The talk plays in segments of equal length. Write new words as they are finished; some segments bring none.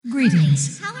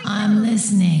Greetings. I'm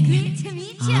listening. Good to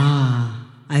meet you.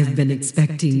 I've been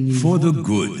expecting you. For the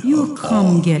good. You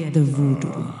come get the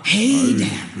voodoo. Hey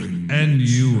there. And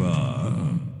you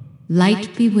are?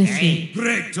 Light be with you.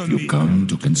 You come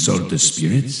to consult the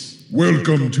spirits?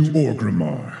 Welcome to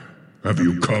Orgrimmar. Have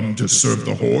you come to serve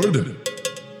the Horde?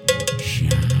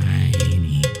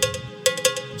 Shiny.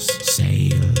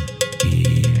 Sail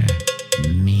here.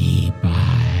 Me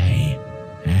buy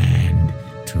and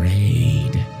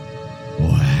trade.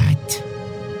 What?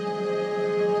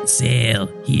 Sail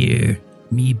here,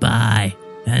 me buy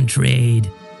and trade.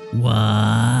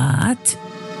 What?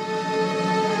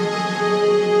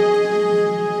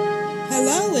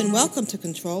 Hello and welcome to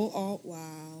Control Alt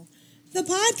WoW, the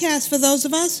podcast for those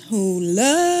of us who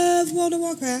love World of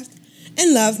Warcraft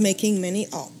and love making many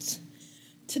alts.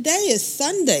 Today is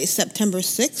Sunday, September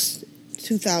 6th,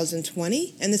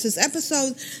 2020, and this is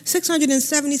episode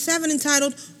 677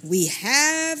 entitled, We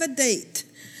Have a Date.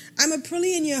 I'm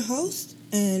Aprillian, your host,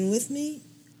 and with me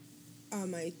are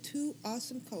my two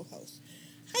awesome co-hosts.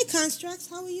 Hi, Constructs.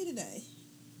 How are you today?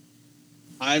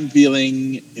 I'm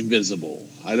feeling invisible.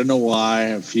 I don't know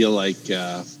why. I feel like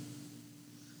the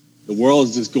world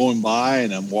is just going by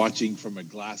and I'm watching from a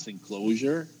glass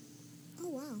enclosure. Oh,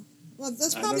 wow. Well,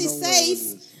 that's probably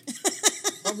safe.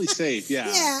 Probably safe, yeah.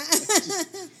 Yeah.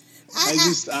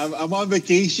 I'm on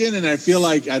vacation and I feel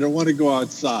like I don't want to go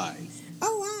outside.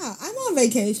 Oh, wow. I'm on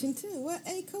vacation, too. What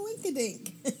a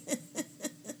coinkydink.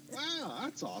 Wow,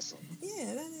 that's awesome.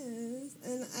 Yeah, that is.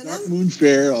 And Dark I'm, Moon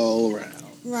Fair all around.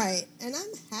 right. And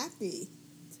I'm happy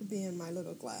to be in my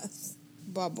little glass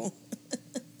bubble.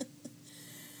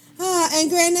 And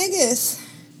Grand Negus,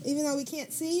 even though we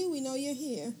can't see you, we know you're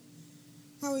here.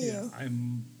 How are you?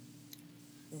 I'm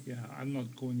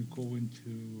not going to go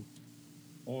into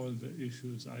all the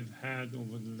issues I've had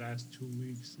over the last 2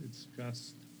 weeks. It's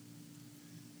just,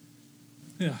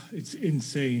 it's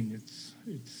insane.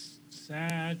 It's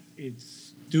sad.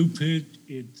 It's stupid.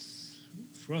 It's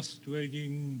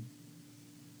frustrating.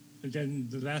 And then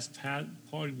the last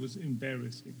part was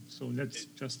embarrassing. So let's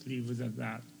just leave it at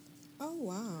that. Oh,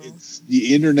 wow. It's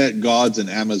the internet gods and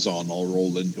Amazon all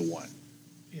rolled into one.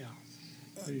 Yeah,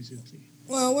 basically.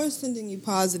 Well, we're sending you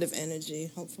positive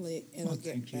energy. Hopefully it'll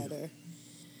get thank you. better.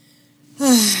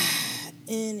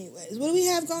 Anyways, what do we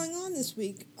have going on this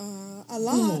week? A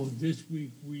lot. Oh, this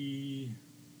week we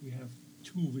have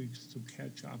 2 weeks to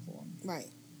catch up on.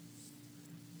 Right.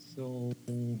 So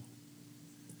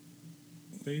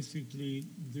basically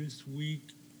this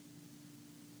week,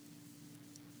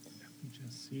 let me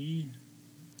just see,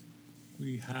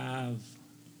 we have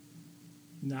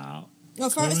now. Well,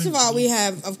 first of all, we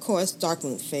have, of course,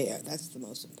 Darkmoon Fair. That's the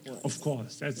most important. Of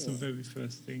course, that's the very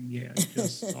first thing. Yeah, it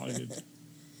just started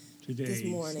today. This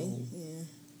morning, so,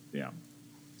 yeah.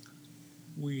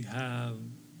 We have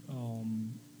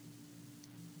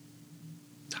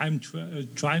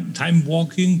time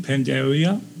walking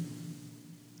Pandaria.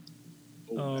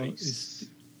 Nice.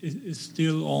 is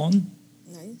still on.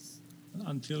 Nice.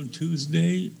 Until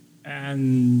Tuesday,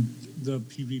 and the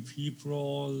PvP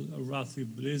brawl Arathi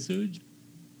Blizzard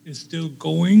is still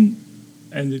going,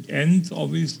 and it ends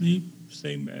obviously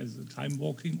same as the time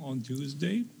walking on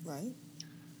Tuesday. Right.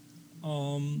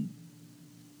 And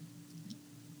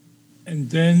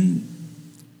then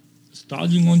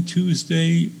starting on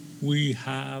Tuesday, we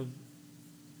have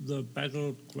the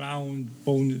Battleground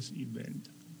bonus event,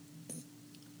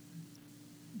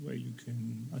 where you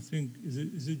can, I think, is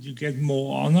it you get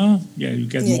more honor? Yeah, you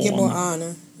get more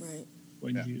honor. Right.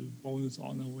 When you bonus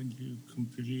honor when you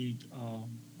complete a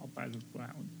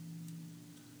Battleground.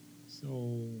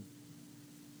 So.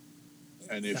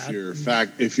 And if your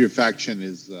faction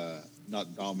is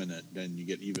not dominant, then you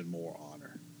get even more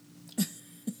honor.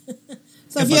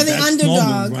 So if you're the underdog,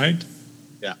 normal, right?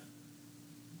 Yeah.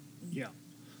 Yeah.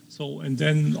 So, and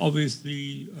then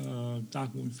obviously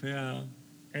Darkmoon Fair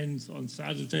ends on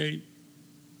Saturday.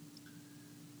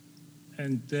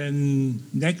 And then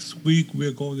next week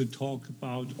we're going to talk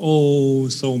about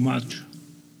so much.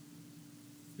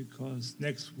 Because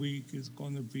next week is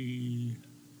going to be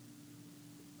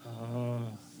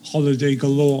holiday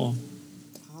galore.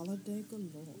 Holiday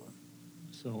galore.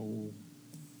 So,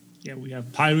 yeah, we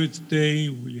have Pirates Day,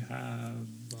 we have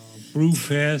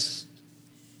Brewfest.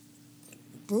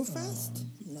 Brewfest?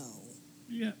 No.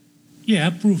 Yeah,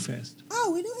 Brewfest.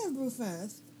 Oh, we do have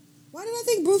Brewfest. Why did I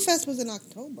think Brewfest was in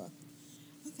October?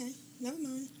 Okay, never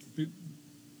mind.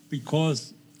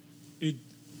 Because it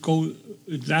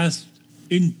lasts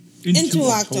into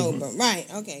October. Right,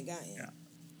 okay, got you. Yeah.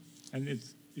 And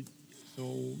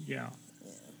yeah.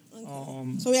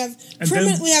 Okay. So we have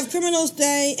Criminals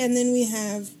Day, and then we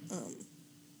have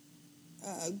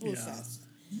Brewfest.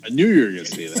 I knew you were going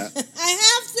to say that. I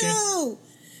have to.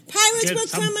 Pirates were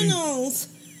criminals.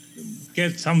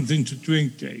 Get something to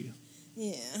drink day.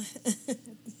 Yeah.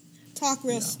 Talk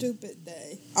real stupid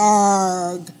day.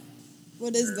 Arg.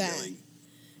 What is that? Really.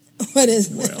 What is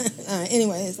that? All right,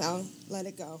 anyways, I'll let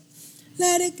it go.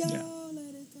 Let it go. Yeah.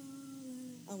 Let it go.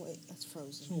 Oh, wait, that's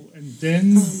Frozen. So, and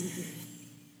then,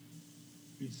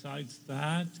 besides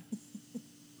that,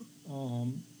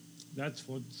 that's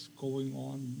what's going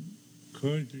on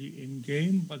currently in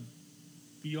game. But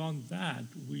beyond that,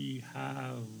 we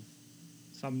have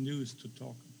some news to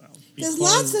talk about. There's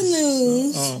lots of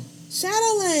news.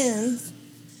 Shadowlands.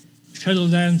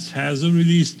 Shadowlands has a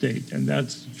release date, and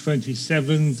that's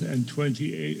 27th and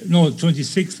 28th. No,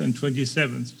 26th and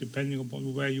 27th, depending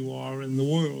upon where you are in the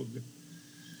world.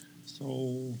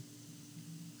 So,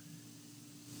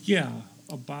 yeah,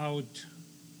 about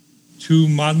 2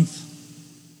 months.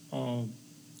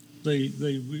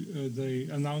 They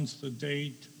announced the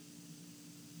date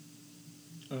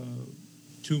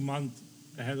 2 months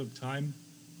ahead of time,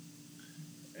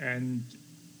 and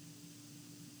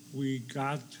we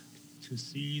got to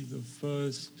see the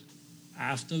first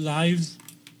Afterlives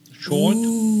short,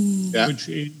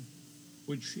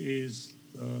 which is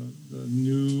the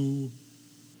new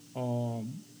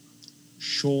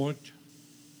short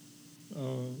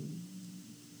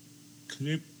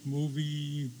clip,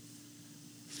 movie,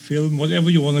 film, whatever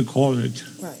you want to call it.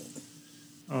 Right.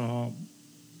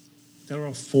 There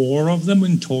are 4 of them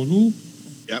in total.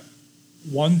 Yep.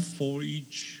 1 for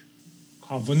each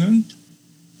covenant,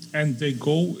 and they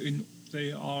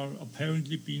are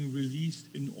apparently being released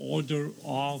in order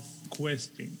of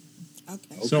questing.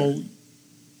 Okay. So,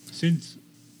 since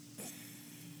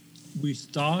you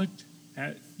start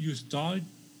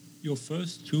your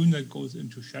first tune that goes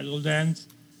into Shadowlands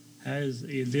has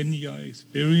a linear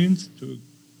experience to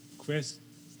quest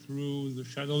through the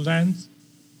Shadowlands,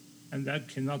 and that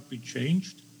cannot be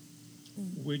changed,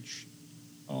 which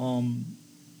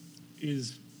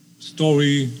is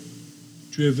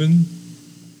story-driven,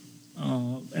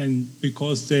 and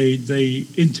because they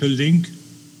interlink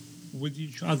with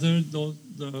each other,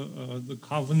 the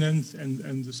covenants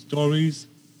and the stories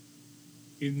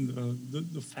in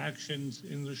the factions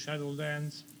in the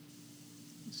Shadowlands.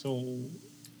 So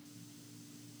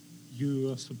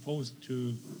you are supposed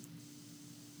to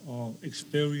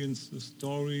experience the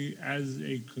story as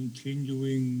a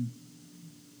continuing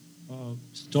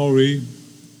story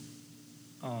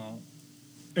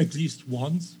at least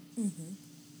once. Mm-hmm.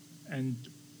 And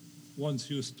once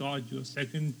you start your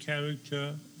second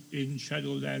character in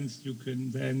Shadowlands, you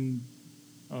can then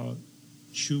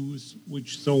choose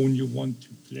which zone you want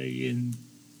to play in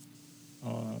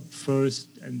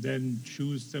first, and then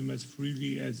choose them as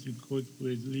freely as you could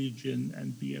with Legion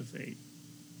and BFA.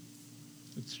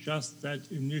 It's just that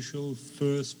initial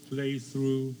first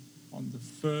playthrough on the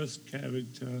first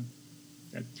character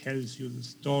that tells you the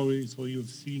story, so you've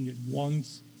seen it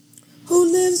once.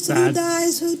 Who lives, who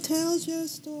dies, who tells your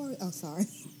story? Oh, sorry.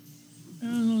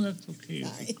 No, that's okay.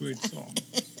 It's a great song.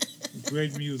 A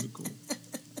great musical.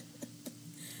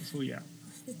 So, yeah.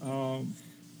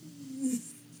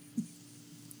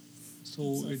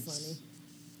 So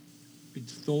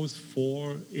it's those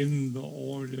 4 in the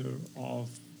order of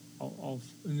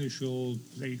initial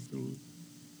playthrough.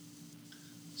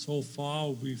 So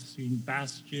far, we've seen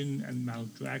Bastion and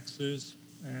Maldraxxus,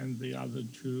 and the other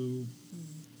 2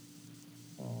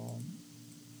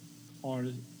 are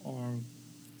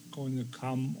going to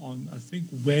come on, I think,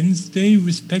 Wednesday,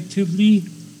 respectively,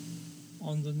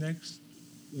 on the next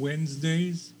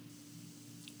Wednesdays.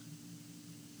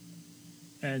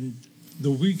 And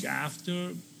the week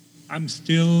after, I'm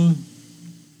still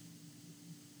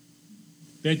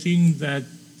betting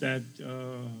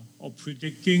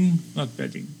predicting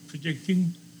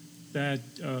that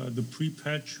the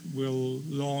pre-patch will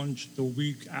launch the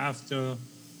week after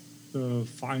the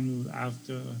final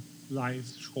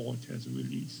Afterlife short has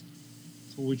released.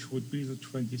 So which would be the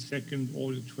 22nd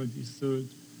or the 23rd,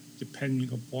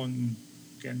 depending upon,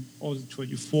 again, or the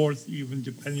 24th even,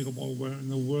 depending upon where in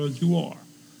the world you are.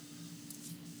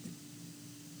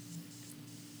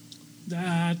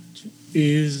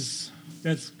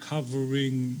 That's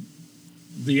covering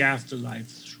the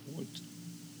Afterlife short.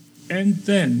 And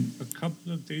then a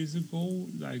couple of days ago,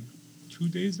 like 2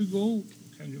 days ago,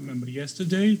 I can't remember,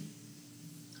 yesterday,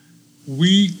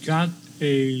 we got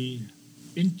a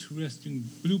interesting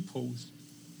blue post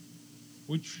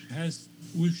which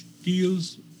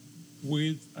deals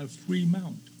with a free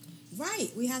mount.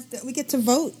 Right, we get to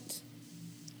vote.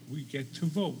 We get to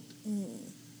vote.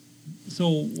 So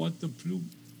what the blue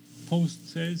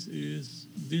post says is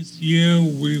this year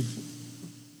we've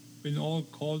been all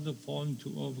called upon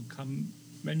to overcome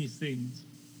many things.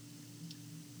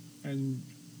 And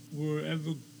we're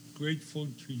ever grateful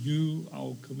to you,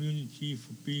 our community,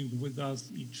 for being with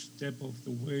us each step of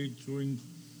the way during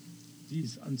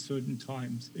these uncertain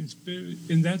times.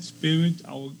 In that spirit,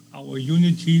 our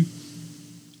unity,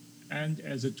 and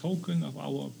as a token of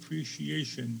our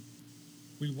appreciation,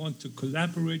 we want to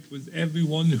collaborate with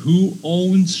everyone who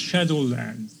owns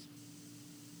Shadowlands.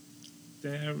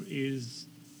 There is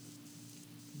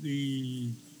the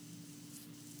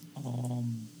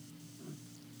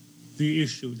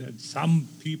issue that some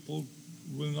people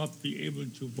will not be able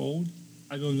to vote.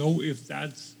 I don't know if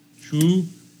that's true.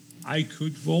 I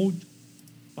could vote,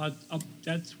 but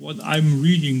that's what I'm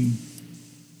reading.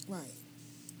 Right.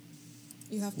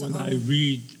 You have to when I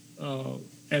read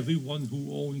everyone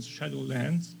who owns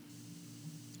Shadowlands,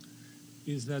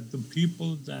 is that the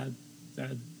people that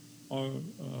are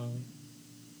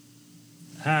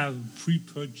have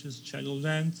pre-purchased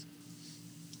Shadowlands,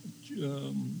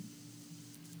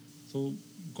 so I'm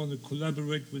going to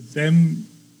collaborate with them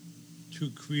to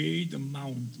create a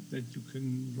mount that you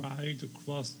can ride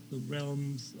across the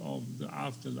realms of the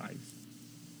afterlife.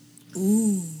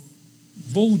 Ooh.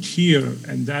 Vote here,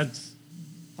 and that's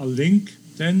a link.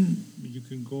 Then you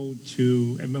can go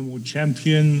to MMO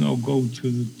Champion or go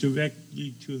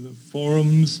directly to the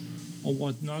forums or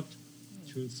whatnot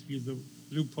to see the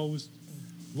blue post.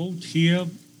 Vote here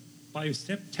by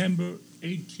September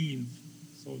 18th.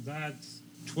 So that's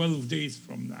 12 days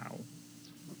from now,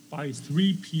 by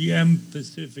 3 p.m.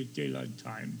 Pacific Daylight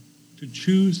Time, to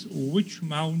choose which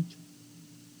mount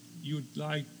you'd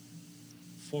like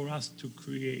for us to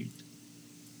create.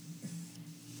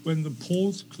 When the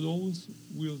polls close,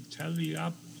 we'll tally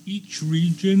up each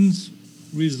region's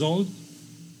result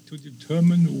to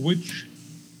determine which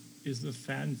is the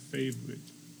fan favorite.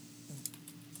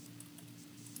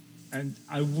 And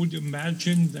I would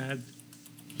imagine that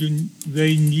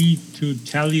they need to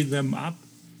tally them up,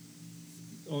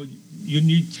 or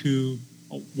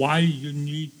why you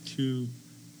need to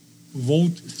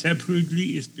vote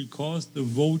separately is because the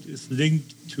vote is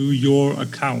linked to your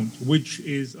account, which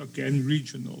is, again,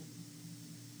 regional.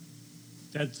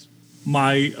 That's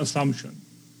my assumption.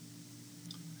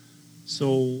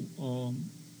 So,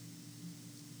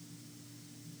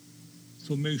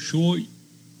 so make sure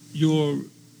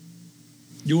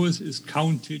yours is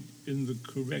counted in the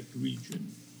correct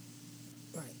region.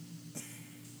 Right.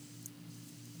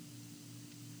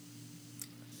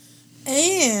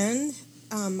 And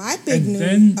my big news.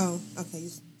 Then, okay.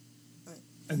 Right.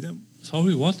 And then,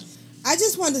 sorry, what? I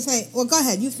just wanted to say. Well, go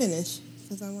ahead. You finish,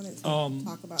 because I wanted to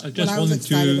talk about I just what I was wanted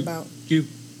excited to about.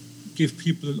 give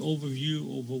people an overview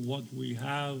over what we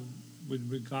have with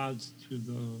regards to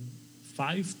the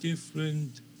 5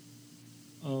 different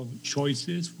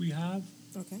choices we have.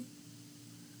 Okay.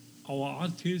 Our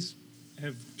artists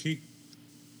have kicked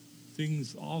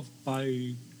things off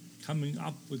by coming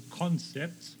up with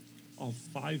concepts of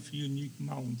 5 unique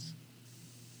mounts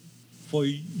for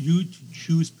you to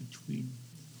choose between.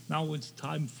 Now it's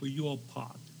time for your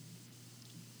part.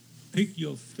 Pick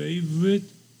your favorite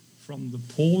from the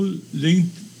poll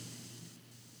linked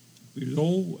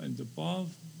below and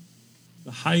above.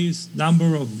 The highest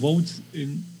number of votes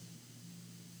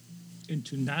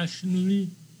internationally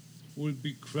will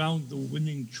be crowned the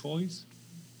winning choice,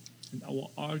 and our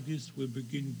artists will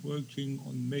begin working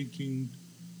on making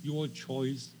your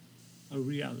choice a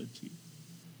reality.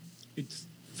 Its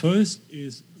first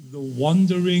is the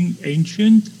Wandering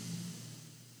Ancient.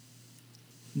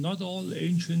 Not all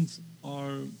ancients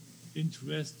are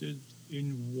interested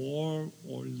in war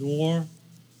or lore.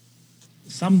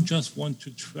 Some just want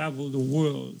to travel the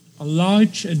world. A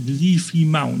large and leafy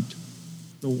mount,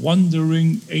 the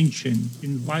Wandering Ancient,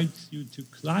 invites you to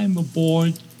climb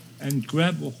aboard and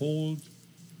grab a hold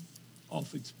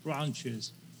of its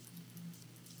branches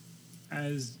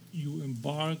as you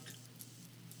embark,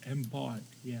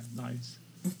 yeah, nice,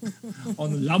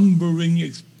 on a lumbering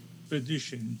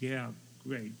expedition. Yeah,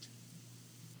 great.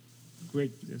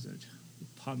 Great Blizzard. The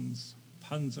puns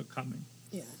are coming.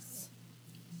 Yes.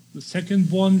 The second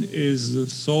one is the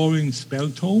Soaring Spell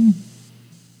Tome.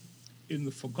 In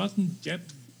the forgotten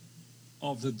depth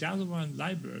of the Dalaran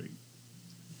Library,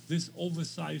 this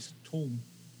oversized tome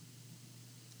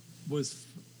was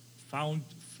found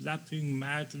flapping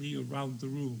madly around the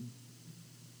room.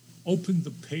 Open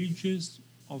the pages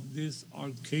of this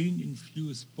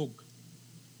arcane-infused book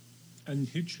and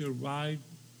hitch a ride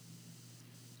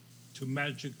to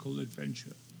magical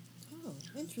adventure. Oh,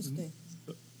 interesting.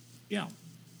 Yeah.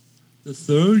 The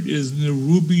third is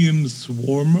Nerubium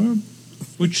swarmer,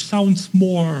 which sounds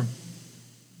more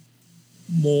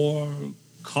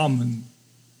common,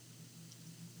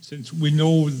 since we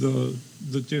know the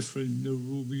different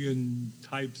Nerubian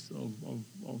types of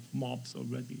mobs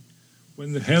already.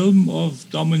 When the helm of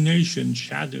domination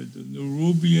shattered, the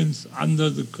Nerubians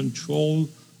under the control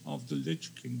of the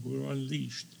Lich King were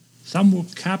unleashed. Some were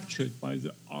captured by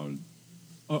the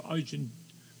Argent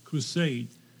Crusade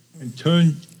and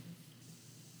turned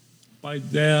by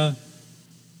their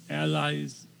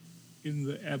allies in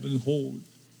the Ebon Hold.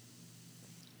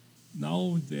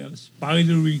 Now their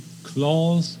spidery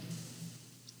claws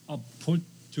are put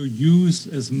to use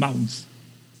as mounts,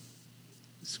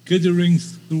 skittering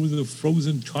through the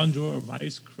frozen tundra of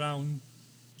Icecrown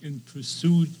in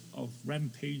pursuit of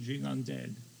rampaging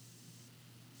undead.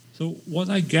 So what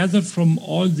I gather from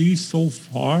all these so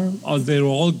far are they're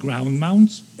all ground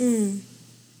mounts.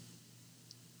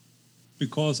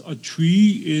 Because a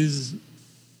tree is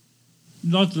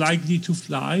not likely to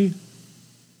fly.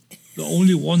 The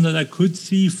only one that I could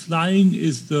see flying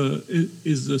is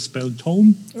the spell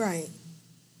tome. Right.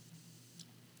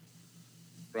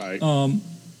 Right.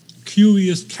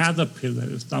 Curious caterpillar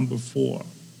is number 4,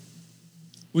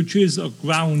 which is a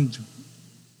ground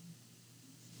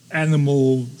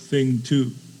animal thing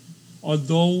too.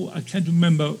 Although I can't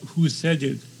remember who said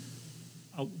it.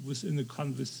 I was in a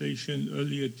conversation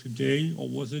earlier today, or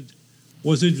was it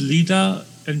Lita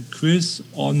and Chris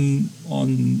on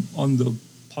the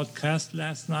podcast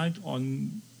last night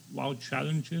on WoW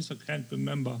Challenges? I can't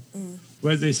remember.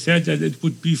 Where they said that it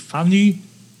would be funny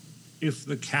if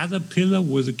the caterpillar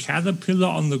was a caterpillar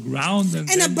on the ground and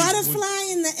a butterfly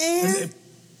in the air.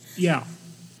 Yeah,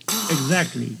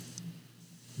 exactly.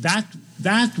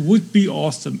 That would be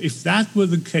awesome. If that were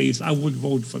the case, I would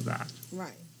vote for that.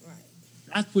 Right.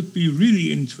 That would be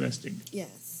really interesting.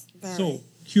 Yes. Very. So,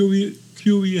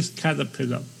 curious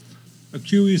caterpillar. A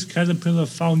curious caterpillar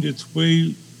found its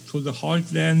way to the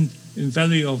heartland in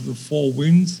Valley of the Four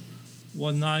Winds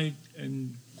one night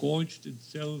and gorged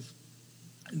itself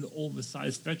in the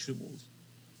oversized vegetables.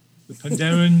 The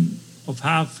Pandaren of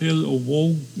Half Hill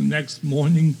awoke the next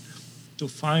morning to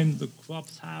find the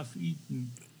crops half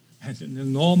eaten and an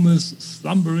enormous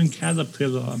slumbering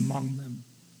caterpillar among them.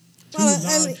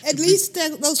 Well, at least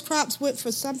those crops went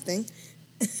for something.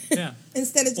 Yeah.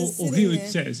 Instead of just sitting here there.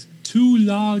 It says, too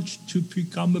large to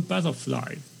become a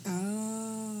butterfly.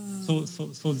 Oh.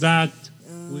 So that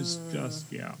was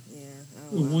just, it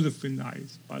would have been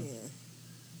nice, but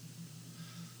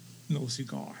no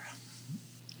cigar.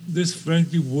 This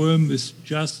friendly worm is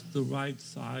just the right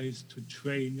size to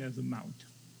train as a mount.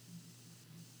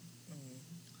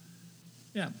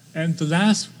 Yeah, and the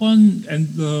last one and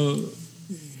the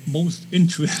most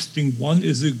interesting one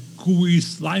is a gooey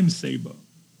slime saber.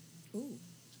 Ooh.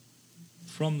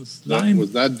 From the slime.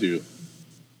 What does that do?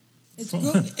 It's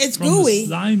gooey. The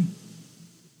slime.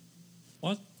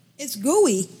 What? It's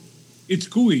gooey. It's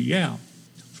gooey, yeah.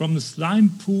 From the slime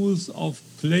pools of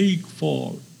Plague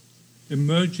Fall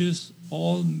emerged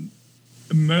all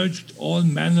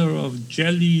manner of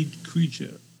jellied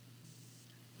creature,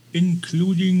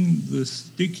 including the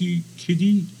sticky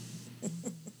kitty.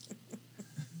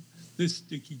 This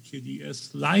sticky kitty, a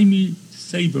slimy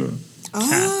saber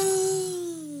cat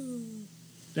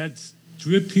that's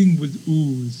dripping with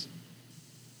ooze.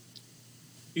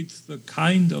 It's the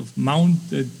kind of mount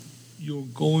that you're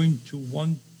going to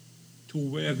want to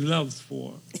wear gloves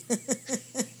for.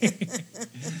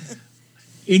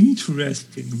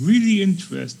 Interesting, really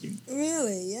interesting.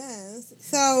 Really, yes.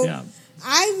 So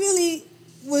I really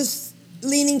was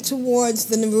leaning towards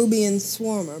the Nerubian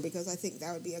Swarmer because I think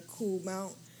that would be a cool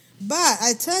mount. But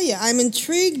I tell you, I'm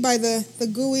intrigued by the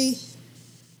gooey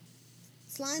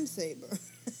slime saber.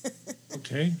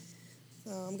 Okay.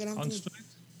 So I'm gonna have to.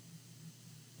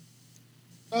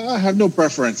 I have no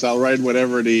preference. I'll ride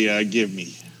whatever they give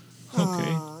me.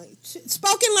 Okay.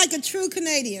 Spoken like a true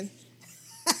Canadian.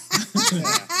 I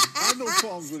have no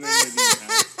problems with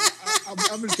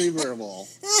anything. I'm in favor of all.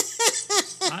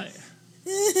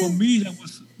 For me, there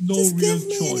was no Just real give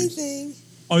me choice. anything.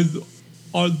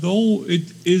 Although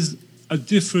it is a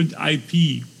different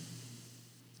IP,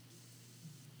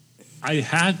 I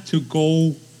had to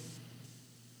go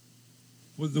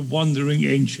with the Wandering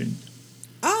Ancient.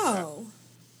 Oh.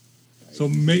 So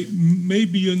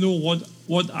maybe you know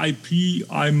what IP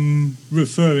I'm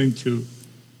referring to.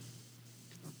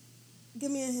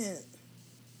 Give me a hint.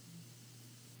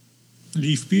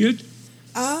 Leafbeard?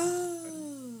 Oh.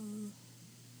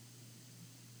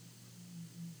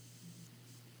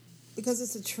 Because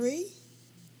it's a tree?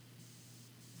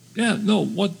 Yeah, no,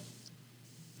 what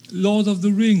Lord of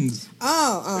the Rings.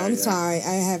 I'm sorry.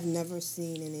 I have never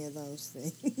seen any of those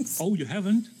things. Oh, you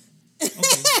haven't?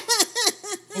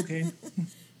 Okay.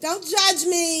 Don't judge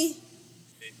me.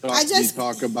 They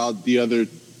talk about the other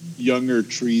younger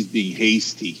trees being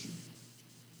hasty.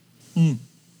 Mm.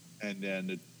 And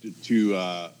then the two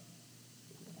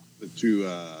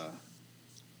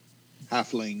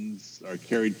halflings are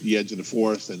carried to the edge of the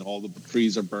forest, and all the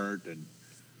trees are burnt. And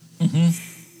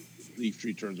Leaf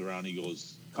Tree turns around, and he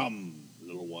goes, "Come,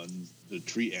 little ones, the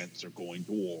tree ants are going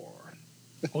to war."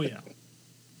 Oh yeah,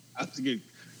 that's a good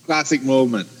classic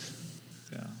moment.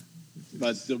 Yeah,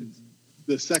 but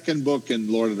the second book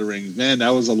in Lord of the Rings, man, that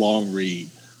was a long read.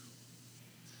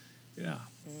 Yeah.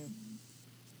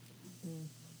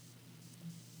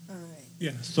 All right.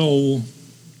 Yeah. So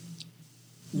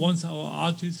once our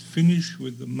artists finish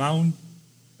with the mount,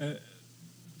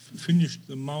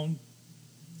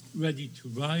 ready to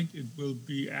write, it will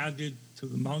be added to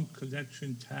the Mount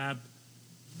Collection tab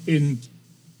in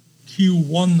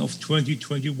Q1 of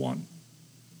 2021.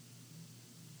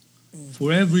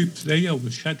 For every player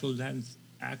with Shadowlands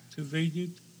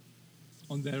activated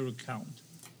on their account.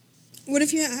 What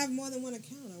if you have more than one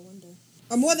account, I wonder?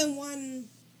 Or more than one...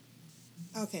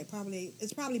 Okay,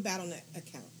 it's probably Battle.net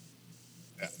account.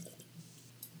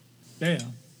 Yeah.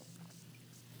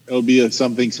 It'll be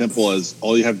something simple as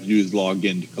all you have to do is log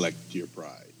in to collect your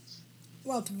prize.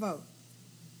 Well, to vote.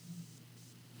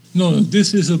 No,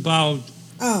 this is about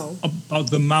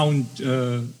the mount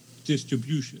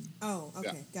distribution. Oh,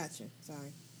 okay, gotcha.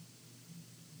 Sorry.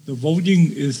 The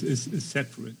voting is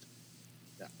separate.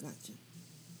 Yeah. Gotcha.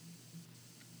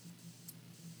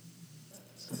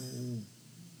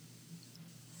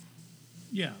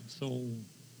 So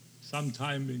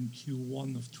sometime in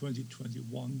Q1 of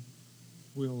 2021,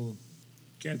 we'll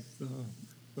get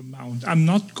the mount. I'm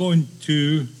not going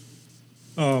to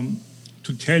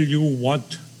tell you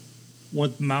what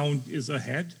mount is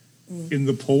ahead in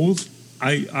the polls.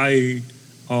 I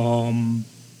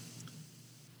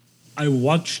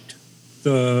watched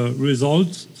the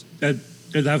results that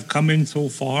have come in so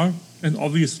far, and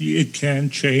obviously it can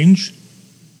change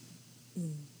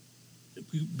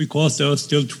because there are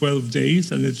still 12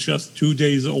 days, and it's just 2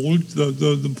 days old,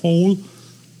 the poll.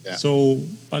 Yeah. So,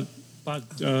 but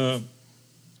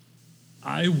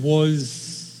I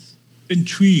was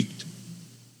intrigued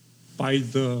by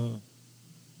the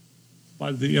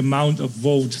amount of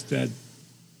votes that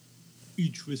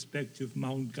each respective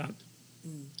mount got.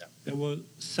 Yeah. There were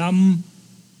some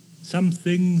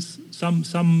things,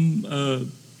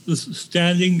 the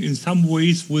standing in some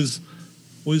ways was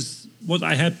what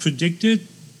I had predicted,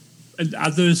 and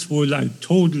others were like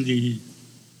totally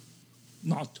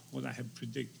not what I had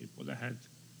predicted, what I had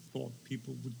thought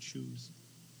people would choose.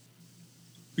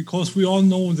 Because we all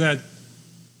know that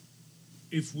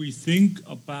if we think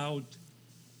about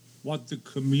what the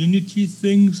community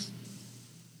thinks,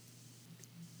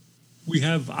 we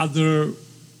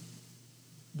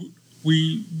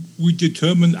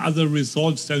determine other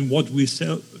results than what we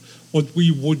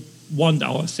would want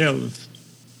ourselves.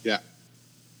 Yeah.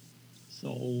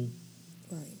 So.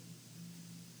 Right.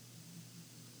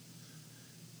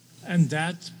 And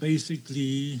that's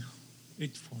basically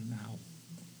it for now.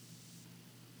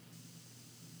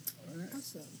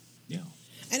 Awesome. Yeah.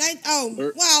 And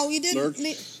you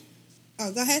didn't.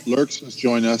 Go ahead. Lurks has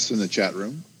joined us in the chat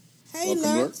room. Hey,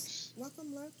 Lurks.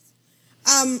 Welcome, Lurks.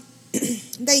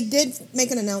 They did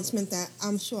make an announcement that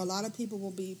I'm sure a lot of people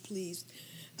will be pleased.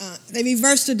 They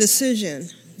reversed a decision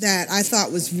that I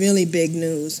thought was really big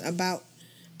news about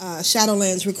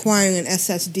Shadowlands requiring an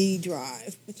SSD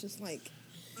drive, which is like,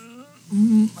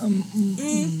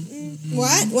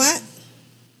 what?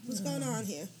 What's going on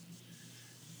here?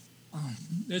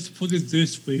 Let's put it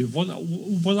this way: when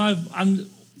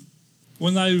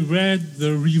I read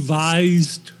the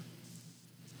revised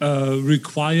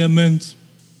requirements,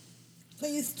 so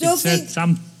you still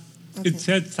it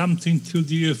said something to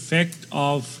the effect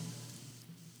of,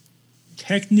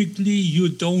 technically you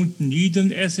don't need an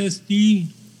SSD.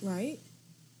 Right.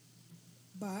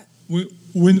 But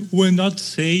we're not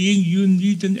saying you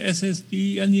need an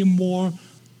SSD anymore,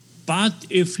 but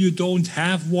if you don't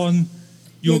have one,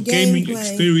 your gaming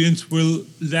experience will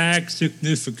lag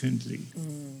significantly.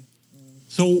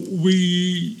 So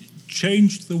we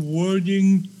changed the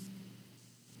wording,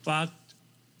 but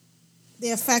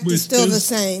the effect is still the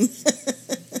same.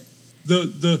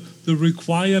 The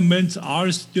requirements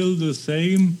are still the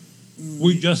same.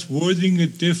 We're just wording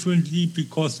it differently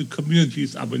because the community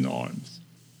is up in arms.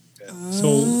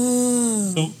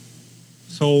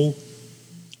 So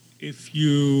if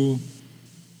you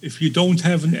don't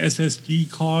have an SSD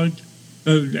card,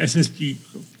 SSD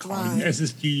card, Right.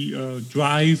 SSD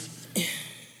drive.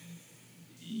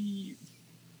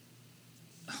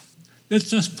 Let's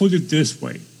just put it this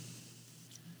way.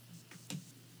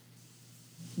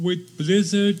 With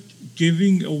Blizzard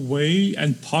giving away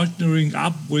and partnering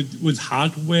up with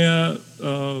hardware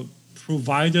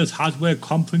providers, hardware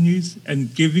companies,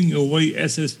 and giving away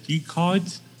SSD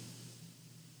cards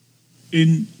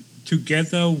in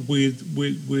together with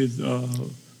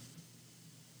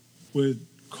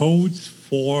codes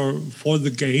for the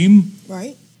game,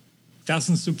 Right.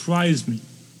 doesn't surprise me.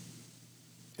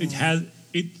 It has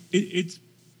it's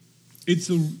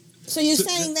a So you're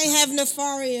saying they have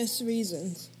nefarious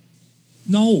reasons?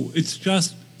 no. It's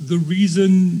just the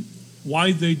reason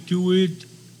why they do it.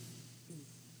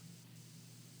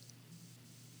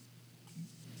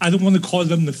 I don't want to call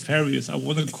them nefarious. I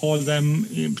want to call them.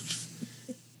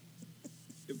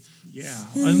 Yeah,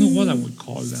 I don't know what I would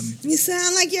call them. You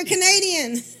sound like you're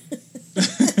Canadian.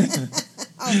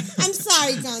 Oh, I'm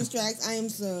sorry, Construct. I am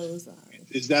so sorry.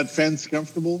 Is that fence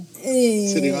comfortable? Yeah.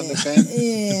 Sitting on the fence?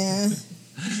 Yeah.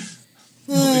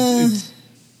 No,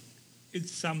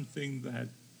 it's something that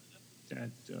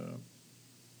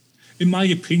in my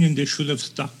opinion, they should have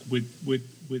stuck with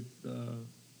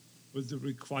the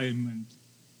requirement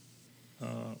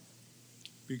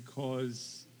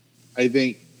because I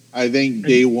think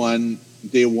day one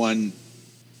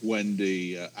when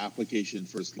the application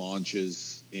first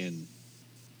launches in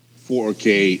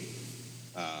 4K,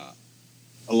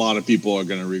 a lot of people are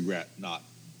going to regret not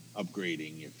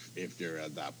upgrading if they're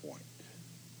at that point.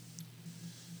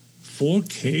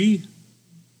 4K.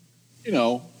 You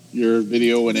know, your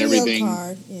video and Video everything.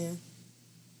 card, yeah.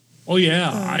 Oh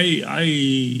yeah,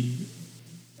 I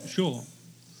sure,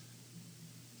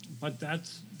 but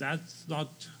that's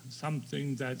not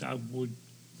something that I would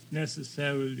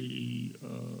necessarily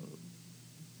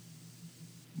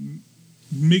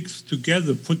mix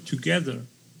together, put together.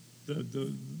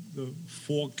 The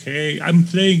 4K. I'm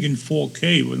playing in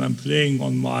 4K when I'm playing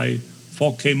on my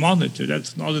 4K monitor.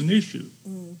 That's not an issue.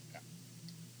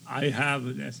 I have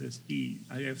an SSD.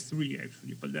 I have 3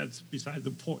 actually, but that's beside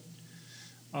the point.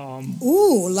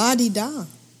 Ooh, la-di-da.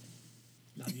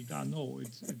 La-di-da, no,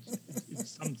 it's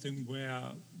something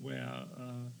where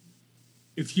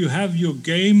if you have your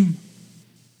game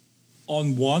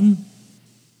on one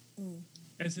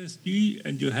SSD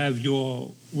and you have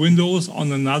your Windows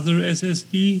on another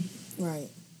SSD, Right.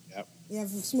 Yep. You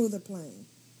have a smoother plane.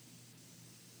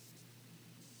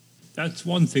 that's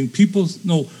one thing. People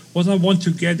know what I want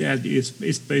to get at is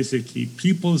basically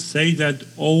people say that,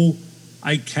 oh,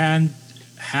 I can't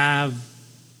have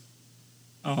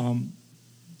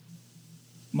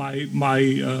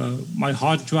my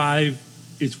hard drive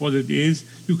is what it is.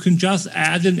 You can just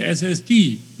add an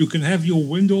SSD. You can have your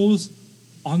Windows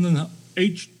on an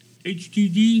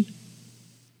HDD,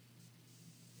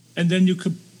 and then you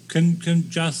can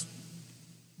just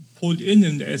put in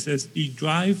an SSD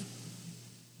drive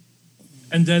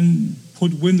and then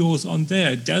put Windows on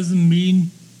there. It doesn't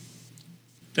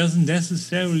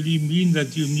necessarily mean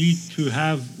that you need to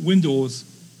have Windows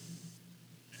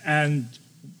and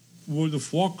World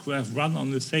of Warcraft run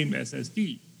on the same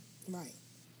SSD. Right.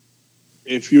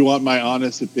 If you want my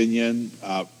honest opinion,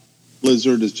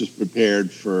 Blizzard is just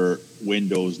prepared for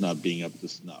Windows not being up to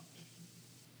snuff.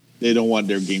 They don't want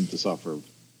their game to suffer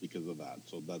because of that.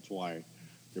 So that's why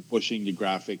they're pushing the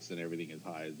graphics and everything as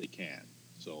high as they can.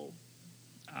 So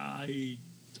I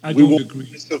we don't won't agree.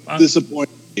 disappoint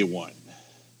day one.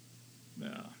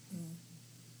 Yeah.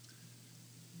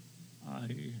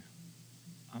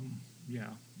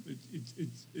 Yeah.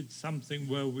 It's something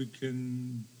where we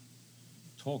can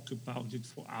talk about it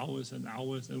for hours and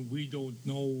hours, and we don't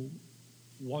know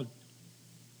what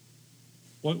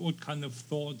kind of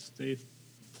thoughts they've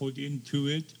put into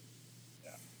it.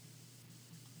 Yeah.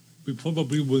 We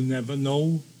probably will never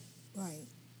know. Right.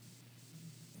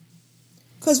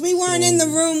 Because we weren't in the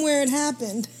room where it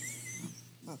happened.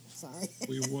 Oh, sorry.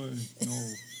 We weren't.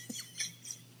 No,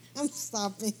 I'm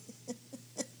stopping.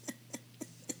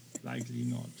 likely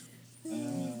not.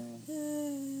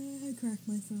 I cracked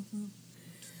myself up.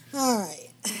 All right.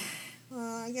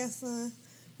 Well, I guess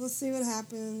we'll see what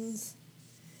happens.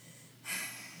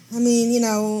 I mean,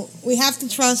 we have to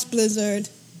trust Blizzard.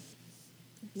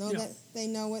 Know that they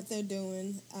know what they're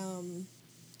doing.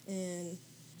 And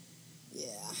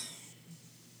yeah.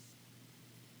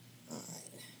 All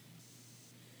right.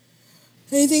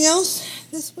 Anything else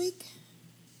this week?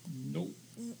 Nope.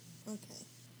 Okay.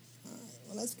 All right.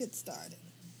 Well, let's get started.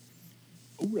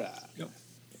 All right. Yep.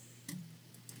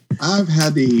 I've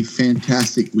had a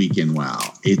fantastic weekend. Wow.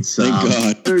 It's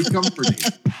very comforting.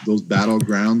 Those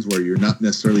battlegrounds where you're not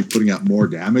necessarily putting out more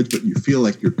damage, but you feel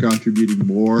like you're contributing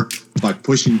more by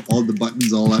pushing all the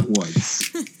buttons all at once.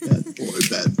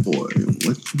 Bad boy.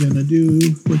 What you gonna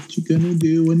do? What you gonna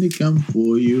do when they come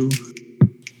for you?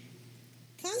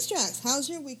 Constructs, how's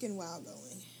your weekend WoW going?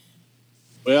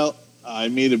 Well, I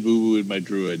made a boo-boo with my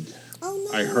druid. Oh,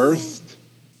 no. I hearthed.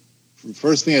 The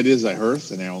first thing I did is I hearthed,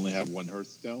 and I only have one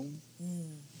hearthstone.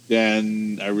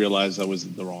 Then I realized I was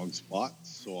in the wrong spot,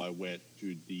 so I went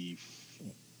to the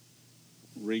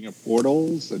Ring of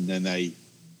Portals, and then I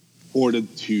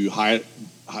ported to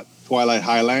Twilight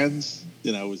Highlands.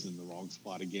 Then I was in the wrong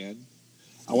spot again.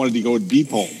 I wanted to go to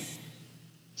Deepholm.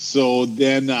 So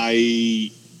then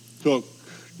I took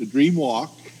the Dreamwalk,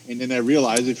 and then I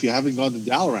realized if you haven't gone to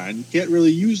Dalaran, you can't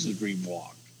really use the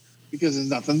Dreamwalk because there's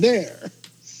nothing there.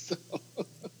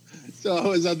 So I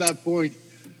was at that point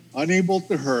unable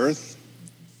to hearth.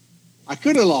 I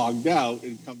could have logged out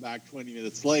and come back 20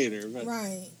 minutes later, but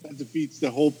that defeats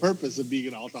the whole purpose of being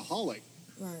an alcoholic.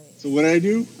 Right. So what did I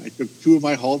do? I took 2 of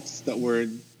my halts that were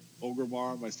in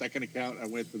Orgrimmar, my second account. I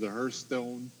went to the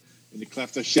Hearthstone in the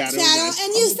Cleft of Shadows.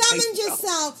 And you summoned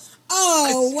yourself.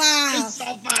 Oh, wow.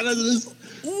 Out of this.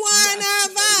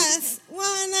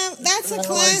 That's a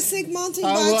classic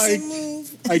multi-boxing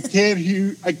move. I can't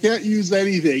use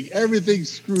anything. Everything's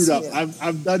screwed up.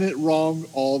 I've done it wrong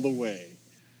all the way.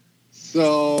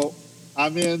 So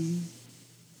I'm in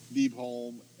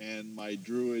Deepholm, and my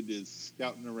druid is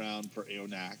scouting around for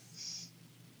Aeonax.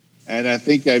 And I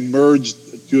think I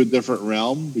merged to a different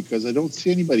realm because I don't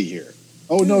see anybody here.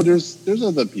 Oh no, there's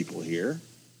other people here.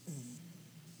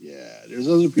 Yeah, there's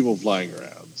other people flying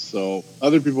around. So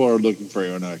other people are looking for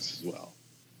Aeonax as well.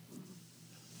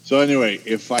 So anyway,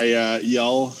 if I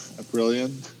yell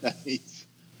Aprillian, that means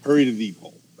hurry to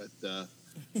Deepholm. But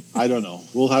I don't know.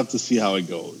 We'll have to see how it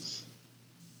goes.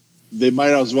 They might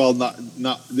as well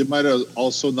they might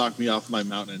also knock me off my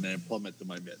mountain and then plummet to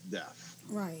my death.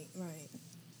 Right.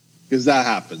 Because that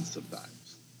happens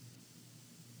sometimes.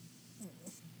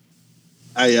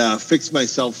 I fixed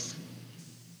myself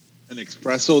an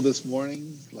espresso this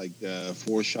morning, like a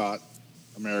 4-shot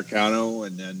Americano,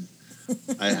 and then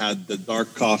I had the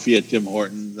dark coffee at Tim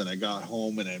Hortons, and I got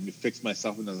home and I fixed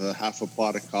myself another half a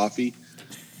pot of coffee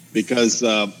because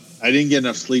I didn't get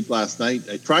enough sleep last night.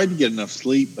 I tried to get enough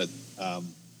sleep, but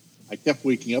I kept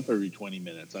waking up every 20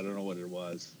 minutes. I don't know what it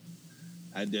was.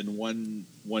 And then one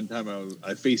time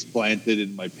I face planted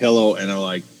in my pillow, and I'm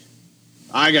like,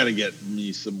 I got to get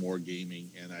me some more gaming.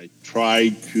 And I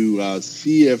tried to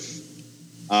see if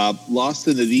Lost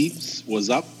in the Deeps was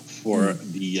up for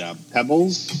the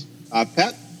Pebbles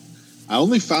pet. I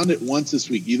only found it once this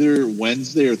week, either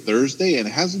Wednesday or Thursday, and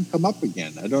it hasn't come up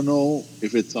again. I don't know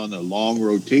if it's on a long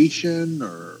rotation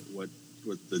or what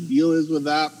the deal is with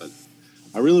that, but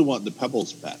I really want the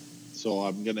Pebbles pet. So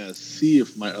I'm going to see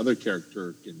if my other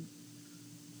character can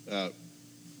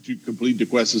to complete the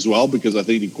quest as well, because I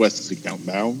think the quest is account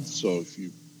bound. So if you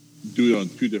do it on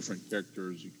 2 different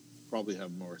characters, you probably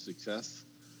have more success.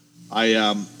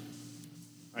 I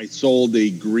sold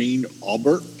a green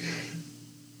Albert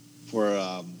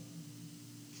for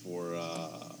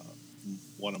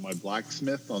one of my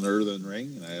blacksmith on Earthen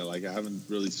Ring, and I haven't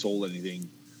really sold anything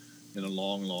in a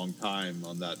long time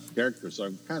on that character, so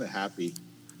I'm kind of happy.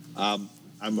 I'm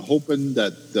hoping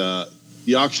that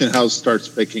the auction house starts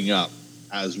picking up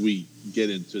as we get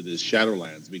into this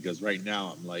Shadowlands, because right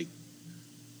now I'm like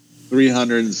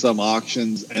 300 and some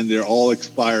auctions, and they're all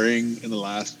expiring in the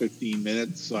last 15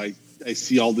 minutes. So I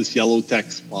see all this yellow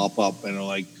text pop up, and I'm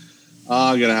like,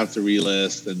 I'm going to have to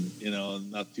relist, and,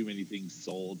 not too many things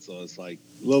sold. So it's like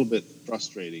a little bit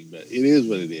frustrating, but it is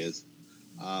what it is.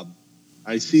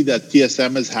 I see that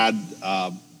TSM has had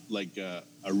a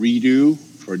redo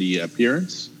for the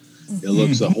appearance. It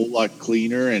looks a whole lot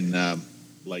cleaner, and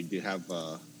they have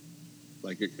a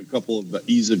couple of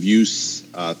ease of use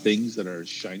things that are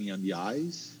shiny on the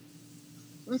eyes.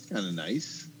 So that's kind of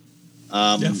nice.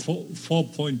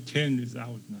 4.10 is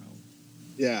out now.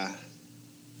 Yeah.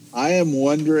 I am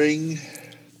wondering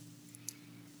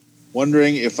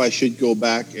if I should go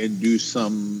back and do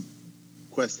some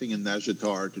questing in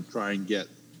Nazjatar to try and get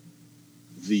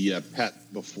the pet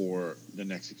before the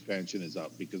next expansion is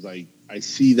up, because I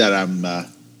see that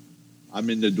I'm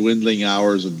in the dwindling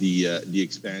hours of the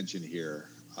expansion here.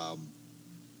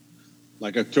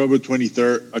 Like October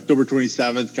 23rd, October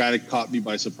 27th kind of caught me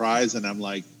by surprise, and I'm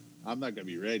like, I'm not going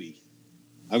to be ready.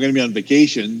 I'm going to be on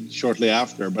vacation shortly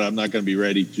after, but I'm not going to be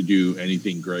ready to do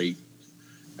anything great.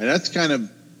 And that's kind of a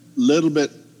little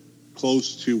bit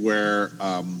close to where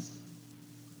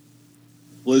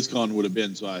BlizzCon would have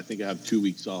been, so I think I have 2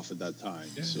 weeks off at that time.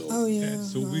 Yeah. So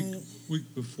So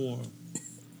week before.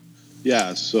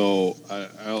 Yeah, so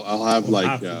I'll have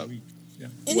like Any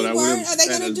what I word? would have Are they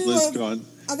spent gonna at do BlizzCon.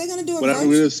 Are they going to do a What I virtual?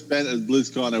 would have spent at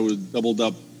BlizzCon, I would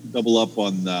have double up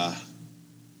on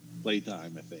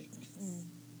playtime, I think.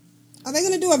 Are they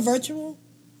going to do a virtual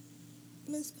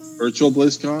BlizzCon? Virtual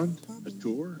BlizzCon? A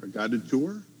tour? A guided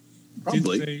tour?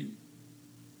 Probably.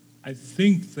 I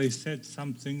think they said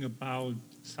something about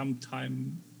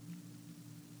sometime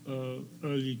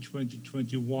early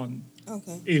 2021.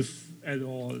 Okay. If at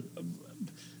all.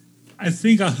 I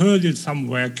think I heard it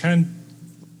somewhere. I can't,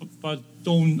 but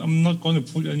I'm not going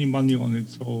to put any money on it.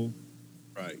 So,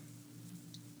 right.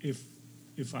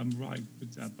 If I'm right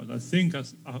with that, but I think I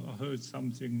heard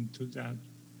something to that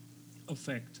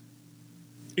effect.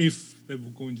 If they were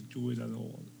going to do it at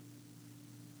all.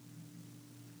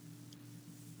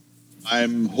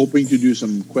 I'm hoping to do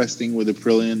some questing with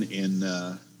Aprillian in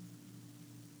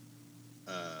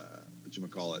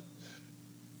whatchamacallit,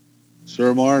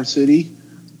 Suramar City.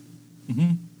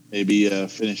 Mm-hmm. Maybe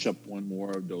finish up one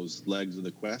more of those legs of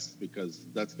the quest, because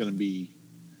that's going to be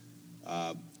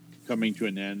coming to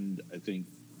an end. I think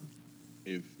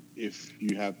if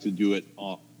you have to do it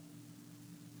on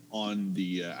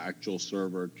the actual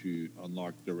server to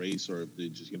unlock the race, or if they're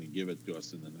just going to give it to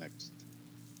us in the next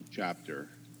chapter.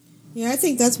 Yeah, I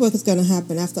think that's what's going to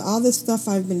happen. After all this stuff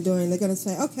I've been doing, they're going to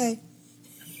say, okay,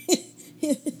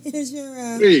 here's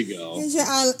your... there you go. Here's your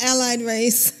allied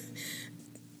race.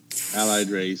 Allied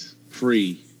race.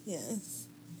 Free. Yes.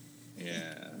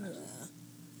 Yeah.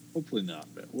 Hopefully not,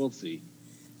 but we'll see.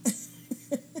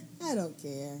 I don't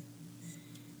care.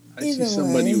 I see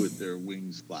somebody with their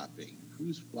wings flapping.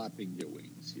 Who's flapping their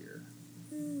wings here?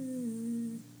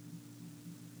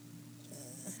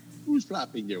 Who's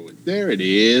flapping their wings? There it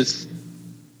is.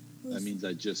 That means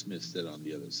I just missed it on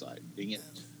the other side. Dang it.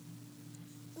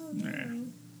 Oh, no.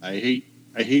 I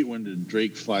hate when the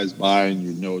drake flies by and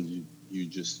you know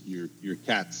your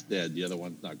cat's dead. The other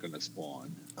one's not going to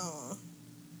spawn. Aw.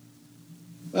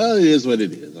 Well, it is what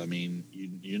it is. I mean,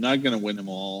 you're not going to win them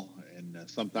all, and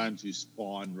sometimes you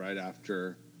spawn right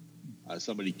after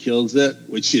somebody kills it,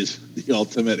 which is the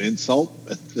ultimate insult.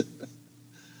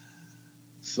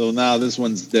 So now this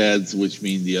one's dead, which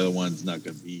means the other one's not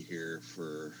going to be here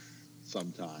for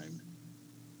some time,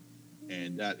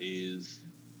 and that is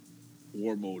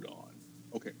war mode on.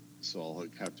 Okay, so I'll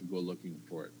have to go looking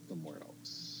for it somewhere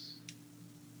else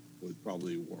with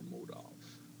probably war mode off.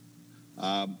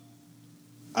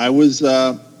 I was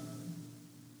kind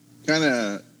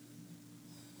of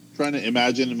trying to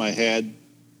imagine in my head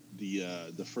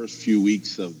the first few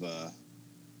weeks of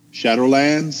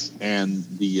Shadowlands, and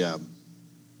the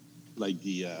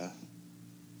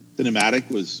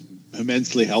cinematic was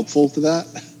immensely helpful to that,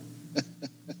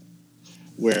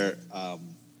 where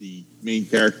the main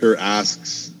character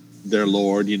asks their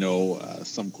lord,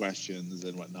 some questions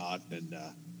and whatnot, and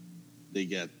they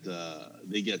get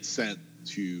sent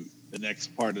to the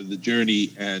next part of the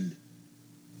journey, and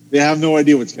they have no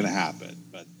idea what's going to happen.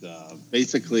 But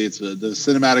basically, the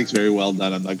cinematic's very well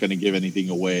done. I'm not going to give anything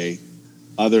away,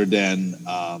 other than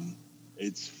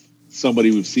it's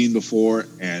somebody we've seen before,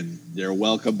 and they're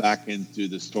welcome back into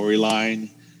the storyline,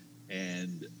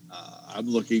 and I'm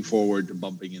looking forward to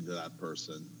bumping into that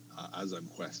person as I'm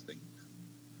questing.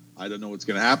 I don't know what's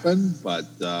going to happen, but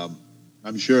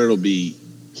I'm sure it'll be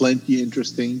plenty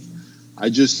interesting. I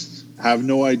just have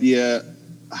no idea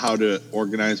how to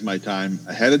organize my time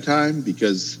ahead of time,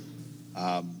 because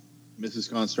Mrs.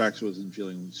 Constrax wasn't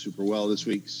feeling super well this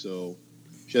week, so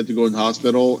she had to go in the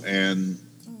hospital, and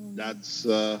that's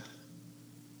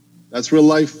real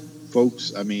life,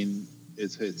 folks. I mean,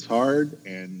 it's hard,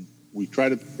 and we try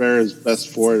to prepare as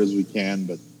best for it as we can,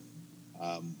 but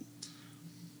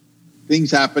things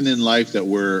happen in life that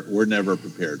we're never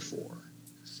prepared for.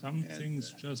 Some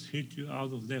things just hit you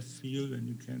out of left field, and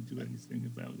you can't do anything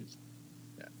about it.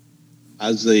 Yeah.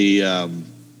 As a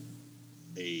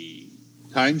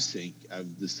time sink,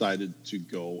 I've decided to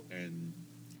go and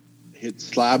hit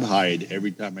slab hide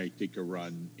every time I take a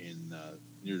run in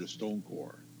near the stone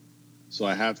core. So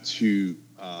I have to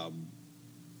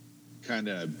kind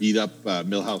of beat up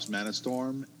Millhouse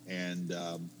Manastorm, and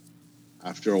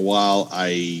after a while,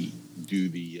 I do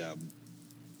the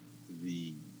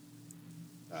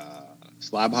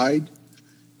slab hide,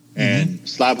 and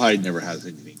slab hide never has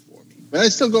anything for me, but I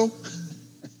still go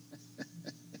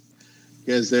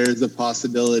because there's a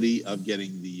possibility of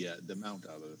getting the mount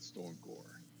out of the stone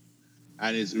core,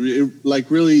 and it's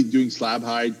really doing slab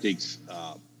hide takes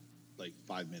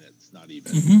 5 minutes, not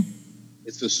even.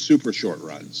 It's a super short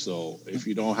run, so if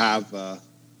you don't have a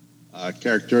A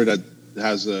character that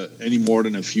has any more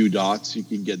than a few dots, you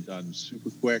can get done super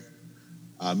quick.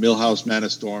 Millhouse Mana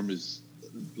Storm is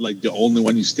like the only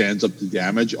one who stands up to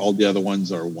damage. All the other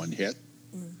ones are one hit.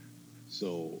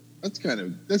 So that's kind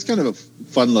of a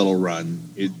fun little run.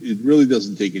 It really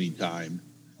doesn't take any time.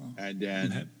 And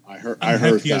then I'm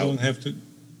happy I don't have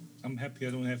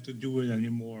to do it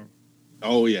anymore.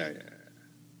 Oh yeah.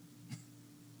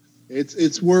 It's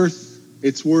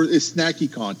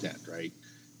snacky content, right?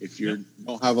 If you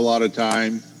don't have a lot of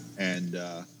time and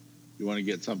you want to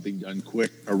get something done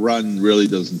quick, a run really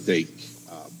doesn't take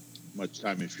much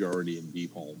time if you're already in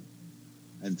Deep Home.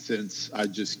 And since I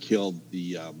just killed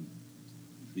the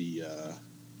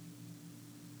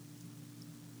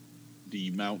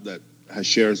mount that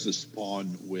shares the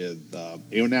spawn with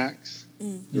Aeonax,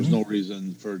 there's no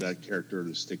reason for that character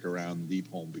to stick around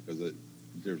Deep Home because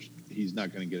he's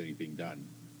not going to get anything done.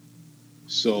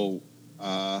 So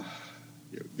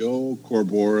here we go.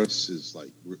 Corboris is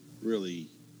like really,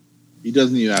 he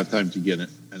doesn't even have time to get a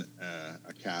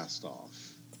cast off.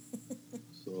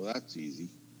 So that's easy.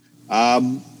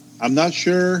 I'm not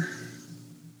sure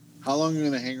how long I'm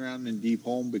going to hang around in Deep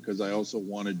Home because I also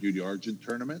want to do the Argent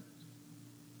tournament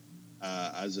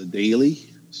as a daily.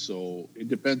 So it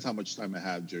depends how much time I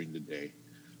have during the day.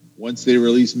 Once they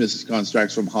release Mrs.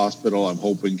 Constrax from hospital, I'm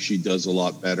hoping she does a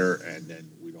lot better, and then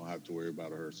we don't have to worry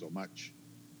about her so much.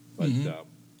 But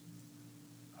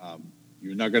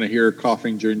you're not going to hear her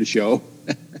coughing during the show.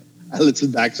 I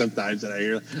listen back sometimes and I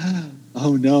hear,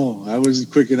 oh no, I wasn't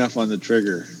quick enough on the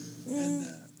trigger.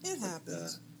 It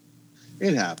happens.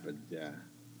 It happened, yeah.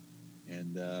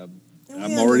 And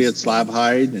I'm already at Slab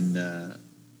Hide and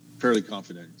fairly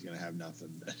confident he's going to have nothing.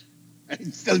 But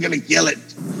I'm still going to kill it.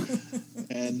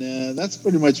 And that's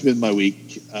pretty much been my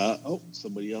week.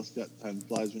 Somebody else got time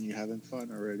flies when you're having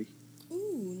fun already.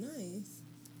 Ooh, nice.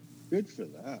 Good for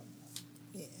them.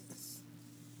 Yes.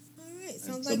 All right.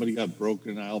 Somebody got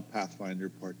Broken Isle Pathfinder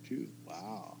Part 2.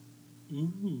 Wow.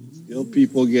 Ooh. Still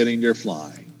people getting their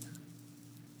flying.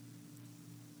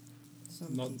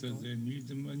 Not that they need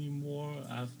them anymore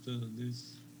after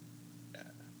this.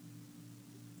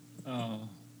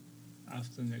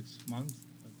 After next month.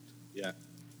 But yeah.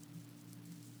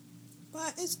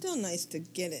 But it's still nice to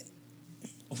get it.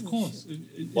 Of course.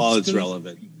 It's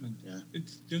relevant. Yeah.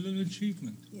 It's still an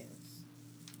achievement. Yes.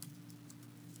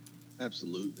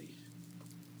 Absolutely.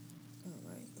 All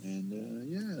right. And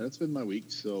that's been my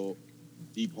week. So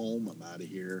Deep Home, I'm out of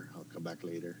here. I'll come back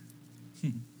later.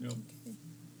 Yep. Okay.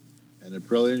 And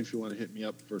Aprillian, if you want to hit me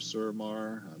up for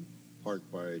Suramar, I'm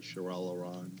parked by Shirel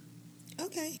Aran.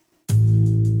 Okay.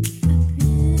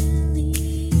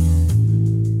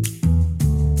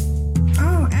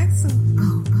 Oh, excellent.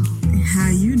 Oh. How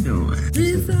you doing?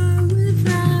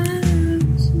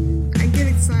 I get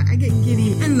excited. I get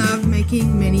giddy and love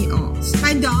making many alts.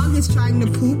 My dog is trying to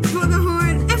poop for the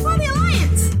Horde and for the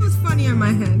Alliance. It was funny in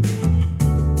my head.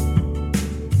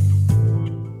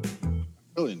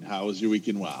 Brilliant. How was your week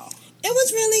in WoW? It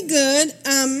was really good.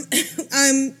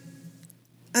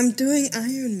 I'm doing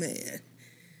Iron Man.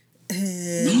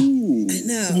 And I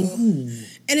know. Ooh.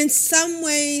 And in some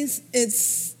ways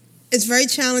it's very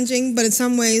challenging, but in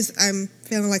some ways I'm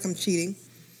feeling like I'm cheating.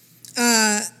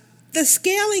 The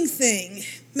scaling thing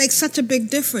makes such a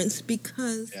big difference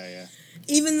because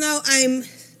even though I'm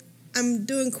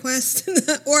doing quests in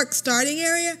the orc starting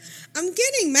area, I'm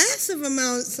getting massive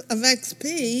amounts of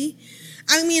XP.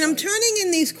 I mean, I'm turning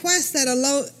in these quests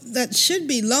that should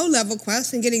be low-level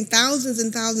quests and getting thousands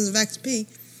and thousands of XP.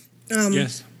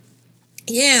 Yes.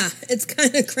 Yeah, it's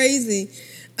kind of crazy.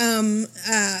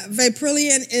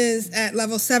 Vaporillion is at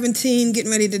level 17,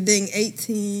 getting ready to ding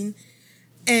 18.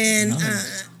 And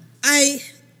nice. I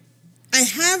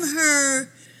have her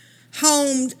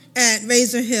homed at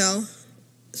Razor Hill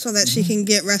so that she can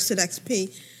get rested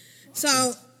XP.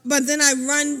 So, but then I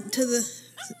run to the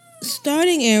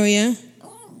starting area.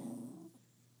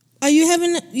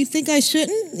 You think I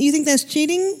shouldn't? You think that's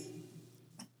cheating?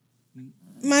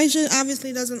 Maja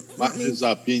obviously doesn't want me. Maja's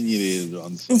opinionated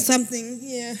on something.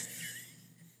 Yeah.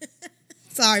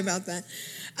 Sorry about that.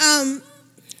 I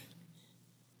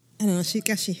don't know. She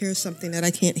hears something that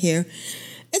I can't hear.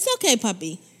 It's okay,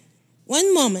 puppy.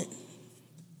 One moment.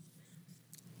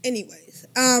 Anyways,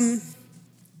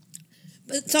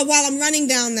 but so while I'm running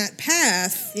down that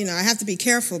path, I have to be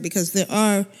careful because there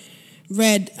are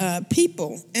red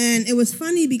people. And it was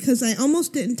funny because I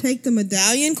almost didn't take the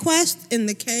medallion quest in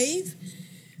the cave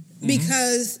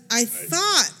because I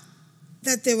thought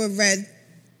that there were red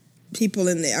people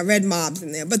in there, red mobs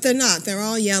in there, but they're not. They're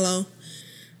all yellow.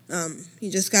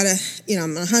 You just gotta,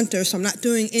 I'm a hunter, so I'm not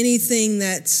doing anything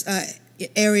that's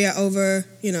area over,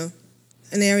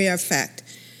 an area effect.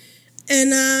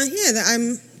 And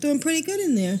I'm doing pretty good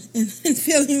in there and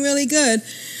feeling really good.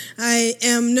 I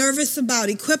am nervous about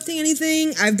equipping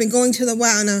anything. I've been going to the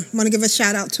WoW, and I want to give a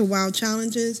shout out to WoW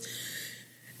Challenges.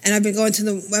 And I've been going to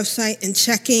the website and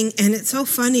checking, and it's so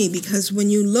funny because when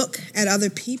you look at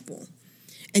other people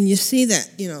and you see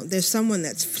that, there's someone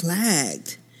that's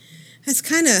flagged, that's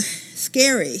kind of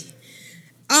scary.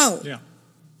 Oh. Yeah.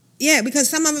 Yeah, because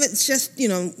some of it's just,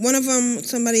 one of them,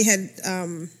 somebody had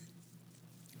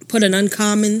put an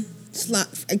uncommon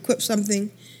slot, equipped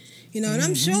something, and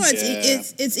I'm sure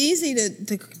it's easy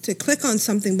to click on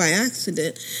something by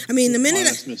accident. I mean, the minute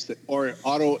or it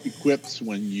auto equips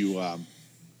when you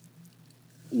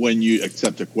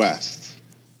accept a quest,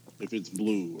 if it's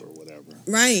blue or whatever.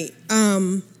 Right.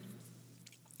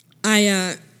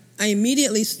 I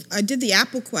immediately did the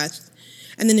apple quest,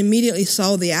 and then immediately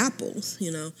saw the apples,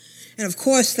 And of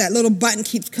course, that little button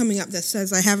keeps coming up that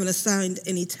says I haven't assigned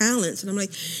any talents. And I'm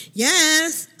like,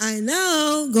 yes, I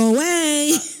know, go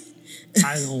away.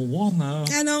 I don't wanna.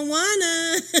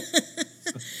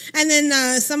 And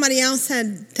then somebody else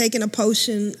had taken a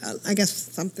potion, I guess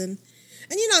something.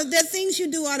 And there are things you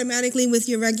do automatically with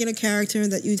your regular character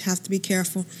that you'd have to be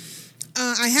careful.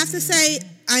 I have to say,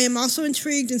 I am also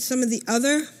intrigued in some of the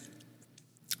other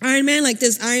Iron Man, like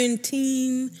this Iron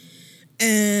Team.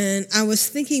 And I was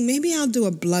thinking maybe I'll do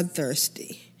a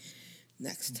Bloodthirsty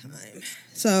next time.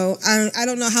 So I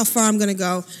don't know how far I'm going to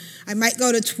go. I might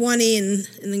go to 20 and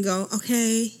then go,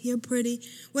 okay, you're pretty.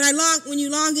 When you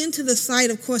log into the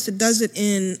site, of course, it does it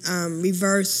in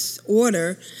reverse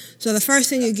order. So the first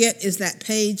thing you get is that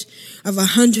page of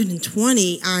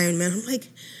 120 Iron Man. I'm like,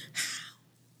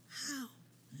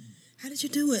 how did you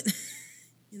do it?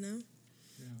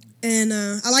 And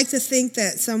I like to think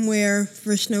that somewhere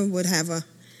Vishnu would have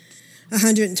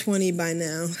 120 by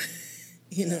now.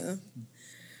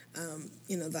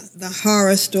 The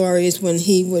horror stories when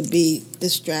he would be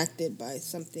distracted by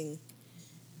something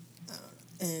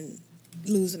and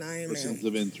lose an Iron Man. Persons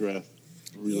of interest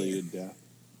related death.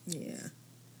 Yeah.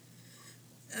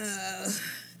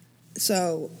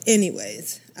 So,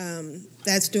 anyways,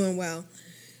 that's doing well.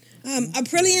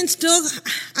 Aprillian still,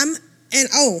 and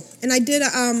I did,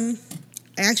 I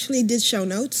actually did show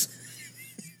notes.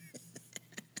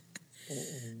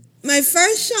 My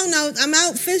first show note, I'm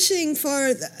out fishing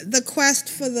for the quest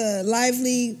for the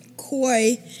lively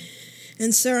koi in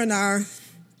Suriname,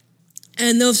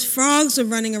 and those frogs are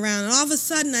running around, and all of a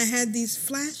sudden I had these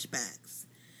flashbacks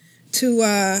to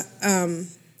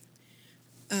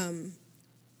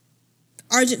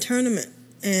Argent Tournament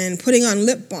and putting on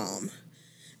lip balm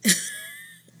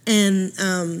and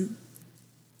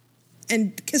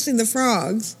kissing the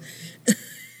frogs.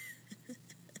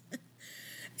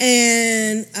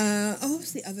 And what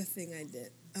was the other thing I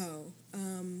did? I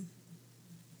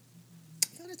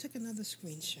thought I took another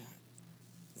screenshot,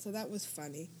 so that was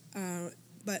funny.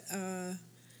 But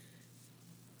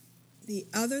the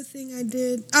other thing I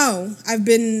did, I've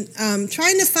been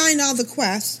trying to find all the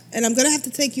quests, and I'm going to have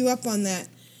to take you up on that.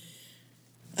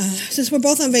 Since we're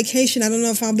both on vacation, I don't know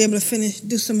if I'll be able to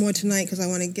do some more tonight because I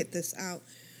want to get this out.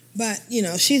 But,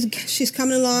 she's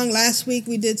coming along. Last week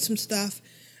we did some stuff.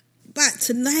 But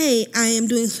tonight I am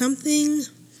doing something.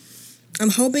 I'm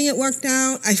hoping it worked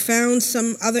out. I found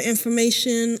some other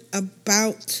information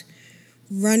about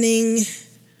running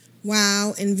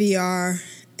WoW in VR.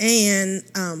 And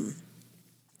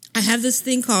I have this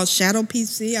thing called Shadow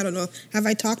PC. I don't know. Have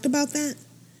I talked about that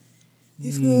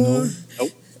before?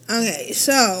 Nope. Okay,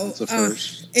 so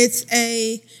it's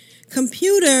a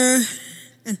computer,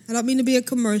 and I don't mean to be a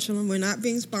commercial, and we're not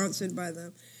being sponsored by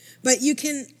them, but you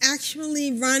can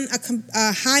actually run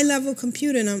a high-level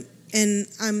computer, and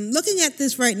I'm looking at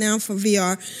this right now for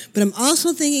VR, but I'm also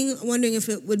wondering if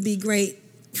it would be great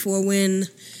for when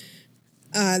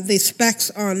the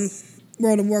specs on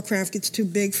World of Warcraft gets too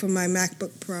big for my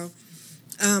MacBook Pro.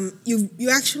 You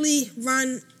actually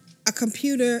run a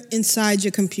computer inside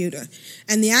your computer.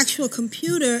 And the actual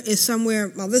computer is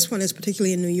somewhere, well, this one is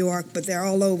particularly in New York, but they're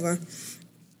all over.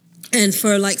 And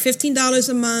for like $15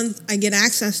 a month, I get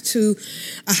access to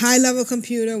a high-level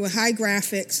computer with high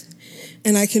graphics,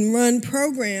 and I can run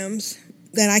programs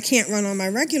that I can't run on my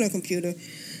regular computer.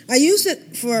 I use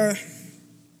it for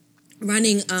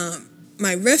running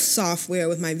my Rift software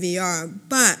with my VR,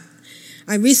 but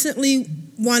I recently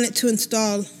wanted to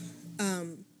install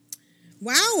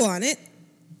WoW on it,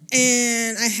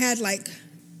 and I had like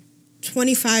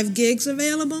 25 gigs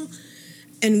available,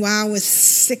 and WoW was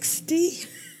 60,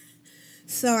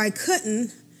 so I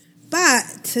couldn't.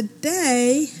 But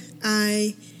today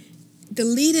I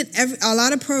deleted a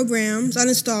lot of programs,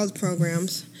 uninstalled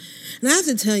programs, And I have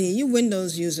to tell you, you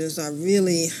Windows users are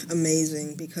really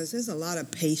amazing because there's a lot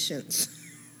of patience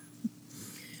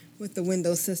with the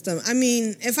Windows system. I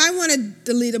mean, if I want to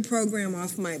delete a program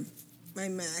off my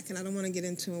Mac, and I don't want to get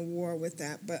into a war with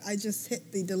that, but I just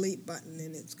hit the delete button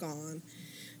and it's gone.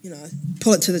 You know,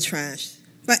 pull it to the trash.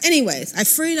 But anyways, I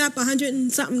freed up 100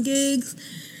 and something gigs,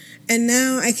 and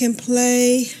now I can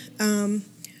play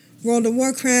World of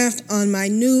Warcraft on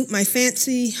my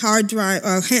fancy hard drive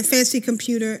or fancy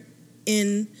computer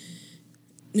in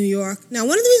New York. Now,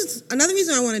 another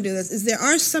reason I want to do this is there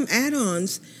are some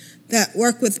add-ons that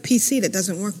work with PC that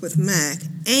doesn't work with Mac,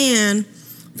 and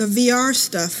the VR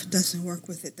stuff doesn't work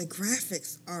with it. The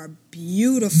graphics are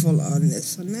beautiful on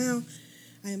this. So now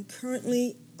I am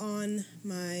currently on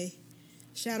my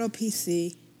Shadow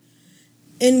PC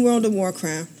in World of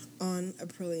Warcraft on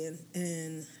Aprillian,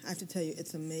 and I have to tell you,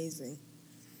 it's amazing.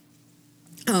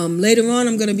 Later on,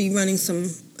 I'm going to be running some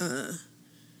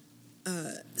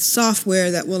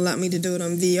software that will allow me to do it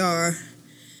on VR,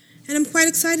 and I'm quite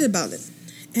excited about it.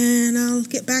 And I'll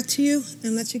get back to you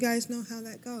and let you guys know how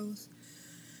that goes.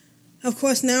 Of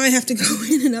course, now I have to go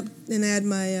in and add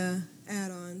my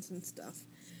add-ons and stuff.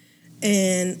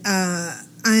 And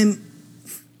I'm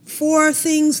 4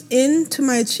 things into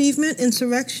my achievement,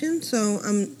 Insurrection, so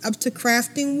I'm up to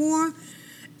Crafting War.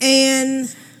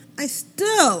 And I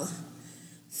still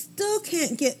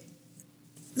can't get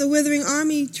the Withering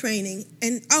Army training.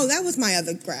 And, that was my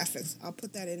other graphics. I'll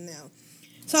put that in now.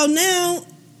 So now,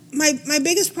 my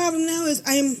biggest problem now is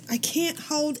I can't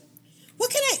hold...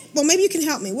 Well, maybe you can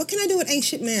help me. What can I do with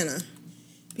Ancient Mana?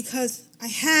 Because I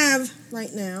have,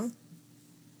 right now,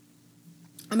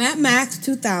 I'm at max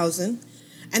 2,000.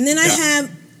 And then I have,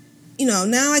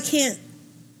 now I can't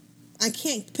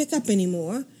pick up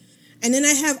anymore. And then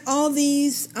I have all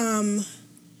these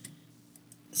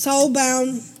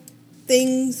soulbound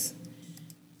things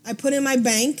I put in my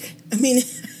bank. I mean...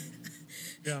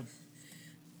 Yeah.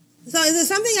 So is there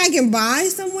something I can buy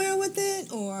somewhere with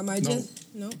it? Or am I just...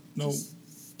 No.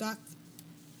 Stock.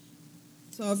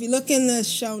 So if you look in the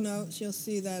show notes, you'll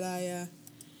see that I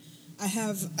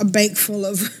have a bank full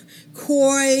of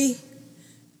koi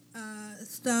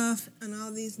stuff and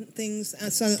all these things.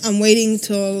 So I'm waiting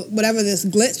till whatever this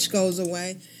glitch goes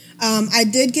away. I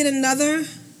did get another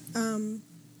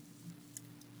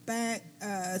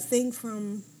thing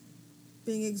from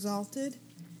Being Exalted,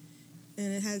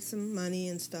 and it had some money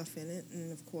and stuff in it,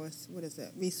 and of course, what is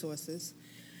that? Resources.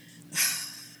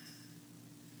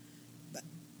 But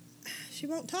she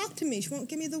won't talk to me. She won't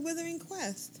give me the Withering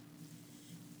Quest.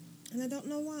 And I don't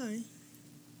know why.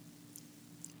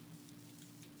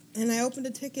 And I opened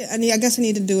a ticket. I guess I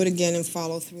need to do it again and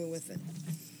follow through with it.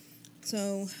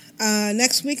 So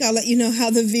next week I'll let you know how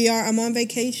the VR... I'm on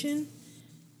vacation.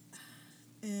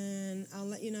 And I'll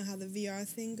let you know how the VR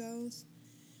thing goes.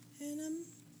 And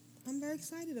I'm very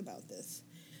excited about this.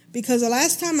 Because the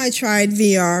last time I tried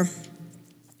VR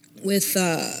with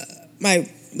my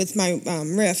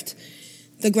Rift,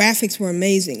 the graphics were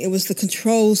amazing. It was the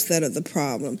controls that are the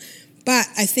problem. But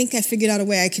I think I figured out a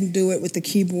way I can do it with the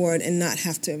keyboard and not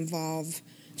have to involve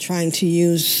trying to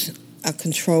use a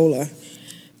controller.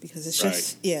 Because it's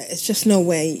just, it's just no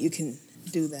way you can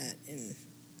do that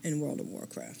in World of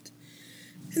Warcraft.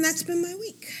 And that's been my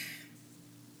week.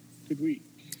 Good week.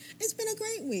 It's been a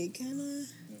great week. And,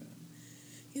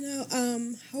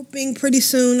 hoping pretty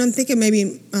soon, I'm thinking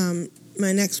maybe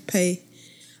my next pay,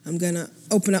 I'm going to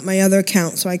open up my other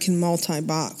account so I can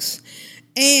multi-box.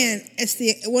 And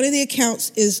one of the accounts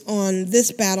is on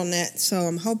this Battle.net, so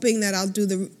I'm hoping that I'll do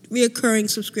the reoccurring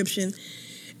subscription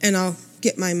and I'll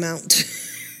get my mount,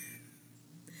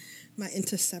 my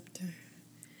Interceptor.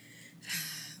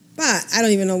 But I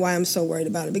don't even know why I'm so worried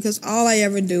about it, because all I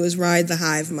ever do is ride the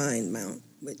Hive Mind mount,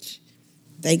 which,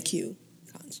 thank you,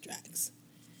 Constrax.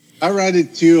 I ride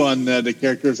it too on the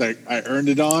characters I earned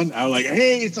it on. I was like,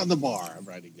 hey, it's on the bar. I'm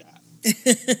riding that.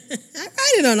 I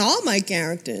ride it on all my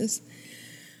characters.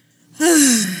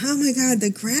 Oh my God, the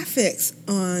graphics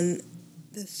on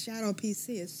the Shadow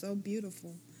PC is so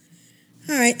beautiful.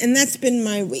 All right, and that's been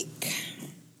my week.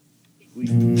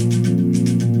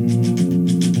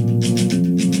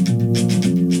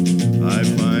 I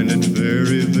find it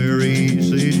very, very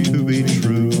easy to be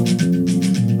true.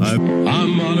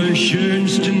 Am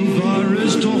allerschönsten war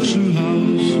es doch zu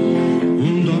Haus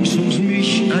und auch sonst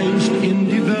mich einst in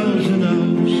die Welt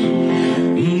hinaus.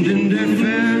 Und in der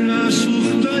Ferne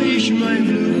suchte ich mein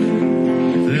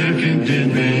Glück. Wer kennt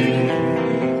den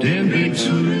Weg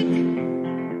zurück?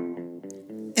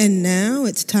 And now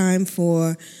it's time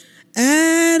for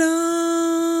Add-on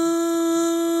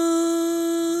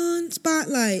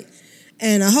Spotlight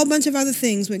and a whole bunch of other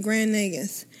things with Grand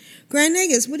Nagus. Grand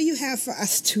Nagus, what do you have for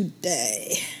us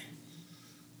today?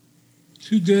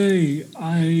 Today,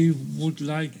 I would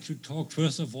like to talk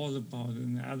first of all about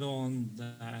an add-on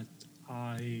that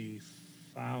I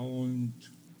found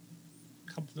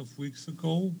a couple of weeks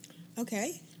ago.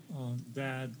 Okay.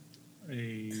 That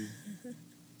a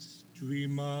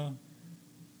streamer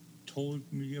told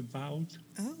me about.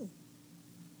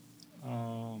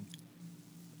 Oh.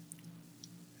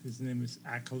 His name is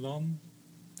Akalon.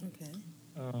 Okay.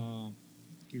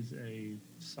 He's a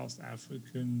South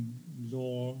African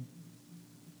lore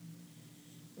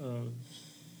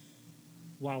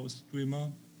WoW streamer.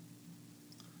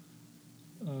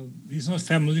 He's not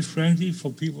family friendly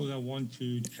for people that want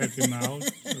to check him out.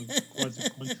 Quite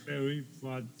the contrary,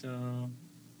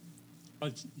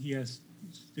 but he has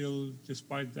still,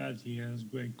 despite that, he has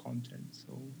great content.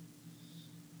 So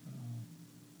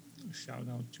shout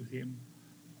out to him.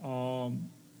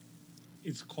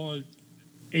 It's called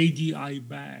ADI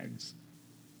Bags.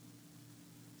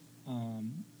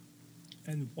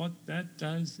 And what that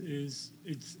does is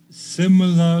it's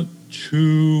similar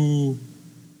to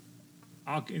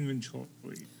Arc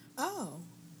Inventory. Oh.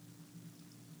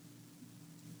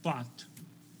 But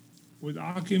with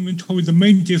Arc Inventory, the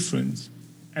main difference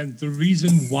and the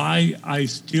reason why I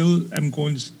still am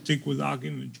going to stick with Arc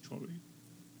Inventory,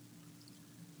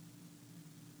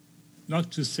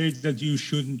 not to say that you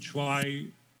shouldn't try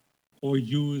or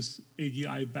use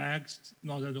ADI bags,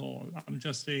 not at all. I'm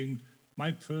just saying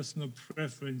my personal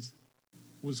preference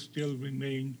will still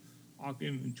remain Arc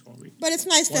Inventory. But it's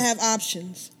nice to have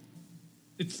options.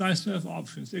 It's nice to have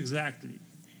options, exactly.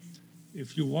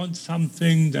 If you want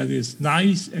something that is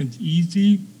nice and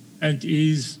easy and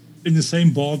is in the same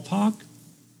ballpark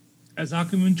as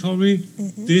Arc Inventory,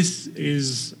 this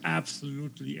is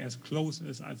absolutely as close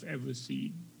as I've ever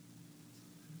seen.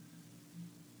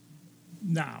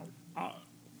 Now,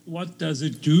 what does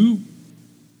it do?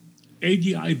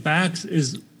 ADI Bags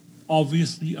is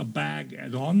obviously a bag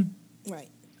add-on. Right.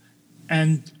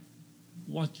 And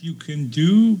what you can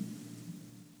do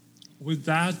with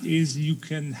that is you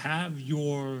can have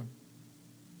your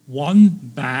one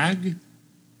bag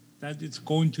that it's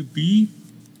going to be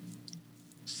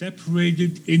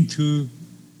separated into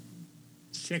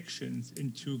sections,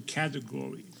 into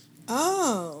categories.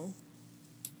 Oh.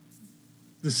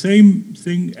 The same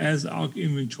thing as Arc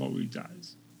Inventory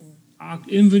does. Arc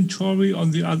Inventory, on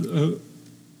the other,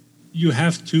 you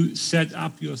have to set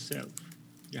up yourself.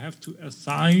 You have to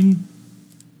assign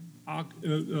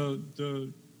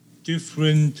the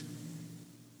different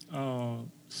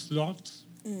slots.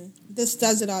 This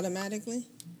does it automatically?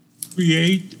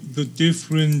 Create the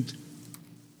different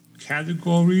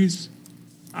categories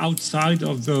outside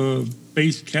of the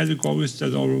base categories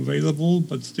that are available,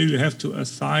 but still you have to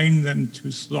assign them to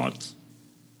slots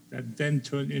that then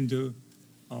turn into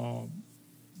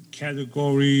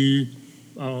category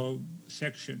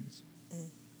sections.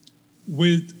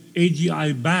 With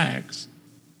ADI Bags,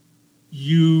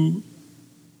 you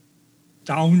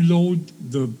download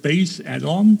the base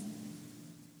add-on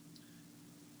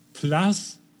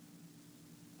plus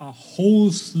a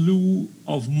whole slew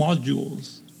of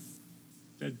modules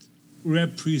that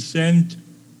represent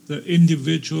the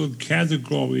individual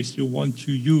categories you want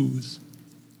to use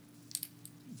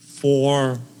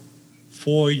for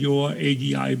your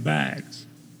ADI bags.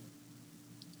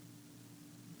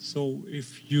 So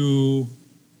if you,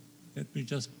 let me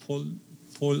just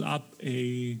pull up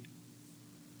a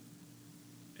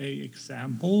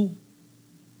example.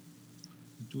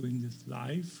 We're doing this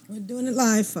live. We're doing it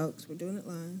live, folks. We're doing it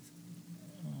live.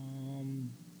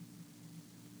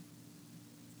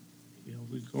 Here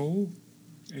we go.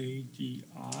 ADI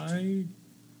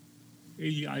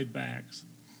bags.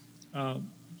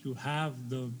 You have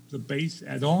the base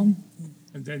add-on,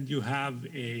 and then you have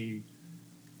a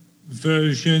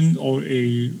version or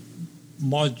a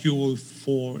module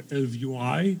for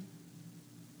LVI.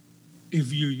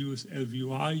 If you use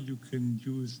LVI, you can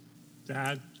use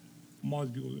that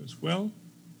module as well.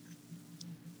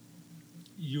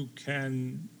 You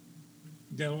can,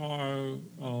 there are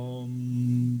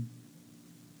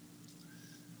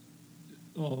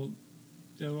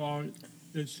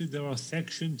there are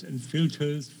sections and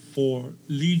filters for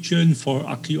Legion, for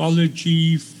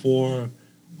archaeology, for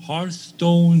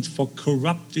Hearthstone, for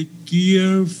corrupted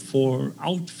gear, for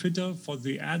outfitter, for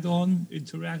the add-on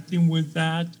interacting with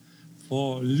that,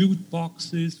 for loot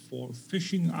boxes, for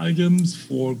fishing items,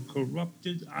 for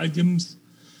corrupted items,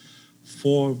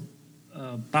 for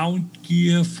bound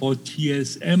gear, for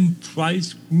TSM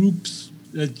price groups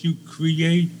that you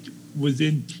create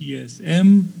within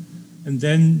TSM, and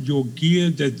then your gear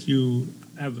that you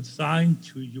have assigned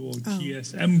to your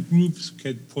GSM groups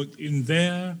get put in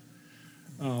there.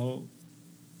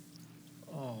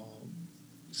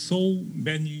 So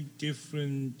many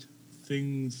different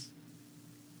things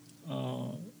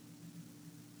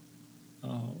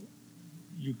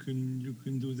you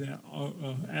can do that.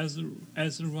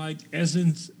 Azerite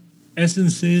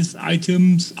essences,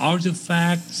 items,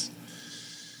 artifacts.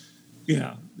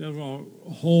 Yeah, there are a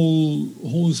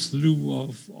whole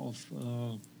slew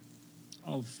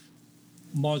of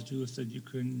modules that you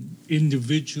can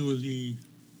individually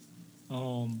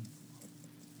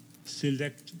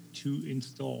select to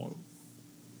install.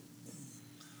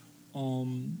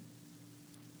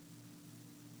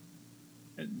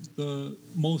 And the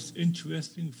most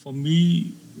interesting for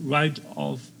me right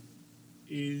off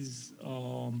is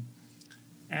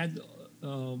add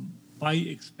by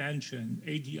expansion,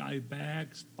 ADI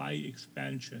bags by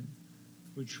expansion,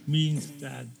 which means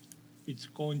that it's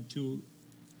going to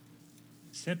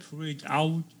separate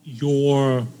out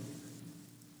your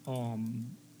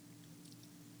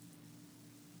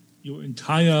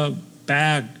entire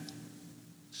bag,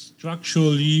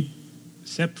 structurally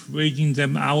separating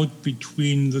them out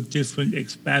between the different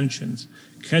expansions,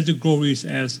 categories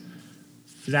as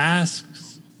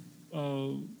flasks,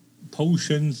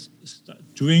 potions,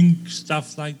 drink,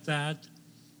 stuff like that.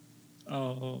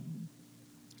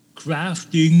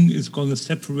 Crafting is going to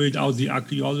separate out the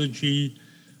archaeology,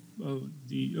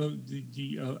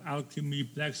 the alchemy,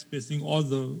 blacksmithing, all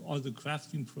the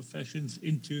crafting professions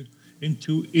into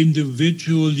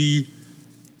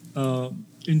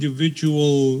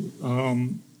individual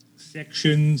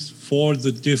sections for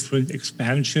the different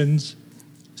expansions.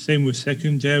 Same with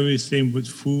secondary, same with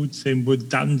food, same with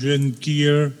dungeon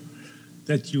gear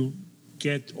that you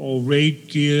get, or raid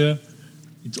gear.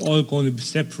 It's all going to be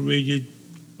separated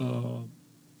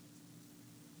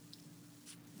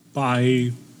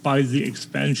by the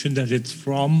expansion that it's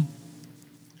from.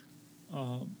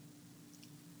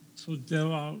 So there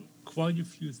are quite a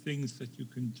few things that you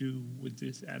can do with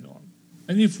this add-on.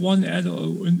 And if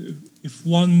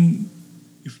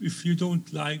you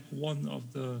don't like one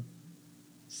of the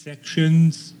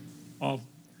sections of,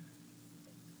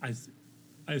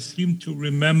 I seem to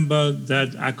remember that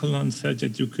Akalon said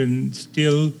that you can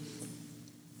still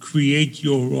create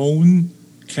your own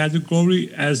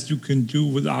category as you can do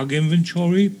with Arc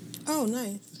Inventory. Oh,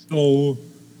 nice.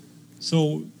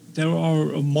 So there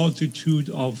are a multitude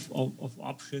of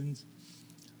options.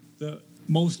 The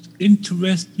most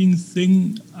interesting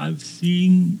thing I've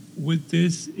seen with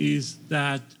this is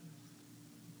that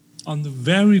on the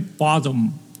very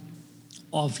bottom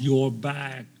of your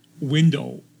bag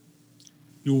window,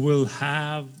 you will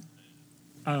have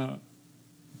a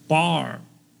bar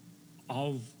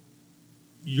of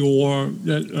your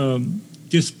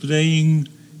displaying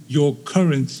your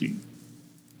currency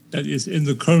that is in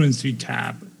the currency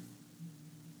tab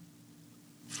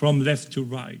from left to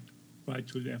right, right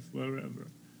to left, wherever.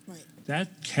 Right.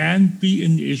 That can be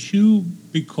an issue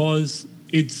because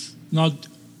it's not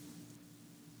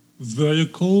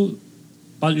vertical,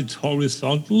 but it's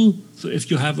horizontal. So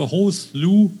if you have a whole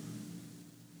slew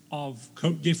of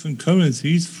different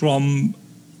currencies from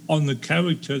on a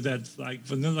character that's like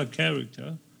vanilla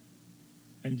character,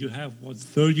 and you have,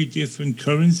 30 different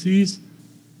currencies,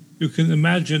 you can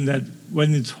imagine that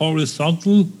when it's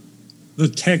horizontal, the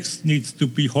text needs to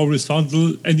be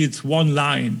horizontal and it's one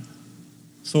line.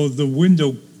 So the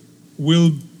window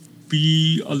will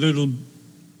be a little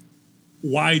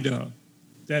wider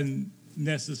than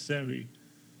necessary.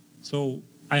 So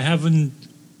I haven't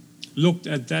looked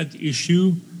at that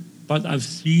issue, but I've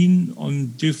seen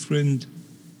on different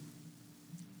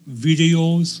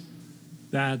videos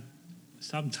that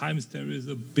sometimes there is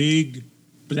a big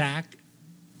black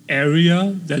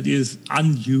area that is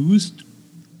unused,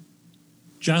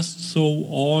 just so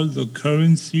all the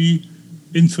currency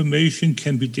information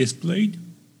can be displayed,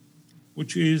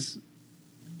 which is,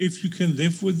 if you can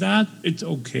live with that, it's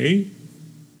okay.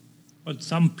 But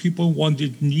some people want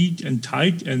it neat and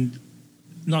tight and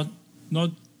not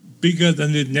bigger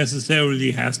than it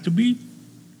necessarily has to be.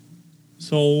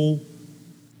 So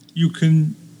you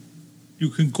can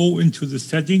go into the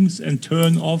settings and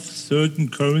turn off certain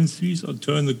currencies or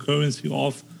turn the currency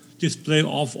off, display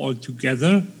off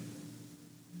altogether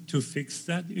to fix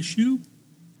that issue.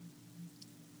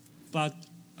 But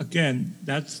again,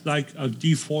 that's like a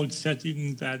default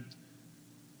setting that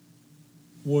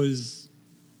was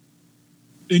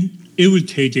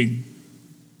irritating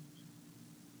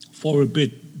for a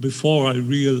bit before I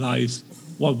realized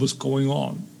what was going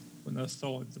on when I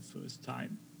saw it the first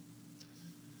time.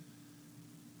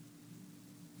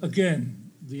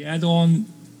 Again, the add-on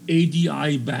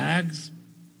ADI bags,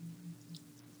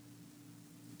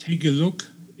 take a look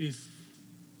if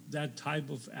that type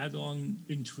of add-on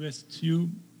interests you.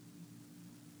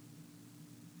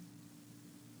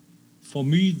 For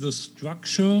me, the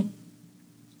structure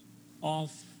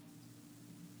of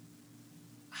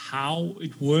how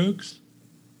it works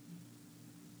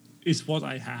is what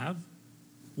I have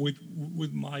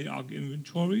with my ARC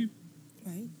inventory.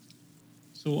 Right.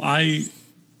 So I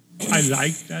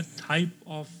like that type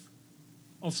of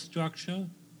structure.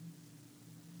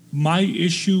 My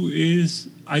issue is,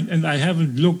 and I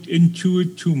haven't looked into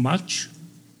it too much,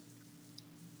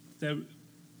 there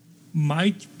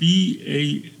might be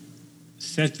a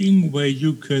setting where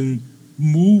you can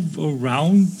move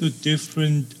around the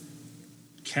different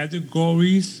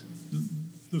categories,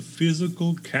 the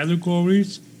physical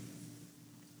categories,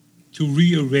 to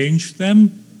rearrange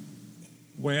them,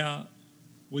 where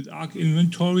with ARC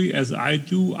inventory, as I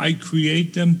do, I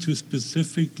create them to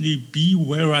specifically be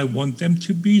where I want them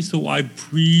to be. So I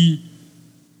do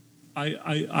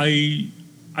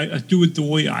it the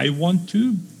way I want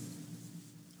to,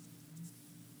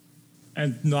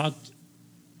 and not,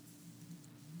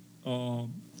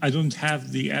 I don't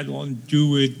have the add-on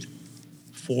do it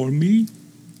for me.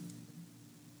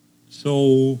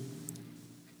 So,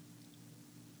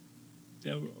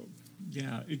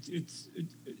 it's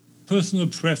personal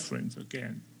preference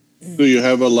again. So you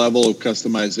have a level of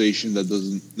customization that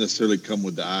doesn't necessarily come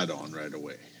with the add-on right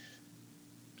away.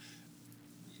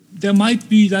 There might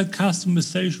be that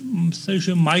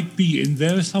customization might be in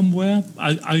there somewhere.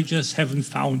 I just haven't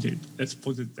found it. Let's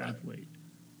put it that way.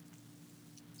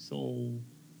 So,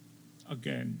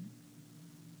 again,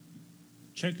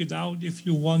 check it out if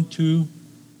you want to.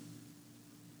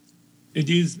 It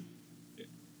is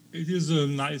a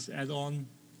nice add-on.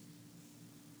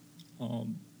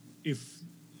 If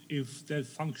that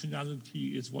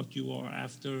functionality is what you are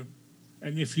after,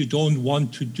 and if you don't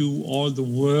want to do all the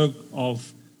work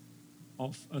of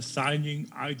assigning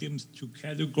items to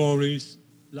categories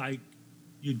like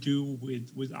you do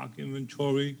with ARC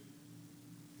inventory,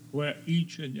 where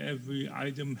each and every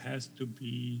item has to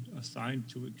be assigned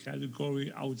to a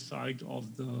category outside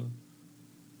of the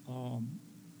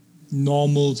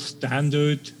normal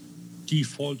standard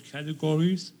default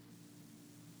categories.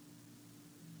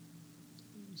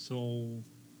 So,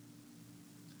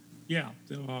 yeah,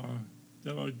 there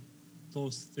are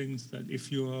those things that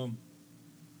if you're,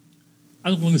 I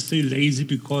don't want to say lazy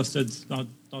because that's not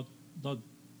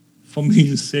for me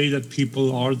to say that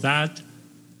people are that,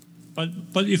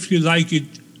 but if you like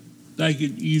it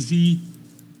easy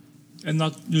and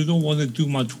you don't want to do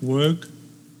much work,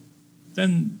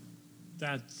 then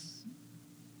that's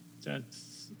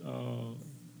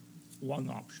one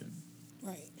option.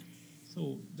 Right.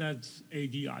 So that's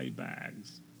ADI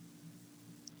bags.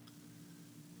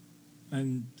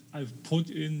 And I've put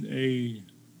in a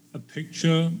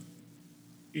picture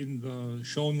in the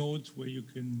show notes where you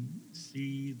can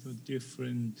see the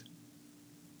different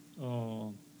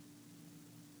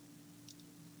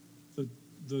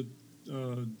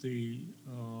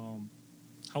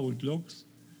how it looks.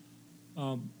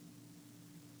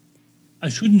 I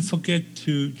shouldn't forget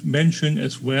to mention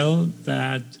as well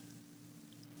that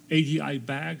ADI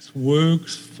bags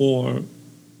works for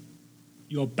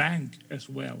your bank as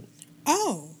well.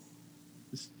 Oh.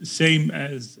 Same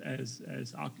as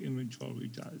ARC inventory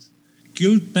does.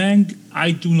 Guild Bank,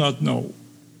 I do not know.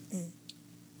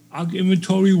 ARC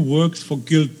inventory works for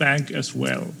Guild Bank as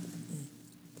well.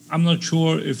 I'm not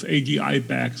sure if ADI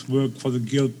bags work for the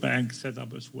Guild Bank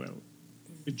setup as well.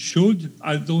 It should.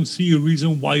 I don't see a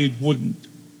reason why it wouldn't.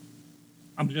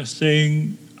 I'm just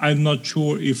saying I'm not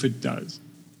sure if it does.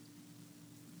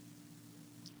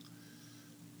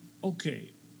 Okay.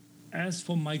 As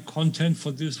for my content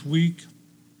for this week,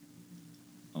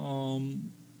 or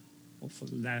for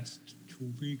the last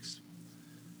 2 weeks,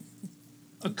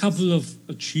 a couple of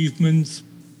achievements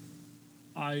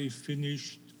I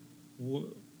finished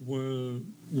were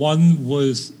one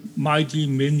was Mighty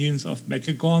Minions of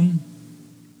Mechagon,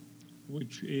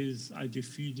 which is I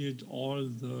defeated all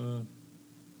the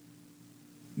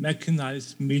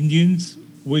mechanized minions,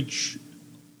 which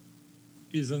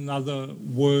is another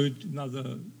word,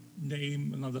 another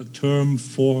name, another term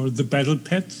for the battle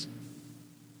pets.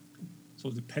 So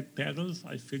the pet battles,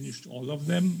 I finished all of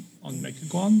them on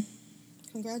Mechagon.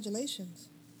 Congratulations.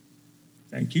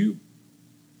 Thank you.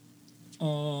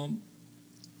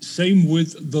 Same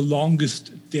with The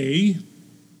Longest Day,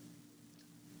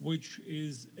 which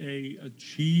is a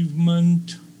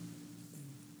achievement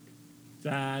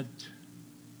that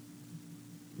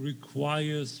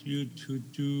requires you to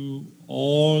do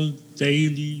all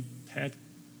daily pet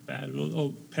battle or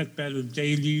pet battle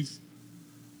dailies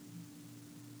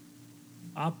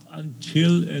up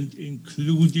until and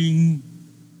including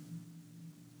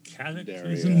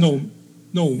Cataclysm. No,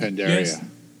 Pandaria. Yes,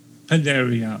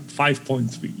 Pandaria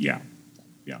 5.3. Yeah,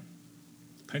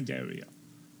 Pandaria.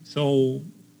 So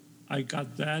I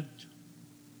got that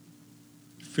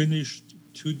finished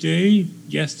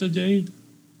yesterday.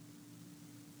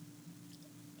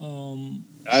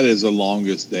 That is the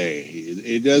longest day.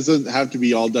 It doesn't have to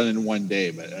be all done in one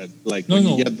day, but when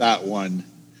you get that one,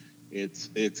 it's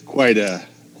quite a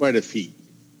feat.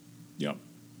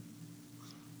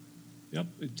 Yep,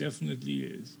 it definitely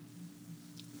is.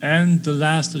 And the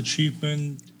last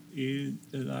achievement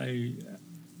that I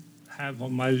have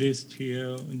on my list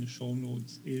here in the show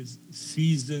notes is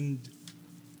Seasoned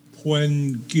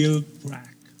Pwen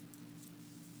Gilbrak,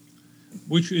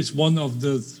 which is one of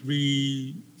the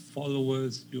 3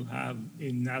 followers you have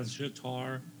in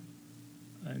Nazjatar.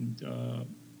 And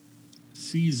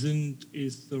Seasoned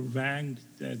is the rank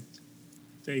that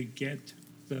they get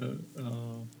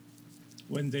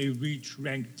when they reach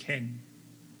rank 10.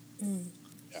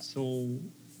 So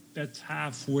that's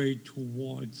halfway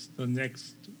towards the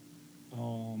next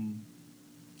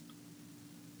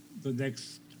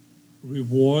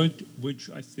reward, which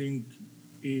I think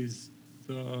is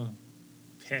the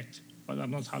pet, but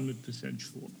I'm not 100%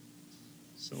 sure.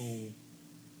 So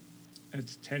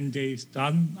it's 10 days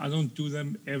done. I don't do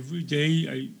them every day.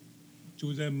 I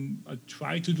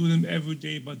try to do them every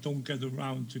day, but don't get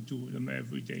around to do them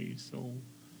every day. So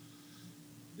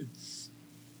it's,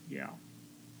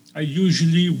 I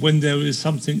usually, when there is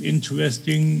something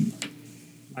interesting,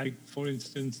 like for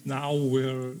instance, now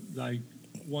we're like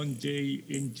 1 day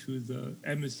into the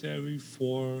emissary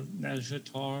for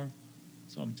Nazjatar.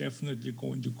 So I'm definitely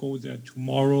going to go there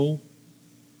tomorrow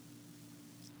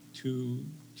to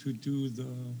do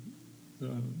the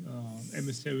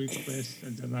emissary quest,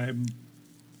 and then I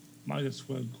might as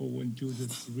well go and do the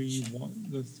three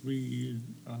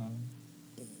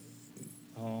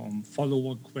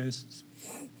follower quests,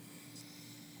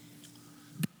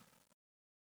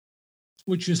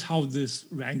 which is how this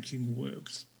ranking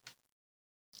works.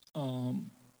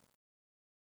 And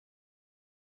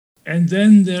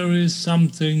then there is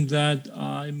something that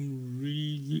I'm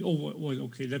really...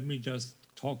 okay, let me just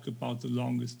talk about the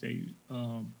longest day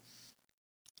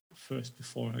first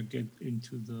before I get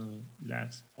into the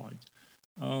last part.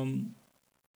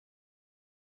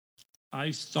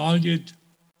 I started to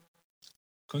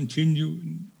continue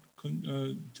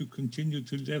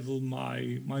to level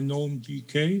my gnome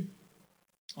DK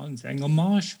on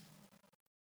Zangarmarsh.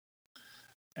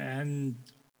 And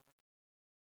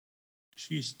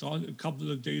she started a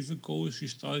couple of days ago. She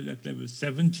started at level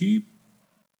 70,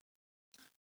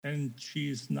 and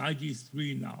she's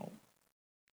 93 now.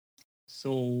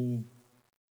 So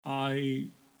I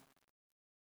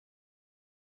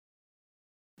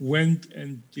went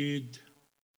and did,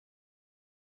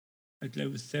 at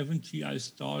level 70, I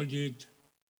started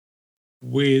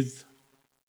with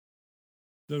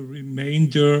the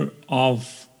remainder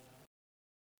of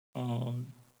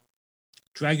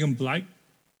Dragonblight,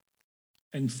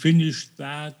 and finished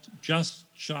that just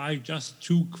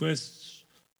 2 quests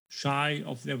shy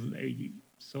of level 80.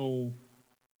 So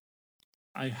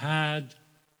I had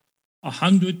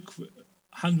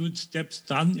 100 steps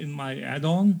done in my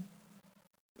add-on,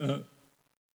 in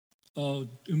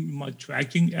my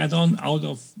tracking add-on, out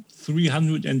of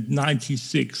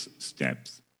 396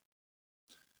 steps.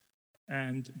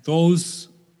 And those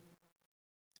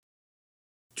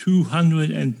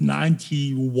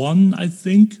 291, I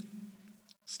think,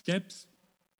 steps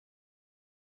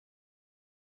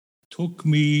took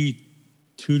me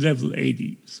to level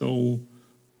 80. So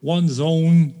 1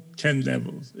 zone, 10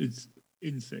 levels. It's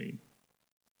insane.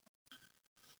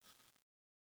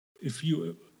 If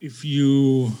you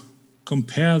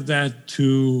compare that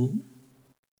to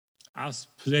us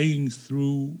playing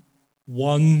through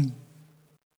one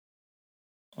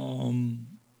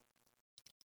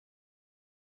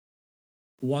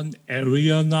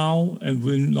area now, and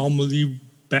we normally,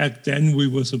 back then, we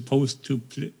were supposed to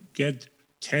get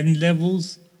 10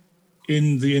 levels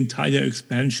in the entire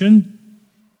expansion.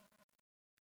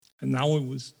 And now it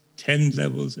was 10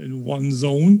 levels in 1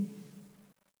 zone.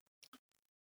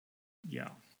 Yeah.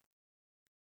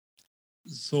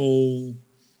 So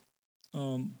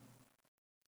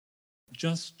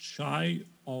just shy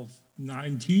of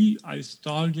 90, I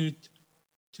started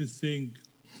to think,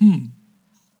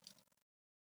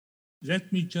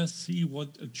 let me just see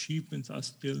what achievements I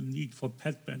still need for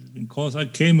pet battling, because I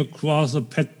came across a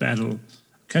pet battle. I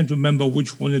can't remember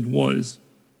which one it was.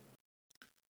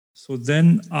 So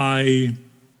then I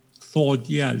thought,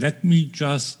 yeah, let me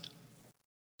just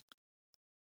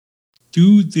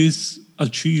do this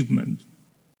achievement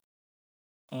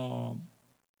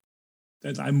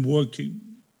that I'm working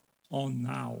on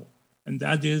now. And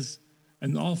that is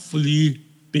an awfully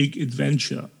big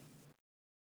adventure.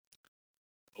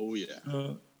 Oh, yeah.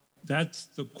 That's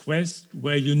the quest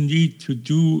where you need to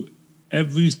do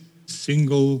every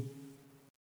single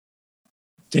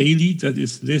daily that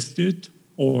is listed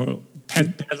or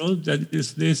pet battle that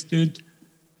is listed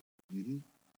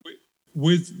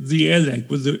with the Elec,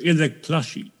 with the Elec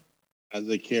plushie. As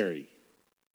a carry.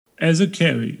 As a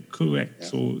carry, correct. Yeah.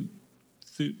 So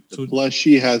the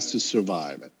plushie has to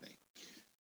survive, I think.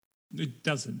 It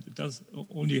doesn't. It does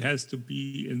only has to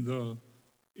be in the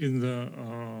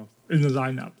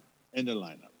lineup. In the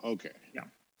lineup, okay. Yeah.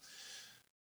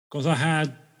 Because I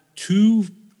had two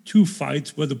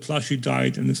fights where the plushie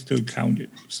died and it still counted.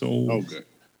 So good.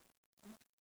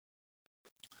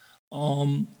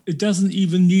 It doesn't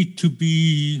even need to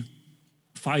be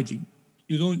fighting.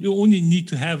 You only need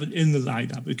to have it in the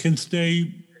lineup. It can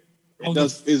stay.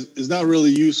 It's not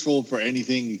really useful for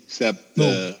anything except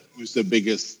who's the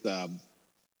biggest.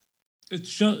 It's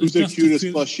just who's the cutest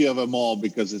plushie of them all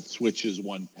because it switches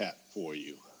one pet for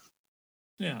you.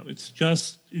 Yeah, you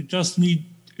just need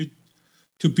it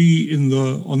to be in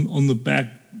the on the back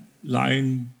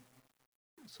line.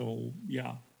 So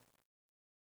yeah.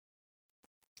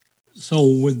 So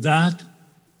with that,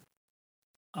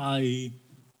 I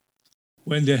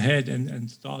went ahead and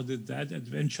started that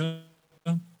adventure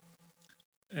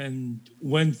and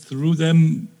went through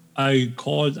them. I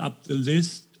called up the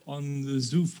list on the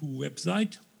Zufu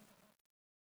website,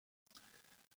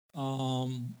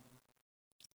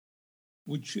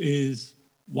 which is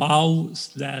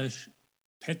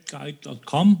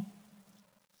wow/petguide.com.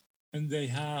 And they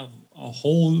have a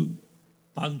whole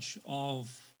bunch of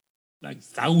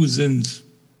thousands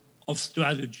of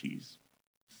strategies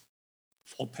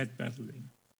for pet battling.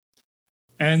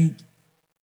 And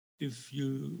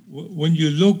when you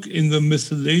look in the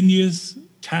miscellaneous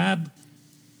tab,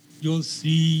 you'll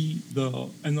see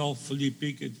an awfully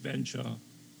big adventure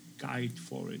guide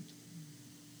for it.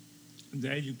 And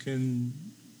there you can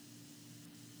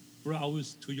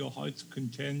browse to your heart's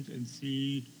content and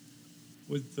see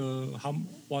with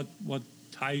what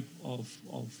type of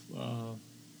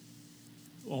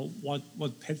or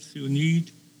what pets you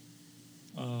need.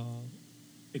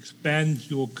 Expand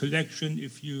your collection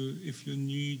if you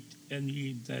need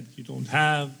any that you don't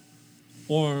have,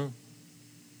 or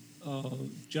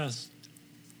just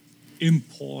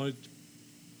import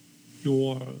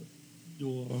your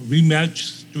rematch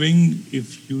string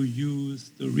if you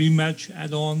use the rematch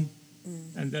add-on,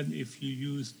 and then if you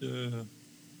use the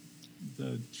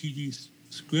TD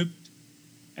script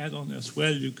add-on as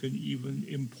well, you can even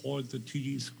import the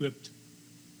TD script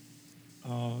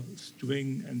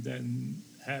string and then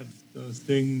have the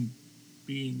thing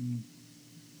being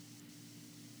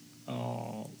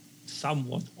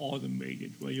somewhat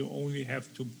automated, where you only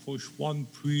have to push one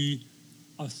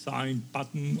pre-assigned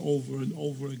button over and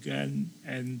over again,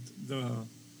 and the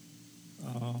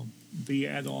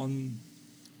add-on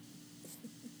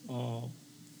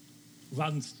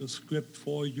runs the script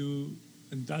for you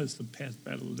and does the pet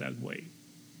battle that way.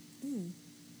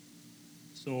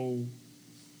 So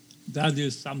that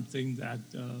is something that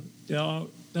there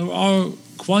are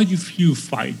quite a few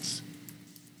fights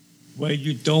where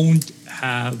you don't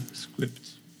have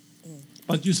scripts,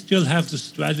 but you still have the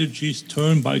strategies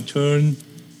turn by turn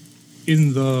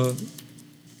in the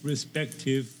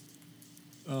respective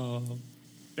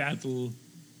battle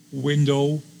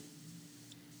window.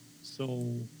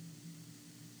 So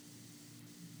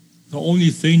the only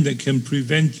thing that can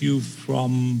prevent you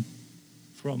from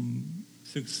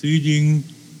succeeding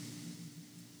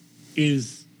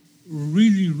is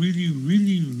really, really,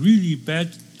 really, really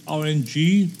bad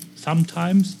RNG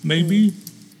sometimes, maybe,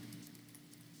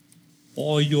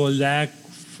 or your lag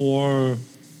for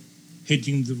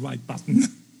hitting the right button,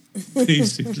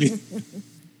 basically,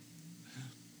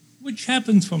 which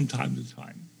happens from time to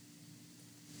time.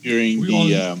 During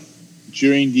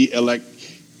the Elec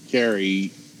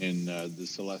carry in the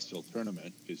Celestial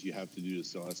Tournament, because you have to do the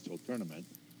Celestial Tournament,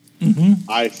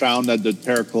 I found that the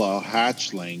Terraclaw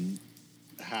hatchling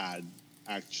had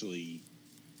actually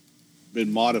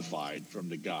been modified from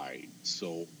the guide,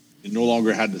 so it no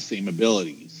longer had the same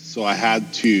abilities. So I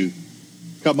had to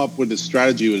come up with a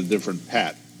strategy with a different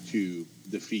pet to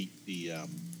defeat the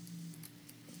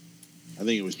I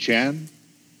think it was Chan,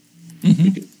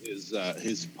 because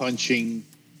his punching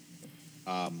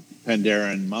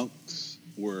Pandaren monks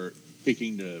were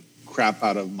kicking the crap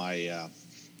out of my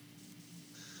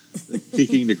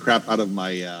kicking the crap out of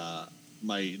my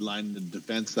my line of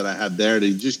defense that I had there.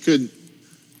 They just couldn't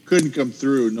come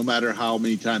through. No matter how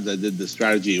many times I did the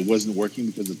strategy, it wasn't working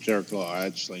because the Terraclaw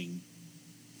hatchling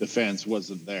defense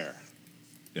wasn't there.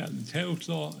 Yeah, the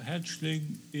Terraclaw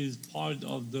hatchling is part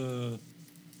of the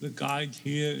guide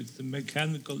here. It's the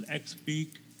mechanical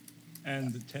X-Beak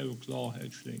and the Terraclaw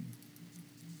hatchling.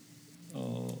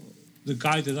 The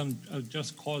guide that I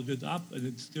just called it up, and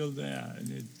it's still there, and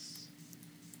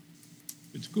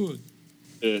it's good.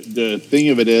 The thing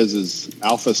of it is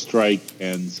Alpha Strike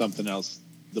and something else.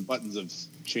 The buttons have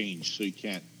changed, so you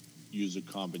can't use a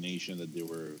combination that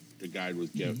the guide was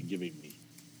giving me.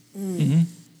 Mm-hmm.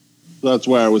 So that's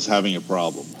where I was having a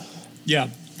problem. Yeah,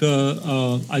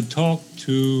 I talked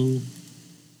to.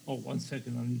 Oh, 1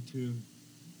 second. I need to.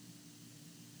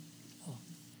 Oh.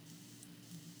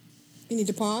 You need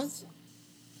to pause.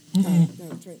 Mm-mm.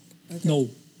 No, drink. Okay. No,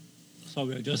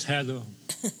 sorry. I just had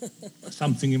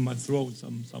something in my throat.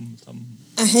 Some.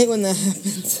 I hate when that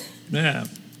happens. Yeah,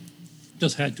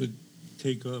 just had to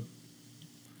take a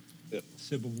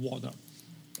sip of water.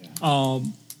 Yeah.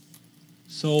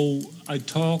 So I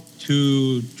talked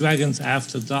to Dragons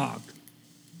After Dark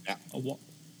a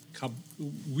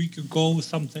week ago,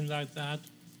 something like that.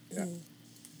 Yeah.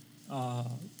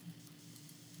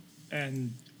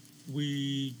 And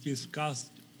we discussed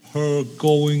her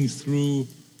going through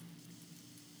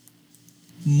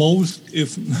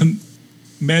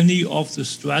many of the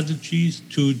strategies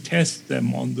to test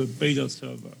them on the beta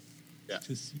server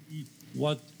to see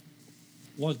what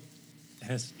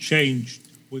has changed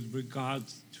with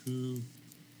regards to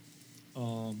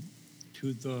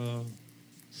the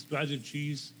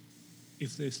strategies,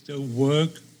 if they still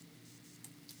work.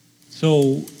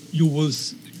 So you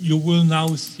will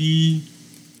now see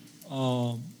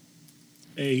a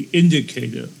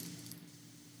indicator.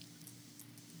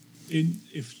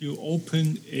 If you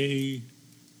open a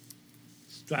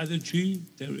strategy,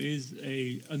 there is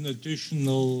an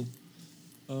additional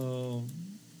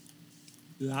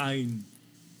line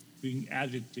being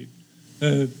added,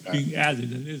 and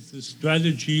it's the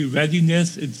strategy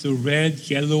readiness. It's the red,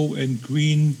 yellow, and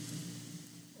green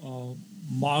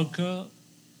marker,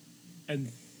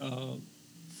 and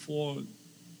for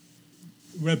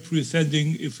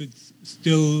representing if it's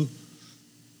still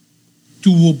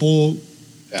doable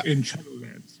in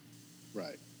Shadowlands.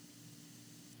 Right.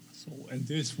 So, and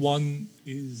this one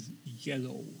is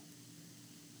yellow.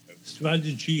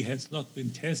 Strategy has not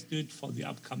been tested for the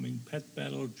upcoming pet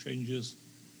battle changes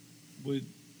with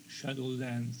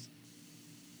Shadowlands.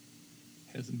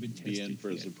 Hasn't been tested. Be in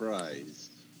for yet. A surprise.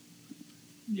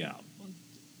 Yeah.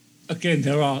 Again,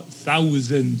 there are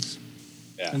thousands,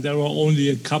 and there are only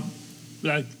a couple.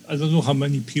 Like, I don't know how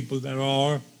many people there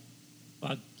are,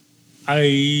 but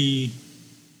I've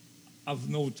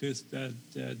noticed that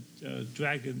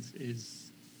Dragons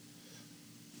is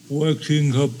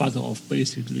working her butt off,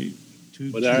 basically.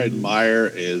 What I admire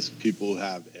is people who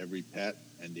have every pet,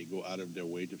 and they go out of their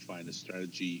way to find a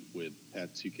strategy with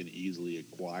pets you can easily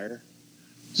acquire.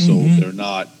 So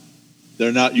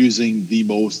they're not using the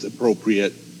most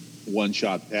appropriate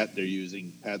one-shot pet. They're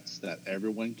using pets that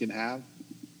everyone can have.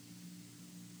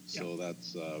 So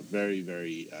that's very,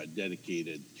 very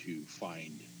dedicated to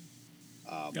find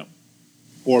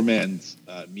poor man's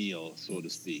meal, so to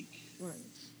speak. Right.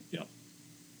 Yeah.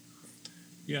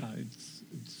 Yeah, it's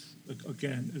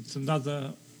again, it's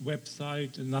another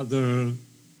website, another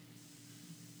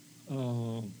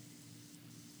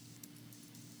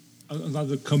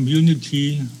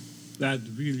community that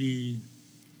really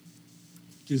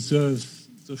deserves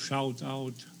the shout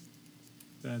out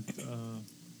that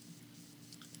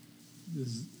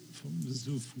this, from the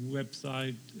Zufu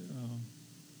website.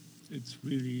 It's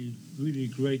really, really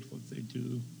great what they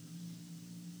do.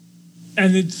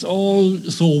 And it's all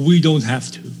so we don't have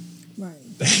to.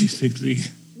 Right. Basically.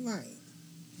 Right.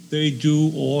 They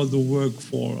do all the work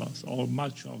for us, or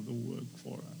much of the work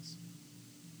for us.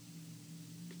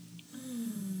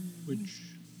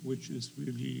 Which is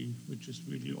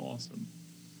really awesome.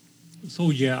 So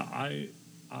yeah,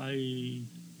 I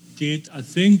did, I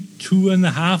think,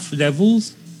 2.5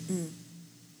 levels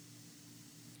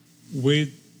with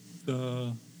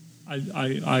the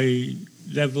I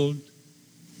leveled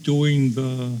doing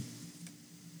the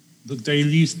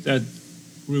dailies that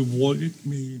rewarded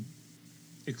me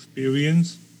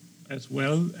experience, as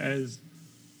well as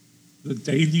the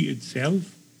daily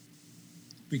itself,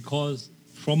 because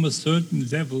from a certain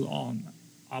level on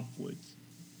upwards,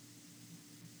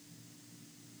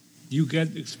 you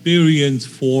get experience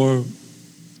for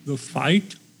the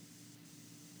fight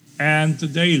and the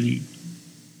daily.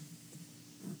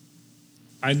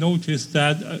 I noticed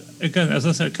that, again, as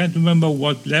I said, I can't remember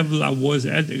what level I was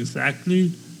at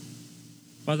exactly,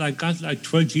 but I got like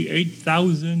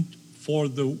 28,000 for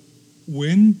the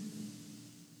win,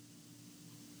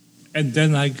 and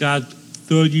then I got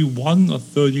 31 or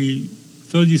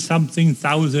 30-something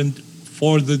thousand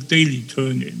for the daily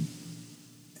turn-in.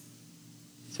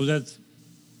 So that's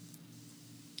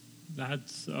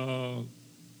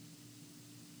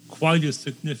quite a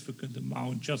significant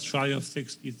amount, just shy of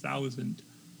 60,000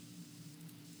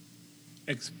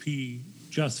 XP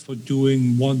just for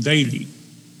doing one daily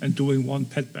and doing one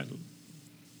pet battle.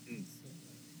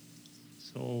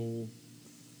 So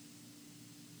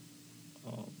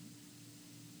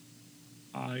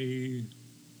I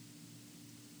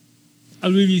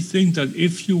really think that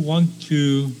if you want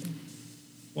to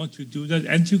do that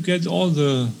and to get all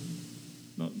the,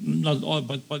 not all,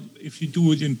 but if you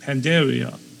do it in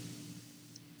Pandaria,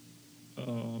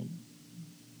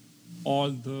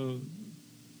 all the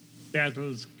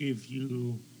battles give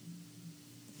you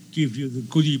the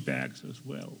goodie bags as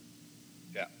well.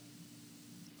 Yeah.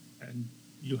 And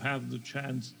you have the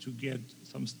chance to get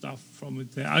some stuff from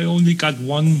it there. I only got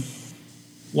one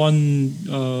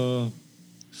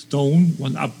stone,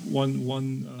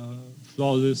 one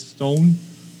flawless stone,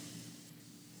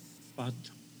 but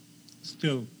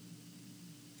still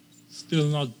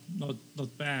not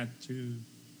bad to.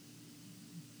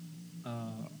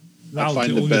 I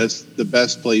find the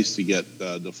best place to get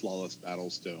the flawless battle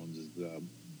stones is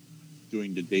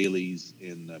doing the dailies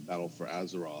in Battle for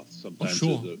Azeroth. Sometimes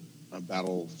there's a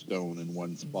battle stone in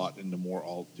one spot, and the more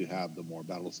alt you have, the more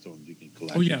battle stones you can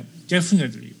collect. Oh yeah,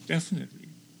 definitely,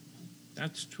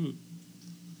 that's true.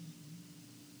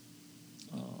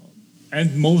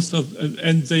 And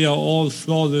and they are all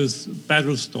flawless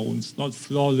battle stones, not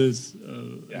flawless.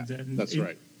 That's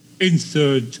right.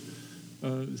 Insert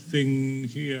thing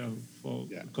here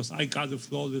because I got a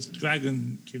flawless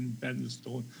dragonkin battle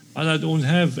stone, but I don't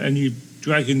have any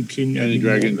dragonkin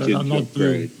anymore that are not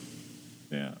blue.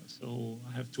 Yeah, so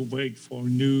I have to wait for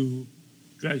new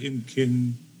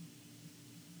dragonkin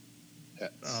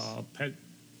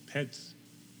pets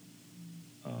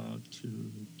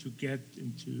to get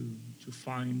into to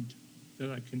find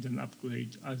that I can then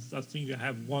upgrade. I think I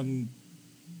have one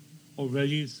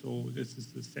already, so this is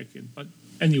the second. But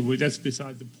anyway, that's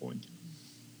beside the point.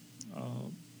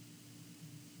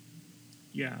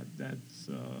 That's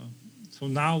so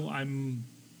now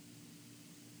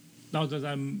that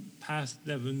I'm past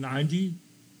level 90,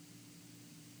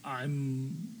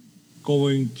 I'm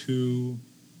going to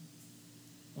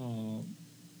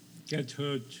get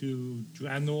her to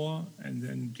Draenor and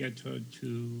then get her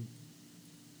to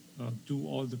do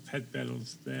all the pet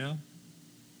battles there,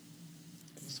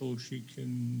 so she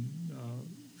can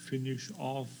finish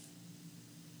off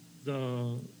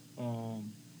the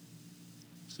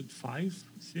 5,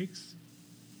 6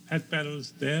 pet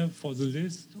battles there for the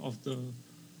list of the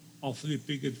awfully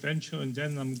big adventure, and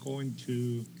then I'm going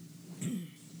to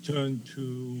turn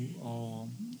to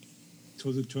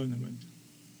the tournament.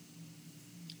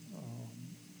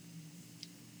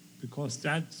 Because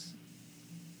that's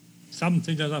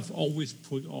something that I've always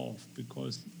put off,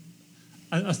 because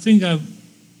I think I've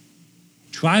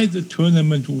tried the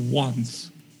tournament once,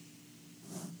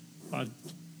 but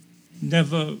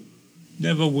never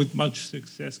with much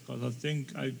success, because I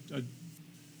think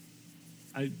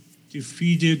I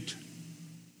defeated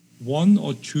 1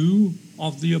 or 2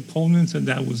 of the opponents, and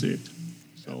that was it.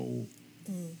 So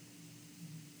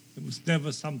it was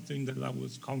never something that I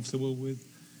was comfortable with,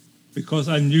 because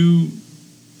I knew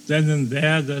then and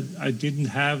there that I didn't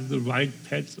have the right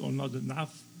pets or not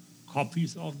enough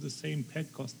copies of the same pet,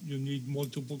 because you need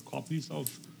multiple copies of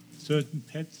certain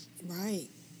pets. Right.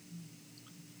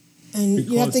 And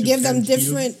because you have to give them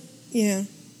different,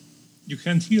 You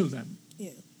can't heal them.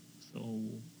 Yeah. So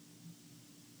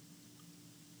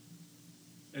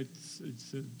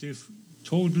it's a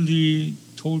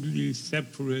totally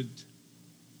separate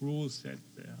rule set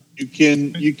there. You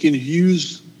can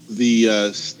use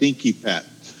the stinky pet,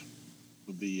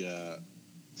 the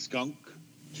skunk,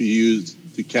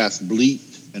 to cast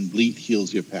bleat, and bleat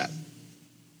heals your pet.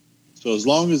 So as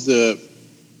long as the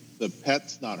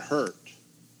pet's not hurt,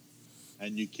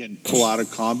 and you can pull out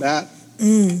of combat,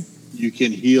 you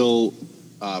can heal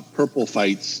purple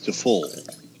fights to full.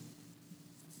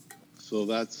 So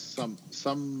that's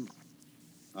some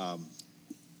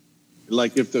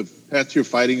like if the pets you're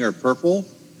fighting are purple,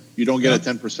 you don't get a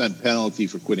 10% penalty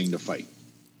for quitting the fight.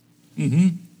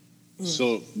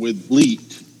 So with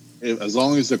bleat, as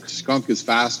long as the skunk is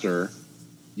faster,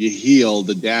 you heal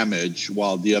the damage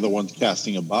while the other one's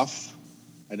casting a buff,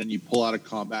 and then you pull out of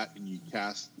combat and you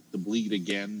cast to bleed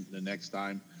again the next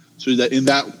time. So that in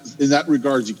that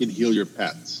regards, you can heal your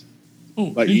pets.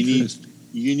 Oh, but you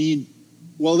need.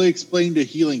 Well, they explained a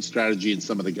healing strategy in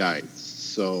some of the guides.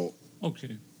 So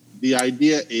okay, the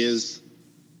idea is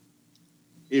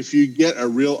if you get a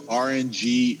real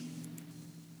RNG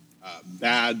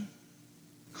bad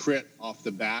crit off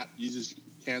the bat, you just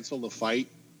cancel the fight,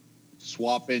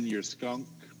 swap in your skunk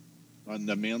on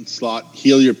the main slot,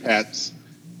 heal your pets,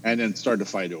 and then start the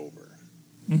fight over.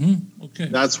 Mm-hmm. Okay.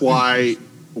 That's why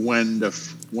when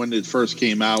it first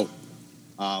came out,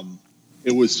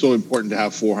 it was so important to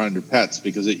have 400 pets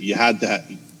because you had to,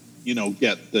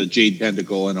 get the Jade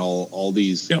Tentacle and all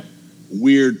these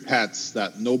weird pets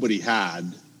that nobody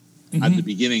had at the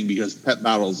beginning because pet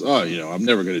battles. I'm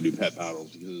never going to do pet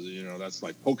battles because that's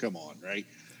like Pokemon, right?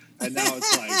 And now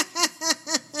it's like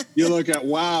you look at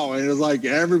WoW and it's like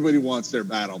everybody wants their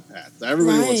battle pets.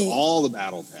 Everybody wants all the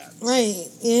battle pets. Right.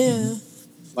 Yeah.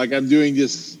 Like I'm doing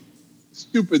this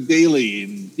stupid daily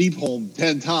in Deep Home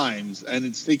 10 times, and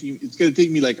it's going to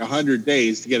take me like 100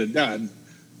 days to get it done.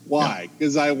 Why?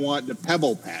 Because I want the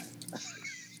Pebble pet.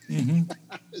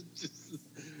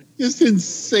 just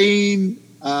insane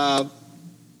amount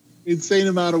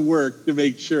of work to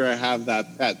make sure I have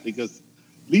that pet because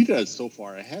Lita is so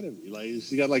far ahead of me. Like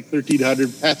she got like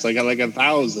 1,300 pets. I got like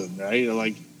 1,000. Right?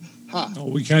 Like, No,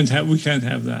 we can't have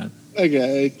that.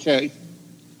 Okay,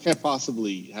 can't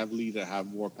possibly have Lita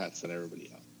have more pets than everybody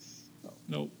else. So.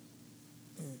 Nope.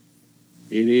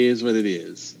 It is what it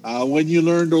is. When you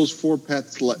learn those 4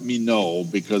 pets, let me know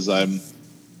because I'm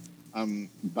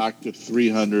back to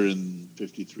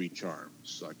 353 charms,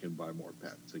 so I can buy more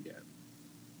pets again.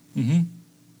 Mm-hmm.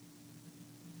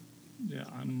 Yeah,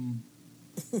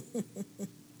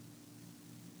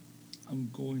 I'm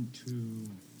going to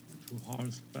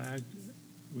horseback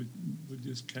with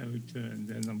this character, and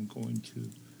then I'm going to.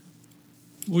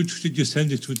 Which did you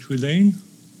send it to Trelane?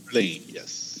 Trelane,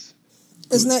 yes.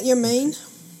 Isn't that your main?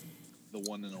 The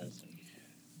one and only.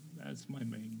 That's my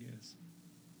main, yes.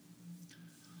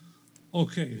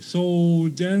 Okay, so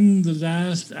then the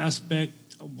last aspect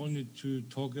I wanted to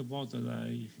talk about that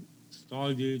I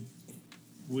started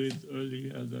with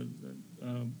earlier.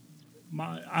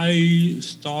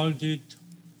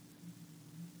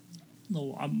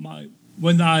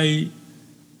 When I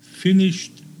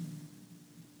finished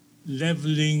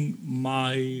leveling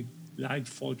my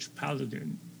Lightforged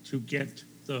Paladin to get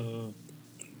the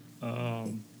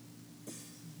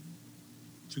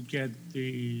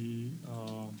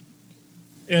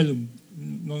heirloom,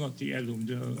 no, not the heirloom,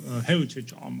 the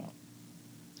heritage armor.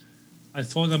 I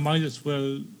thought I might as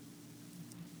well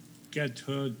get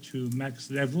her to max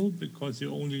level because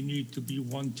you only need to be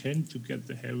 110 to get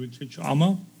the heritage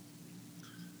armor.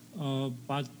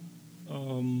 But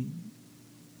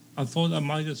I thought I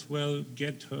might as well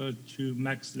get her to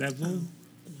max level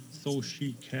so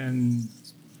she can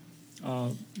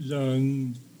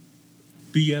learn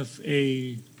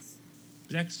BFA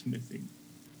blacksmithing.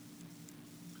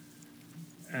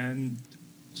 And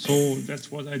so that's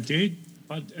what I did.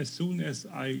 But as soon as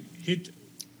I hit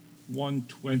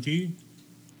 120,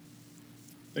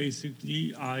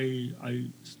 basically I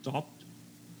stopped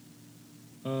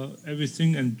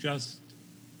everything and just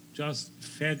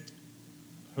fed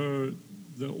her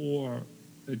the ore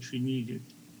that she needed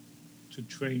to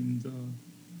train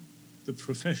the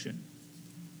profession.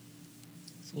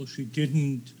 So she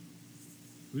didn't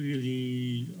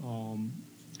really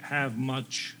have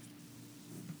much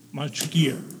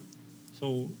gear.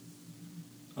 So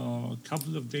a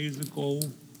couple of days ago,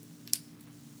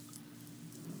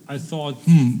 I thought,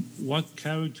 what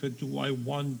character do I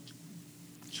want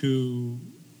to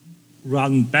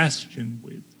run Bastion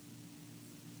with?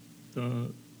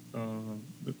 The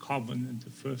Covenant, the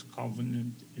first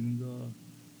Covenant in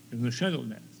the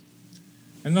Shadowlands.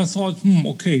 And I thought,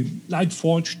 okay,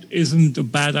 Lightforged isn't a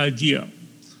bad idea.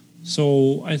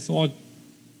 So I thought,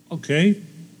 okay,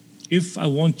 if I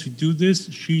want to do this,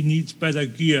 she needs better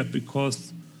gear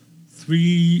because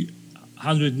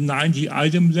 390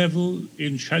 item level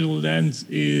in Shadowlands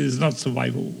is not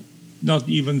survivable, not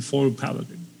even for a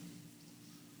paladin.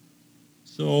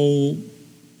 So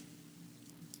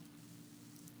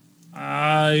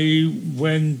I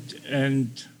went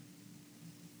and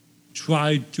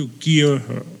tried to gear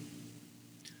her.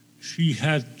 She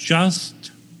had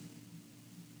just,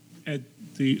 at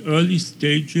the early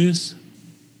stages,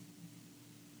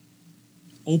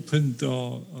 opened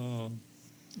the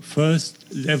first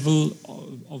level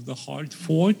of the Heart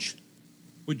Forge,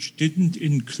 which didn't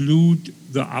include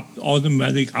the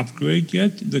automatic upgrade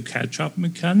yet, the catch-up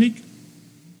mechanic.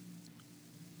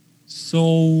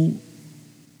 So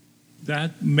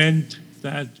that meant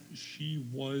that she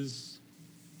was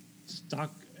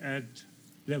stuck at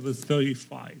level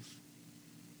 35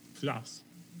 plus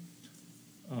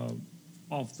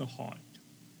of the heart,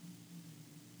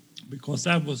 because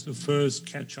that was the first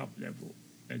catch-up level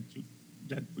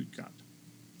that we got.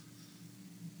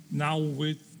 Now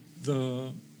with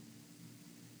the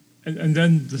and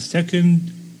then the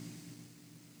second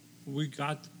we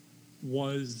got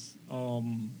was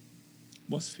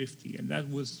 50, and that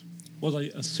was what I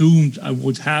assumed I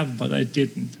would have, but I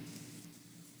didn't.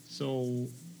 So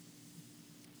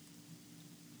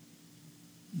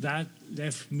that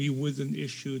left me with an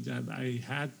issue that I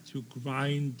had to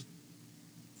grind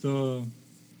the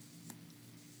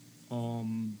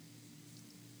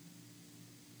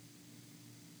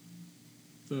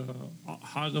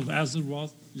Heart of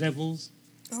Azeroth levels.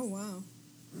 Oh wow!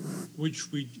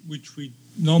 Which we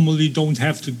normally don't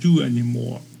have to do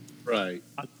anymore. Right.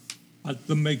 But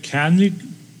the mechanic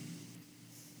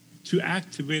to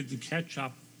activate the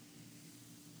catch-up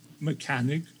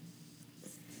mechanic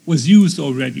was used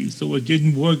already, so it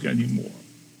didn't work anymore.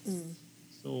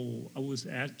 So I was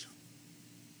at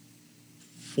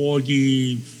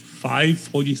 45,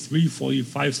 43,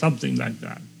 45, something like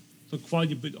that. So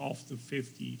quite a bit off the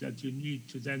 50 that you need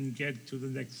to then get to the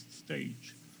next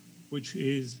stage, which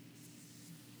is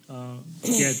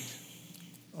get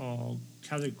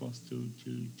Kalecgos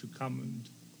to come and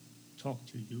talk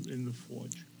to you in the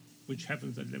Forge, which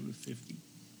happens at level 50.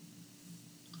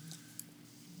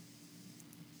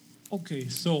 Okay,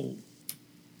 so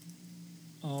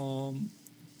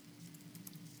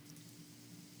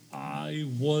I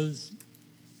was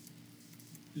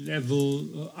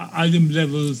item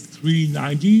level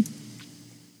 390,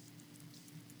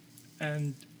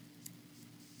 and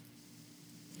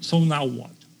so now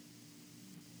what?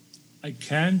 I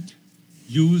can't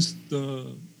use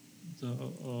the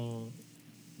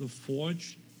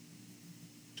Forge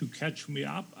to catch me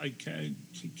up. I can't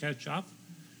catch up.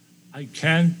 I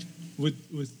can't with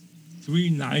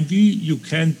 390. You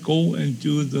can't go and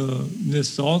do the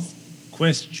N'Zoth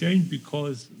quest chain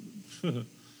because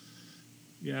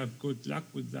yeah, good luck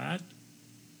with that.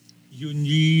 You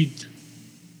need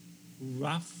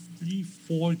roughly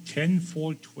 410,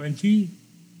 420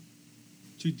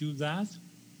 to do that.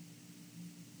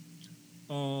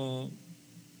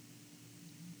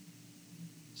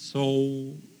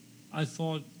 So I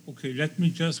thought, okay, let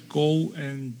me just go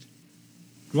and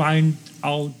grind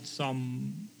out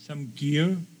some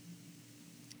gear,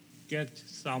 get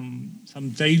some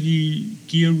daily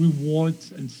gear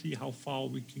rewards, and see how far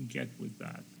we can get with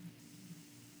that.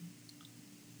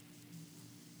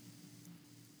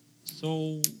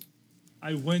 So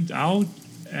I went out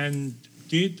and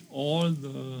did all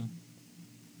the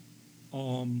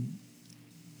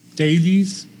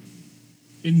dailies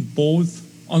in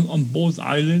on both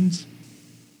islands,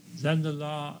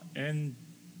 Zandalar and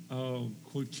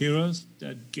Kul Tiras,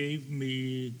 that gave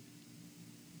me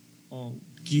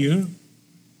gear,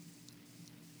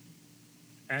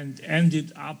 and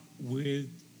ended up with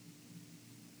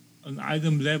an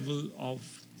item level of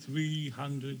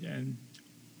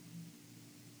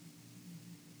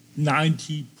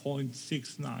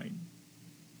 390.69.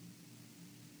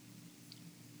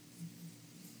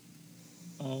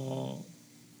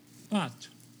 But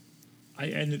I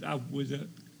ended up with a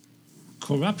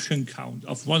corruption count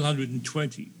of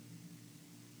 120.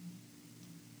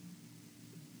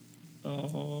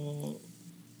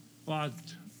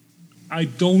 But I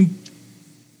don't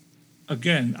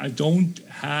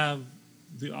have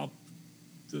the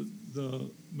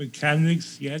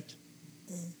mechanics yet,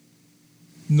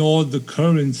 nor the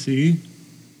currency,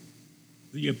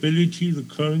 the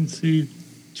currency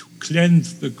to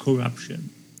cleanse the corruption.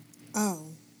 Oh.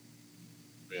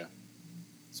 Yeah.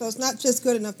 So it's not just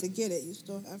good enough to get it, you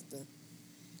still have to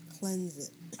cleanse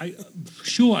it.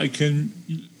 Sure, I can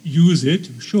use it.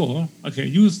 Sure, I can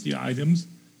use the items,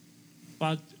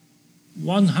 but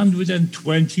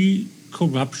 120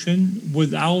 corruption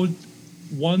without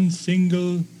one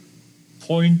single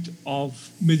point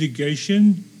of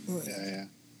mitigation.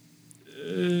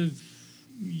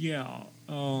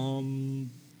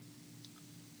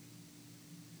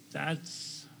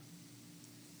 That's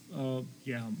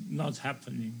not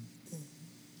happening.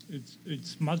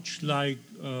 It's much like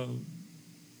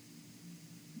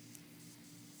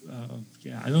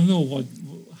I don't know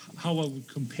how I would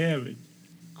compare it.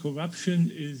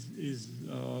 Corruption is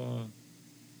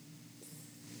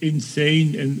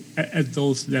insane at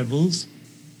those levels.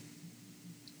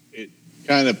 It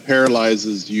kind of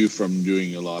paralyzes you from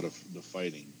doing a lot of the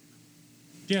fighting.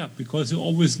 Yeah, because you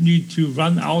always need to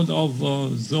run out of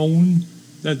a zone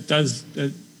that does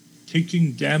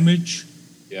taking damage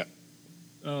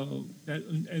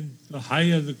and the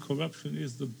higher the corruption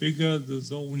is, the bigger the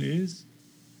zone is.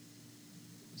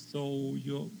 So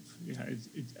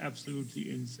it's absolutely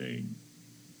insane.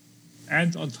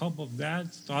 And on top of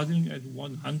that, starting at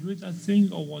 100, I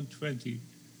think, or 120,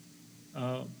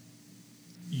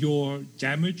 your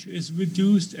damage is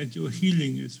reduced and your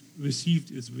healing is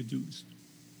reduced.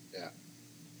 Yeah.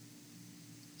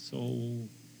 So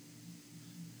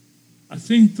I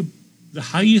think the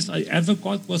highest I ever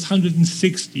got was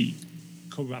 160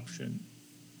 corruption.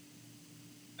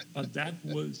 But that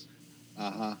was...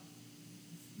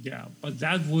 Yeah, but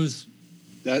that was...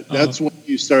 That's when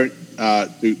you start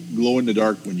to glow in the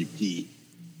dark when you pee.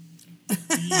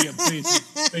 Yeah,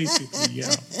 basically,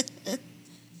 yeah.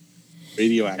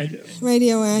 Radioactive.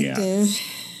 Radioactive. Yeah.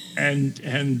 And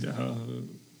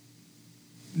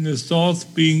N'Zoth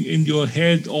being in your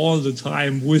head all the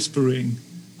time, whispering,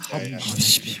 I'm gonna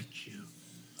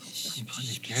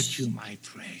get you, my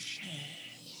precious.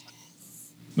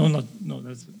 No,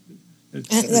 that's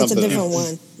a different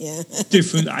one. Yeah.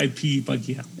 Different IP, but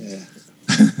yeah.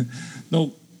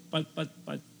 No, but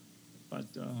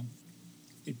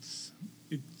it's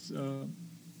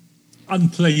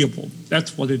unplayable.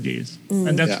 That's what it is,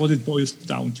 and that's what it boils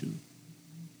down to.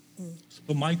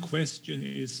 So my question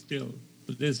is still,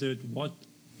 Blizzard, what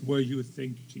were you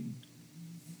thinking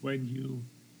when you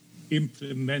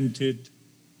implemented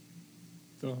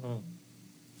the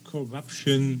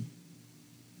corruption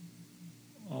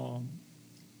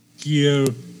gear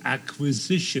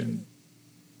acquisition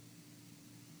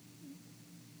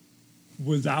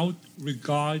without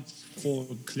regards for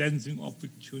cleansing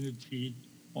opportunity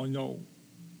or no?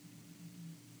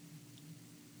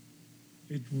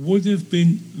 It would have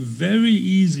been very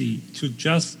easy to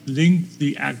just link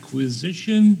the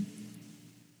acquisition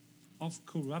of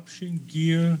corruption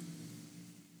gear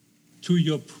to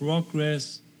your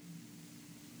progress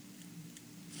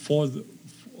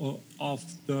of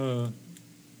the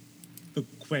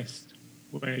quest,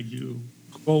 where you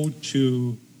go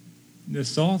to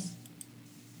N'Zoth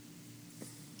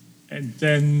and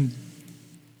then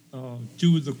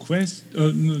do the quest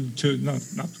not to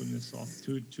N'Zoth,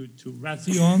 to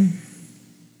Wrathion,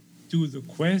 do the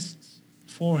quests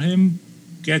for him,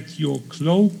 get your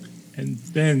cloak, and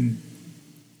then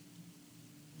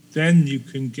you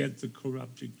can get the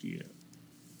corrupted gear.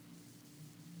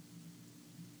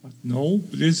 But no,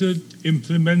 Blizzard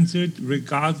implements it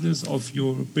regardless of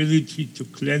your ability to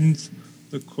cleanse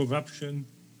the corruption,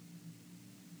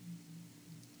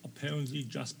 apparently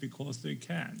just because they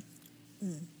can.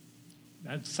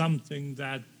 That's something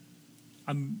that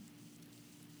I'm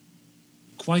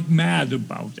quite mad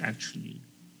about, actually,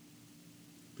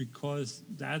 because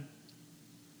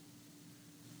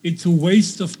it's a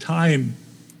waste of time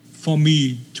for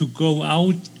me to go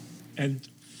out and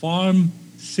farm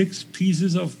 6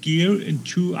 pieces of gear in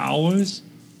 2 hours,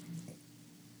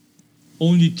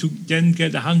 only to then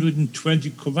get 120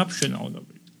 corruption out of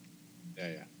it.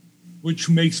 Yeah. Which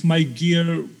makes my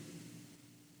gear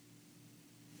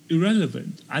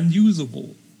irrelevant,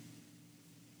 unusable.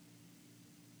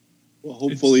 Well,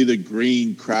 hopefully the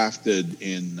green crafted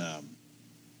in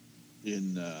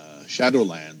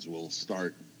Shadowlands will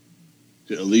start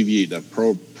to alleviate the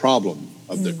problem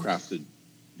of the crafted,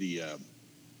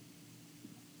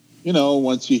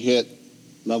 once you hit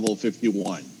level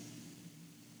 51.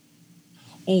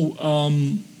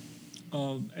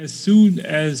 As soon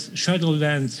as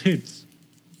Shadowlands hits,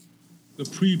 the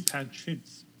pre-patch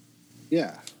hits,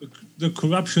 the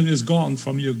corruption is gone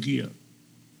from your gear.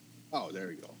 Oh, there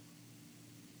you go.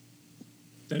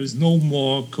 There is no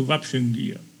more corruption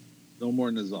gear. No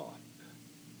more N'Zoth.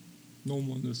 No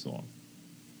more N'Zoth.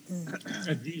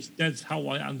 At least that's how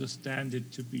I understand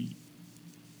it to be.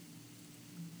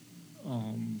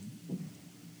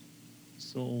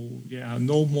 So yeah,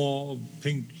 no more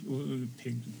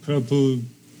purple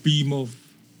beam of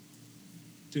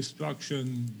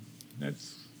destruction.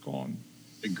 That's gone.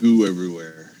 The goo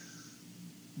everywhere.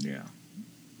 Yeah.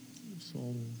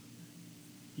 So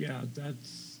yeah,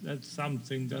 that's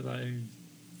something that I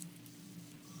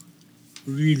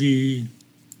really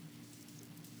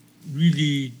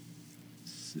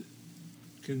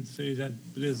can say that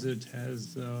Blizzard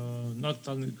has not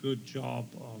done a good job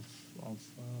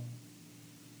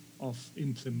of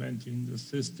implementing the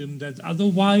system that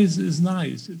otherwise is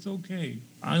nice. It's okay.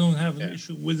 I don't have an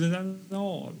issue with it at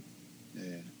all.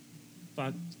 Yeah.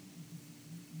 But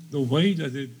the way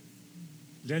that it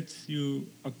lets you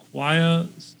acquire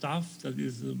stuff that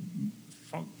is a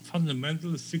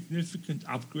fundamental, significant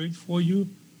upgrade for you,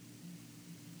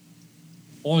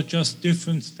 or just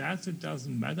different stats, it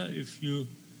doesn't matter if you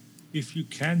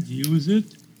can't use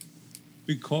it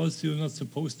because you're not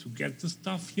supposed to get the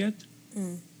stuff yet.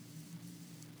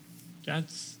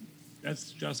 That's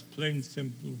just plain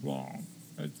simple wrong.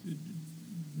 That's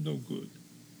no good.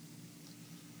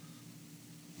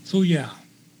 So yeah,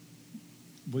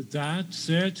 with that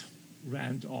said,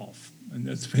 rant off. And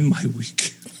that's been my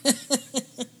week.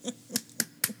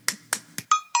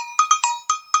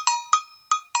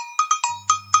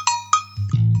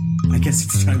 I guess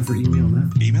it's time for email now.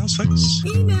 Emails, folks?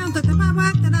 Email.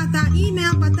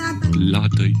 Email. La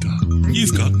data.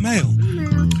 You've got mail.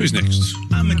 Who's next?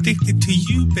 I'm addicted to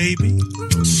you, baby.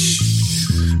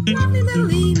 Lovely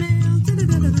little email.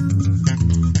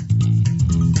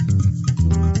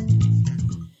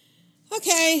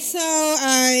 Okay, so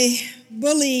I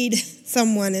bullied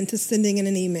someone into sending in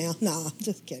an email. No, I'm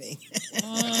just kidding.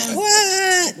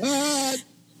 What?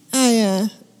 I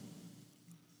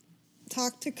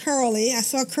talked to Curly. I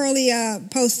saw Curly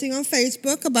posting on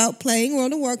Facebook about playing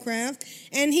World of Warcraft,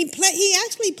 and he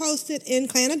actually posted in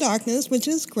Clan of Darkness, which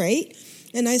is great.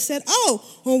 And I said, "Oh,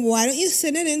 well, why don't you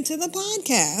send it into the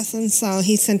podcast?" And so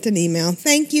he sent an email.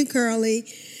 Thank you, Curly.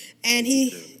 And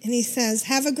he says,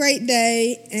 "Have a great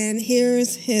day." And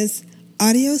here's his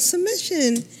audio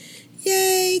submission.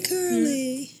 Yay,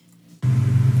 Curly.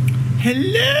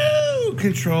 Hello,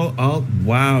 Control Alt.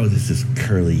 Wow, this is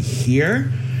Curly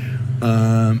here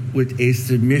with a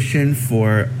submission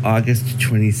for August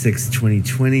 26,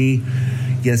 2020.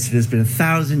 Yes, it has been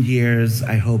 1,000 years.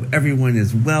 I hope everyone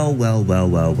is well.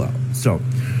 So,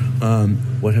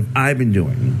 what have I been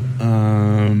doing?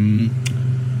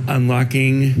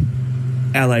 Unlocking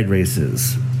allied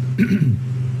races.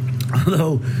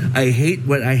 Although I hate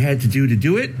what I had to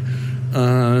do it,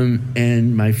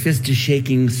 and my fist is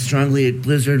shaking strongly at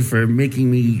Blizzard for making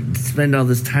me spend all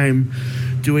this time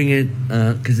doing it,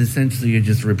 because essentially you're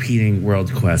just repeating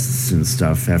world quests and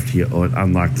stuff after you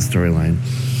unlock the storyline.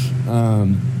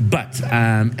 But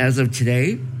as of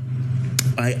today,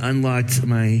 I unlocked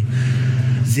my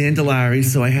Zandalari,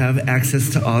 so I have access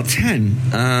to all 10.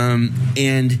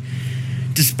 And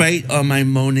despite all my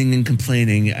moaning and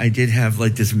complaining, I did have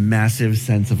like this massive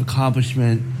sense of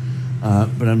accomplishment,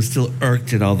 but I'm still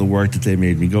irked at all the work that they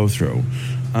made me go through.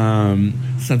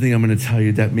 Something I'm going to tell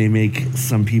you that may make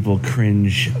some people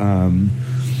cringe.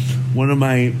 One of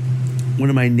my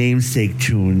namesake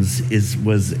tunes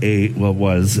was a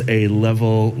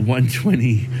level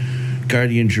 120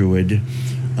 Guardian Druid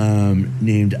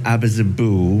named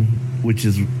Abazabu, which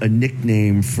is a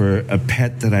nickname for a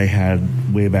pet that I had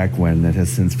way back when that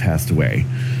has since passed away.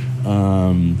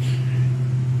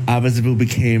 Abazabu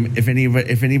became, if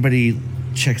anybody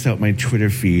checks out my Twitter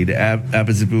feed,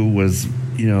 Abazabu was,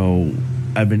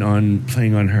 I've been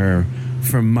playing on her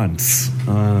for months.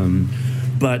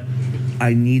 But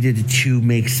I needed to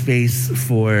make space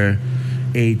for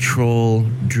a troll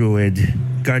druid,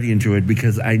 guardian druid,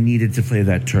 because I needed to play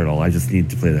that turtle. I just needed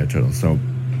to play that turtle. So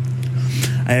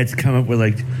I had to come up with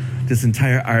like this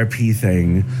entire RP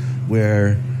thing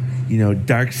where,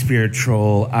 Dark Spirit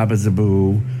Troll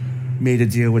Abazabu made a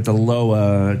deal with the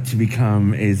Loa to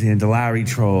become a Zandalari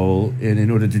troll, and in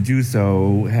order to do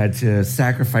so, had to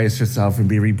sacrifice herself and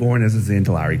be reborn as a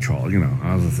Zandalari troll.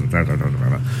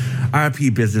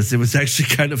 RP business. It was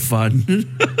actually kind of fun.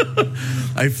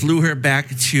 I flew her back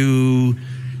to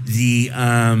the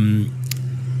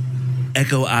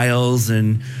Echo Isles,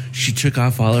 and she took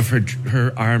off all of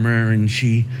her armor, and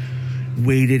she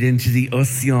waded into the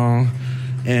ocean.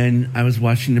 And I was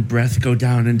watching the breath go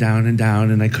down and down and down,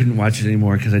 and I couldn't watch it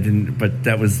anymore because I didn't. But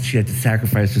she had to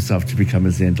sacrifice herself to become a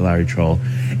Zandalari troll,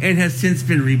 and has since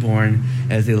been reborn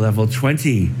as a level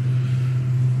 20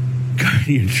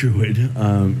 Guardian Druid.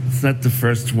 It's not the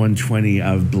first 120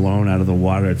 I've blown out of the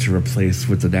water to replace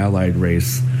with an allied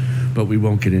race, but we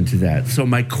won't get into that. So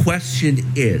my question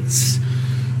is,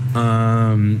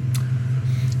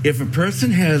 if a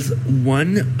person has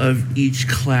one of each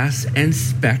class and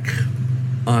spec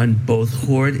on both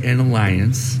Horde and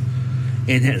Alliance,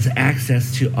 and has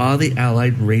access to all the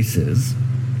allied races,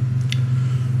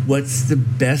 what's the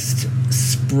best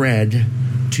spread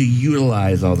to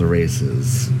utilize all the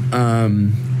races?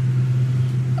 I'm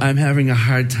having a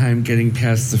hard time getting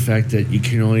past the fact that you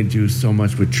can only do so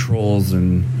much with trolls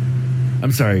and...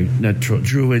 I'm sorry, not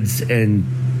druids and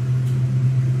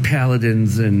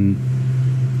paladins and...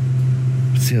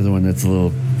 What's the other one that's a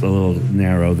little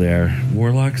narrow there?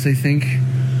 Warlocks, I think.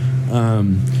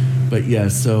 But yeah,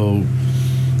 so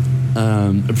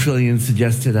Aprillian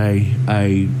suggested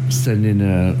I send in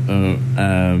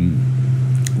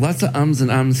lots of ums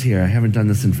and ums here. I haven't done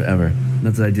this in forever.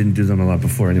 Not that I didn't do them a lot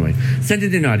before anyway. Send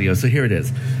it in audio, so here it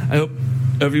is. I hope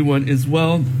everyone is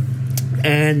well.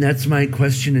 And that's my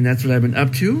question, and that's what I've been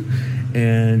up to.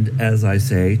 And as I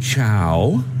say,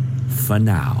 ciao for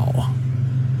now.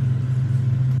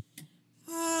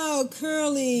 Oh,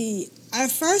 Curly. At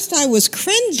first I was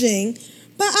cringing,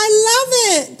 but I love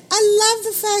it. I love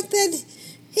the fact that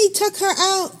he took her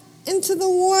out into the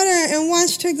water and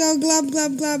watched her go glub,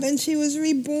 glub, glub, and she was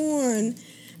reborn.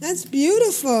 That's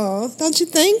beautiful, don't you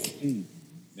think?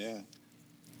 Yeah.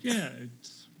 Yeah,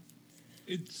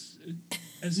 it's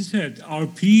as you said,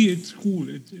 RP, it's cool.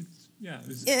 It's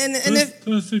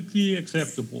perfectly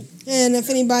acceptable. And if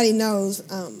anybody knows,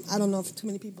 I don't know if too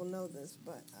many people know this,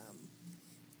 but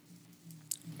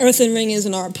Earthen Ring is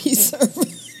an RP server.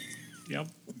 Yep.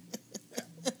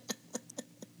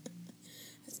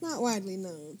 It's not widely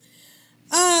known.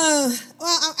 Well,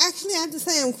 actually, I have to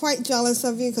say I'm quite jealous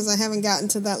of you because I haven't gotten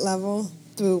to that level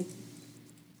through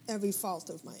every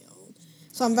fault of my own.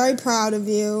 So I'm very proud of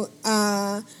you.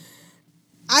 Of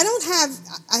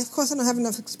course, I don't have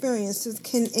enough experience.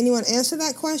 Can anyone answer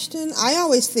that question? I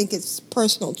always think it's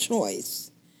personal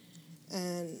choice.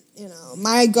 And,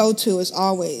 my go-to is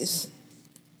always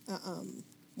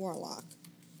Warlock.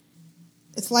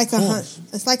 It's like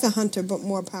a hunter, but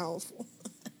more powerful.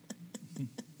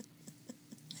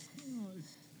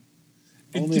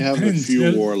 Only have a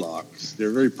few warlocks.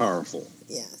 They're very powerful.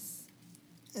 Yes.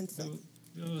 And so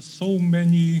there are so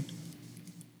many.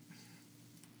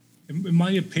 In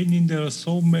my opinion, there are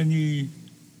so many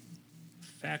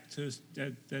factors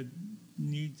that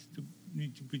need to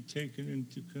be taken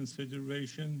into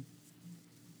consideration.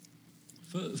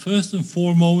 First and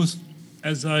foremost,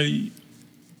 as I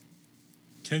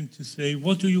tend to say,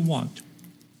 what do you want?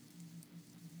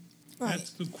 Right.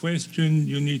 That's the question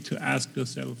you need to ask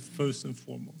yourself first and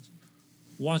foremost.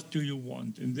 What do you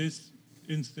want? In this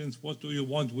instance, what do you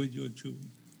want with your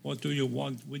tune? What do you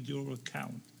want with your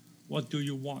account? What do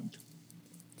you want?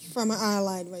 From an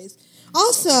allied race.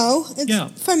 Also,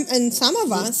 and some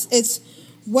of us, it's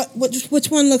which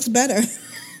one looks better.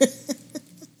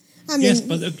 Yes,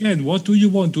 but again, what do you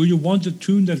want? Do you want a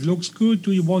tune that looks good?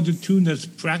 Do you want a tune that's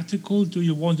practical? Do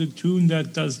you want a tune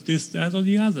that does this, that, or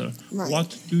the other? Right.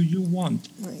 What do you want?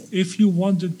 Right. If you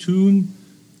want a tune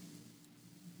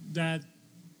that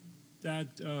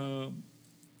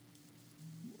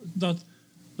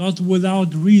not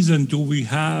without reason do we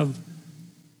have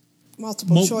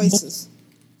multiple choices.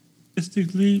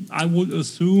 Realistically, I would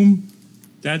assume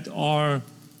that our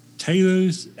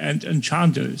tailors and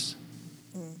enchanters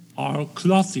are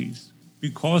clothies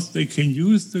because they can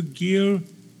use the gear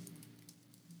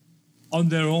on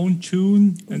their own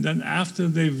tune, and then after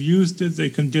they've used it, they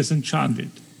can disenchant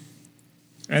it.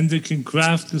 And they can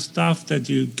craft the stuff that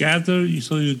you gather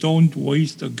so you don't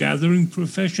waste a gathering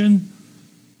profession.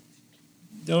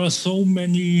 There are so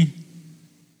many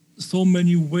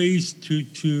ways to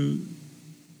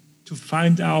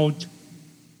find out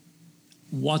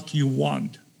what you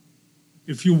want.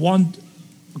 If you want,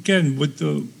 again,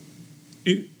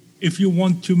 if you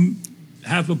want to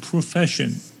have a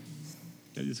profession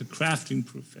that is a crafting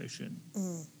profession,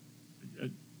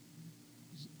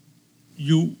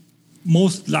 you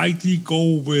most likely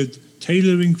go with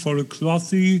tailoring for a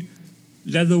clothy,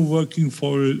 leather working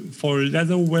for a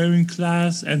leather wearing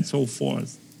class, and so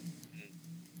forth.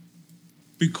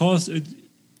 Because it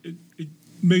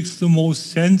makes the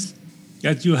most sense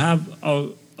that you have a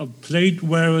plate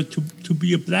wearer to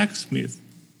be a blacksmith,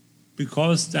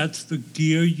 because that's the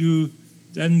gear you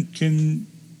then can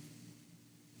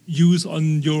use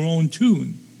on your own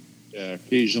tune. Yeah,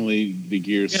 occasionally the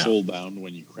gear is sold down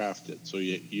when you craft it, so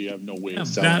you have no way of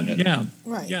selling it. Yeah,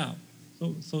 right. Yeah,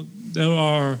 so there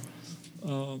are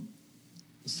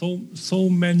so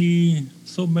many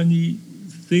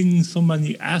things, so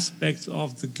many aspects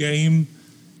of the game.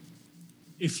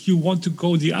 If you want to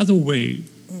go the other way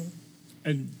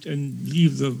and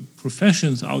leave the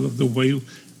professions out of the way,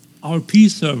 RP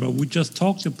server, we just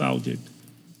talked about it.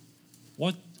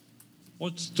 What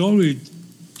story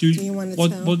do you want to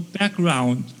tell? What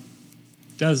background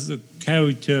does the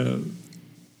character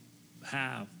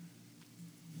have?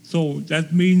 So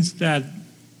that means that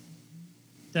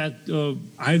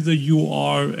either you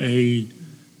are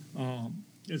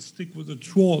let's stick with the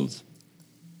trolls.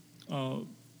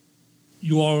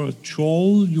 You are a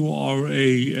troll. You are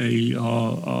a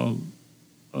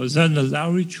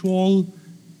Zandalari troll.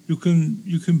 You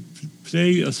can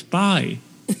play a spy.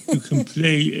 You can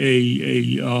play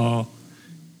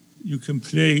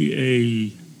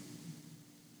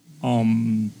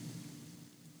an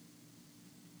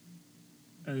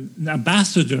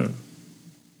ambassador.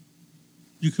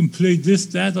 You can play this,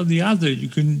 that, or the other.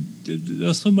 There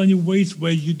are so many ways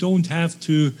where you don't have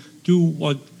to do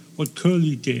what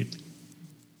Curly did.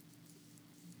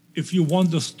 if you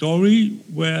want a story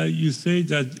where you say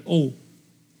that,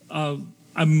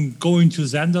 I'm going to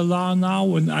Zandalar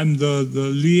now, and I'm the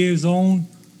liaison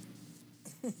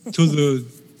to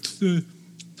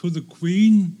the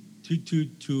queen, to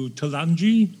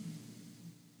Talanji,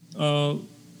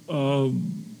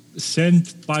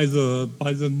 sent by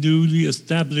the newly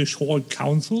established Horde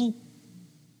Council.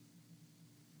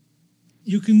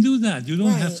 You can do that. You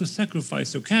don't have to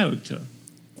sacrifice your character.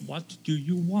 What do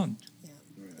you want?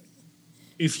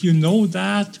 If you know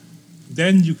that,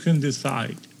 then you can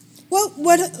decide. Well,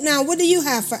 what do you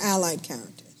have for allied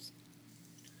characters?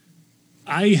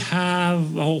 I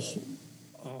have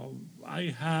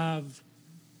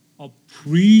a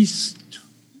priest.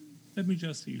 Let me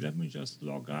just see. Let me just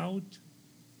log out,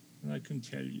 and I can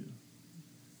tell you.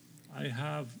 I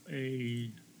have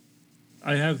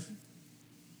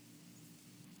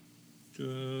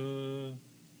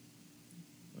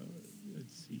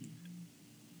let's see.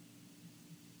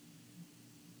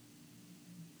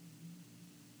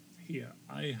 Here,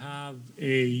 I have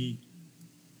a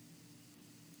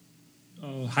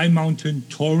High Mountain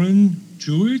Tauren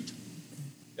Druid.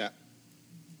 Yeah.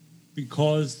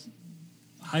 Because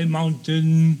High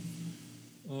Mountain,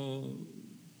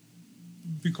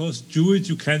 because Druids,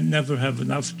 you can never have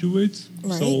enough Druids.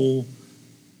 Right. So,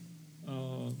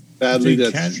 sadly,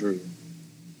 that's true.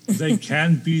 They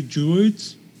can be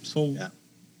Druids. So,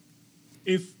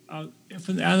 if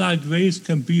an allied race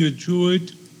can be a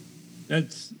Druid,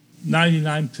 that's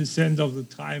 99% of the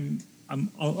time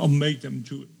I'll make them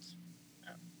Druids.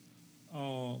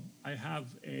 I have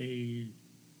a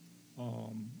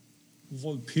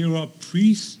Volpira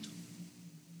priest.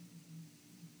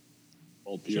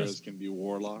 Volpiras can be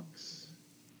warlocks.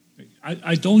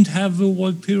 I don't have a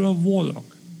Volpira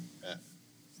warlock. Yeah.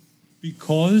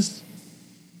 Because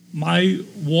my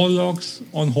warlocks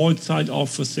on Horde side are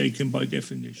Forsaken by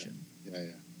definition.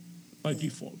 Yeah. By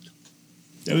default.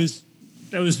 There is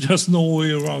just no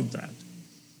way around that.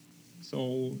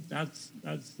 So that's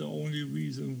the only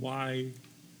reason why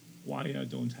I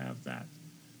don't have that.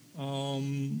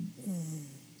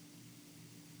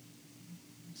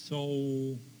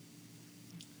 So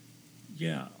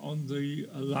yeah, on the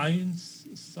Alliance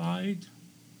side,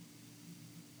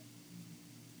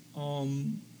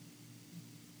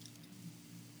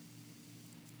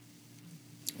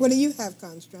 what do you have,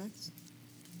 Constructs?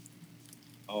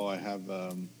 Oh, I have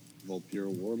Volpira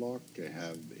Warlock. I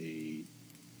have a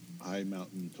High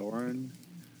Mountain Tauren,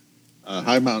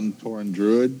 High Mountain Tauren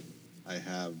Druid. I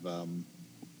have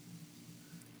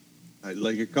I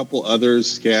like a couple others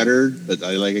scattered, but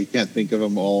I can't think of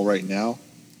them all right now.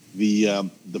 The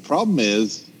problem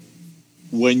is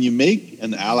when you make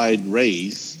an allied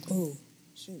race. Oh,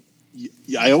 shoot.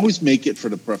 I always make it for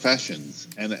the professions,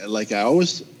 and I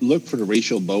always look for the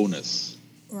racial bonus.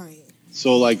 Right.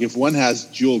 So if one has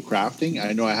dual crafting,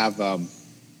 I know I have a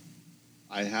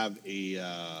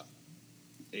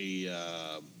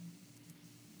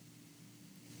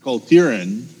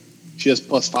Kultiran. She has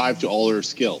 +5 to all her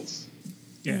skills.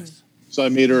 Yes. So I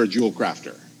made her a dual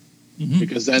crafter. Mm-hmm.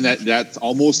 Because then that's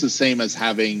almost the same as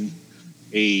having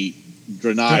a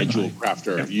Draenei dual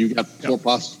crafter. Yep. You got the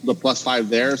 +5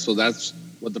 there, so that's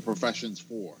what the profession's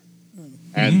for.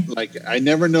 And I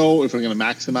never know if I'm going to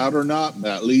max them out or not,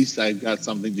 but at least I've got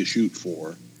something to shoot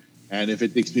for. And if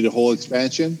it takes me the whole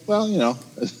expansion, well,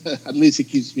 at least it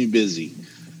keeps me busy.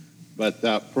 But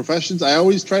professions, I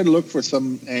always try to look for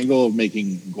some angle of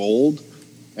making gold.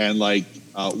 And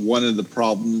one of the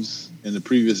problems in the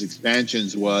previous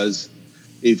expansions was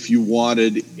if you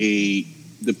wanted a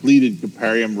depleted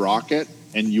Caparium rocket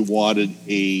and you wanted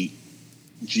a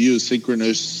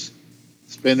geosynchronous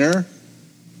spinner,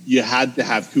 you had to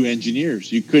have 2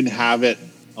 engineers. You couldn't have it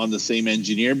on the same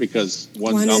engineer because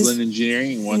one's Goblin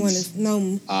engineering and one is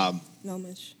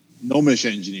Gnomish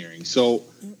engineering. So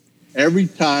every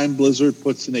time Blizzard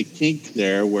puts in a kink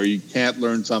there where you can't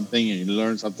learn something and you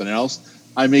learn something else,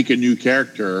 I make a new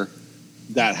character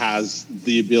that has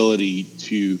the ability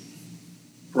to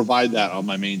provide that on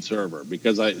my main server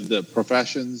because the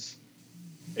professions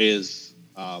is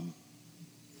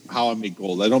how I make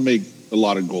gold. I don't make a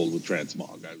lot of gold with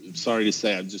transmog. I'm sorry to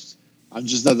say, I'm just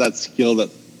not that skilled at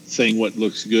saying what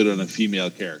looks good on a female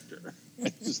character.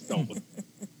 I just don't.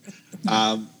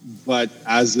 But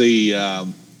as a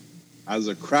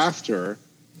crafter,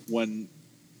 when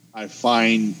I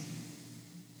find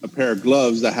a pair of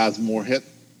gloves that has more hit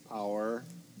power,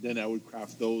 then I would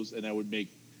craft those and I would make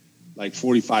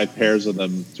 45 pairs of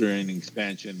them during an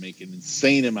expansion, make an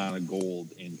insane amount of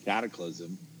gold in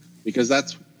Cataclysm, because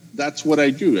that's that's what I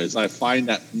do. Is I find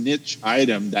that niche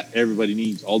item that everybody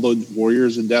needs. Although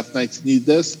Warriors and Death Knights need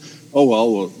this,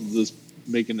 we'll just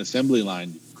make an assembly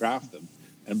line to craft them.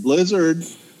 And Blizzard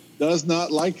does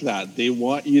not like that. They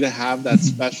want you to have that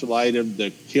special item,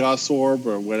 the Chaos Orb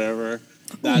or whatever,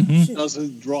 that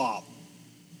doesn't drop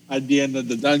at the end of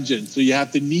the dungeon. So you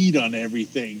have to knead on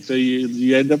everything. So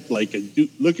you end up like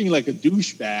looking like a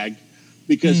douchebag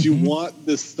because you want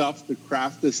this stuff to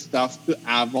craft this stuff to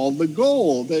have all the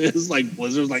gold. And it's like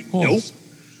Blizzard's like, nope,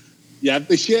 you have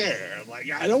to share. I'm like,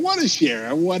 I don't want to share.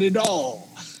 I want it all.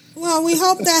 Well, we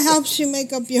hope that helps you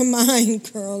make up your mind,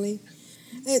 Curly.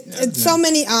 It's so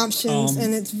many options,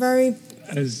 and it's very...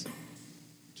 As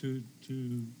to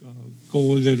go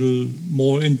a little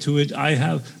more into it, I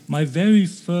have my very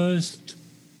first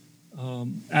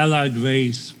allied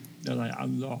race that I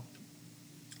unlocked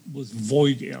was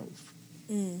Void Elf.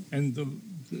 And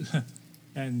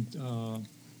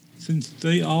since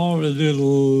they are a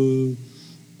little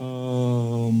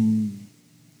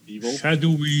evil,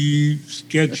 shadowy,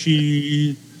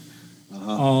 sketchy,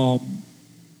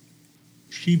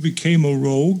 she became a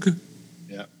rogue.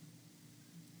 Yeah.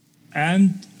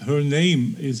 And her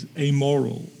name is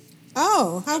Amoral.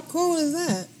 Oh, how cool is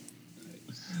that?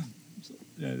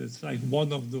 Yeah, it's like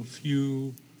one of the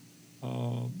few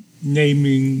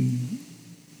naming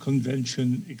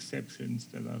convention exceptions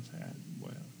that I've had.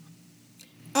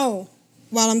 Oh,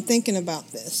 while I'm thinking about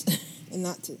this, and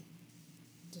not to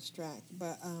distract,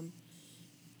 but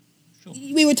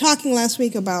we were talking last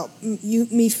week about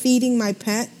me feeding my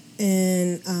pet,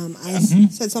 and I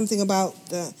said something about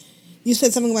you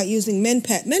said something about using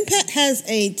MenPet. MenPet has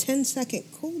a 10-second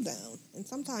cooldown, and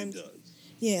sometimes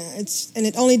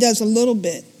it only does a little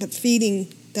bit, but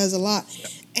feeding does a lot. Yeah.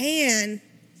 And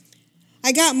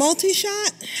I got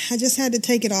multi-shot. I just had to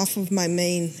take it off of my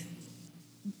main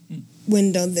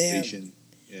window there.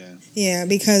 Yeah,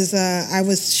 because I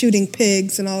was shooting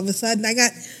pigs, and all of a sudden I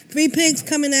got 3 pigs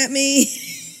coming at me,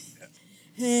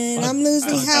 and I'm losing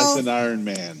health. That's an Iron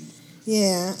Man.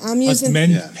 Yeah, I'm using...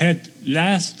 MenPet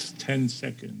lasts 10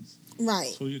 seconds.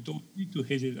 Right. So you don't need to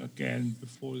hit it again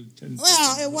before the 10 seconds.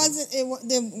 Well,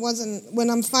 there wasn't... When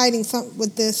I'm fighting something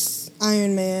with this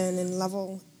Iron Man in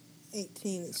level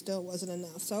 18, it still wasn't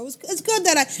enough. So it's good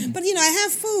that But, I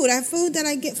have food. I have food that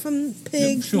I get from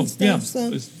pigs and stuff.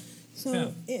 So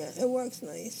it works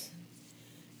nice.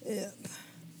 Yep.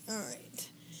 All right.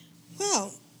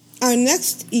 Well, our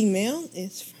next email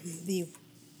is from the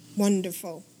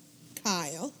wonderful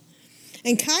Kyle.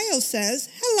 And Kyle says,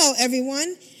 hello,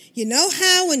 everyone. You know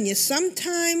how when you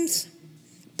sometimes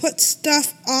put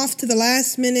stuff off to the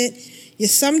last minute, you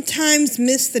sometimes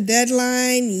miss the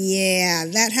deadline? Yeah,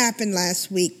 that happened last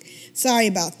week. Sorry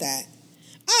about that.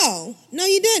 Oh, no,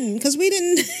 you didn't, because we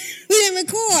didn't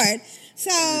record. So,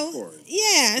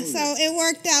 so it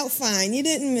worked out fine. You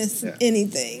didn't miss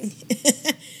anything.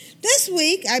 This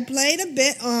week, I played a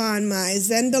bit on my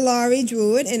Zendalari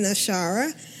Druid in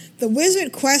Ashara. The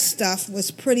Wizard Quest stuff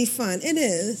was pretty fun. It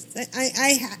is.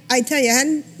 I tell you, I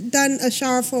hadn't done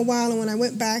Ashara for a while, and when I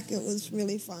went back, it was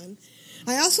really fun.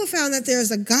 I also found that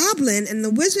there's a goblin in the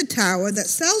Wizard Tower that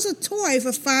sells a toy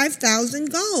for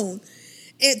 5,000 gold.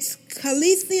 It's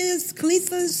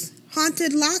Khalitha's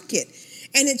Haunted Locket,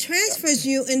 and it transfers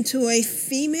you into a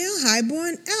female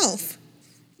highborn elf.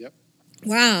 Yep.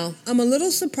 Wow. I'm a little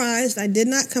surprised I did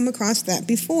not come across that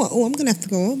before. Oh, I'm going to have to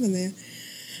go over there.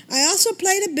 I also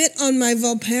played a bit on my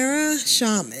Volpera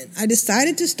Shaman. I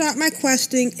decided to start my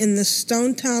questing in the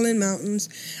Stone Talon Mountains.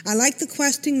 I like the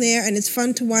questing there, and it's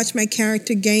fun to watch my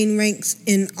character gain ranks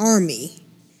in army.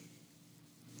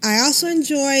 I also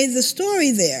enjoy the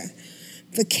story there.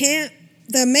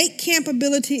 The make camp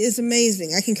ability is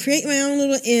amazing. I can create my own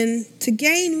little inn to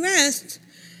gain rest.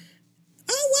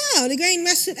 Oh, wow, to gain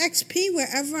rested XP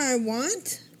wherever I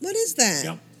want? What is that?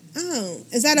 Yep. Oh,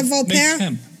 is that a Volpera? Make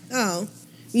camp. Oh.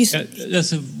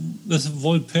 That's a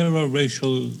Volpera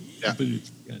racial ability,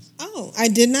 yes. Oh, I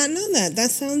did not know that. That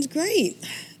sounds great.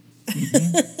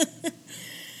 Mm-hmm.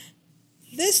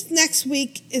 This next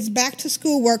week is back to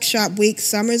school workshop week.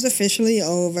 Summer's officially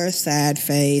over. Sad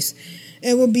face.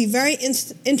 It will be very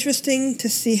interesting to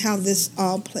see how this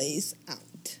all plays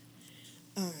out.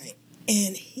 All right.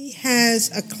 And he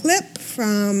has a clip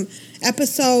from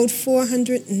episode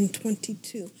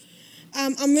 422.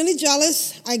 I'm really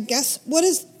jealous, I guess.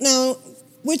 Which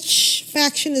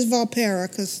faction is Volpera?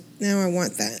 Because now I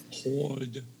want that.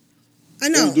 Horde. I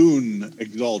know. Holdoon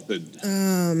Exalted.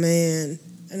 Oh, man.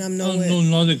 And I'm nowhere. No,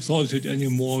 not Exalted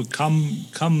anymore. Come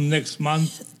next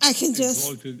month. I can just...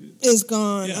 Exalted. It's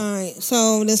gone. Yeah. All right.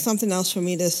 So there's something else for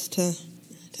me to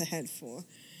head for.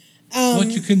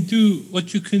 What you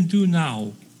can do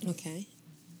now Okay.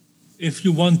 If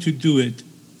you want to do it,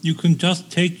 you can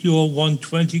just take your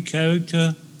 120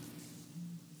 character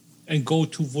and go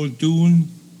to Vol'dun,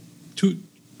 to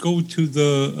go to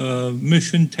the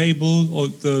mission table or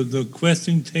the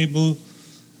questing table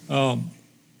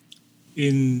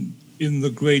in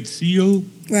the Great Seal.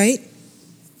 Right.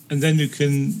 And then you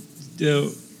can,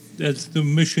 that's the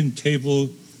mission table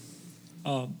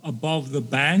above the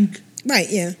bank. Right,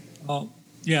 yeah.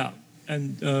 Yeah,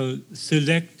 and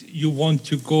select you want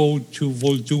to go to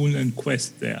Vol'dun and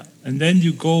quest there. And then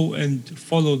you go and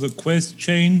follow the quest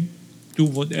chain, do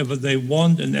whatever they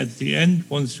want, and at the end,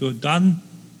 once you're done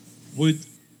with,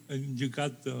 and you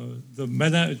got the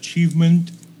meta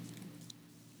achievement,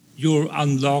 you've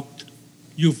unlocked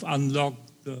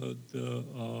the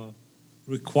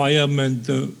requirement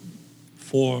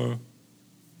for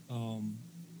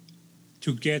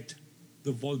to get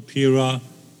the Volpira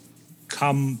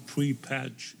come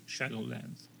pre-patch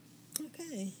Shadowlands.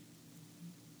 Okay.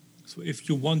 So if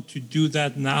you want to do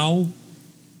that now,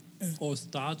 or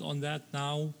start on that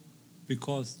now,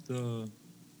 because the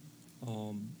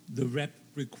rep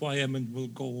requirement will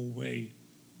go away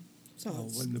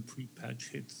when the pre-patch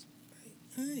hits.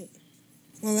 All right.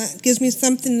 Well, that gives me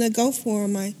something to go for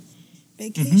on my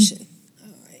vacation. Mm-hmm.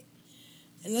 All right.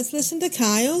 And let's listen to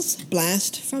Kyle's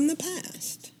Blast from the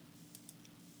Past.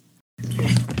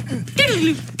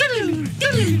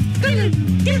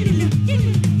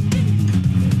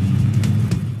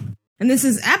 And this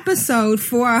is episode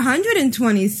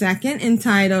 422nd,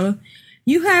 entitled,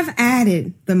 You Have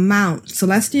Added the Mount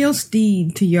Celestial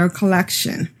Steed to Your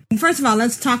Collection. First of all,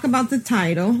 let's talk about the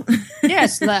title.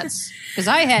 Yes, let's. Because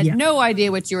I had no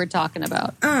idea what you were talking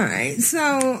about. All right.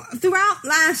 So throughout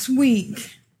last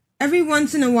week, every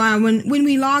once in a while when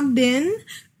we logged in,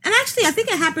 and actually I think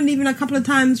it happened even a couple of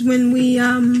times when we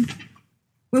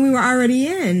were already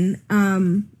in,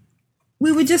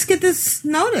 we would just get this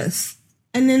notice.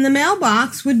 And in the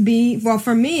mailbox would be, well,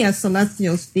 for me, a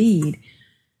celestial steed.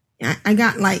 I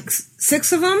got like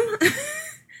 6 of them.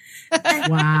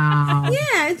 Wow.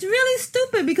 Yeah, it's really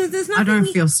stupid because there's nothing. I don't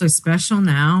feel so special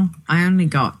now. I only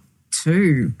got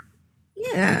 2.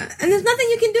 Yeah, and there's nothing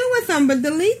you can do with them but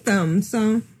delete them.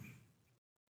 So,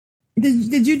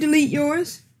 did you delete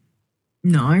yours?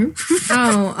 No.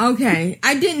 Oh, okay.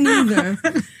 I didn't either.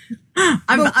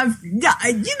 I've you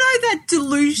know that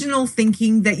delusional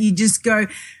thinking that you just go,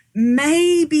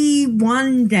 maybe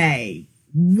one day,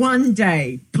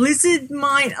 Blizzard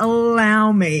might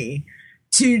allow me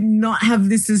to not have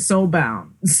this as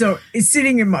soulbound. So it's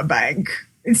sitting in my bank.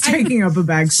 It's taking up a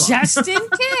bag spot. Just in case.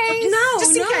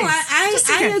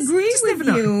 I agree with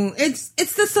you.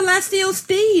 It's the Celestial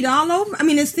Steed all over. I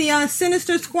mean, it's the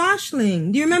Sinister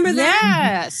Squashling. Do you remember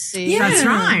that? Yes. Yeah. That's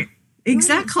right.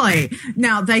 Exactly.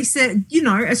 Now, they said,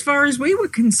 as far as we were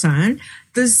concerned,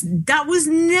 that was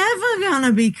never going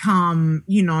to become,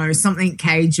 something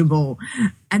cageable.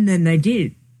 And then they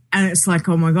did. And it's like,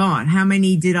 oh, my God, how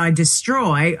many did I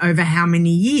destroy over how many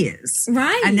years?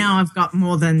 Right. And now I've got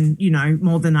more than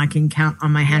I can count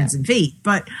on my hands and feet.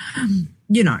 But,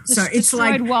 so it's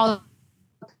like. While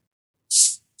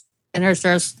in her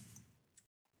stairs.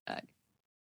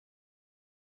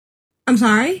 I'm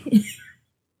sorry?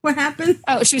 What happened?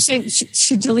 Oh, she was saying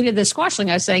she deleted the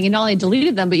squashling. I was saying you not only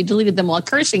deleted them, but you deleted them while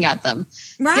cursing at them.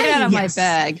 Right. Get out of my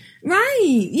bag.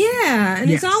 Right. Yeah.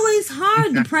 And it's always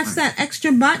hard to press that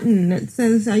extra button that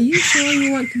says, are you sure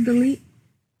you want to delete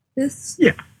this?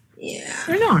 Yeah. Yeah.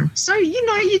 I know. So,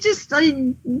 you just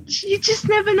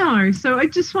never know. So I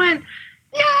just went,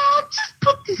 I'll just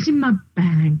put this in my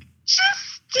bag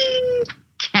just in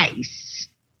case.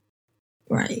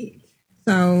 Right.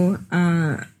 So,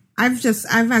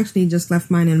 I've actually just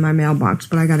left mine in my mailbox,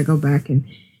 but I got to go back and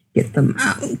get them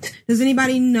out. Does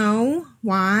anybody know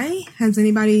why? Has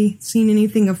anybody seen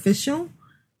anything official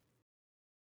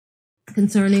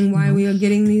concerning why we are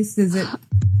getting these? Is it?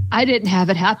 I didn't have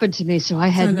it happen to me, so I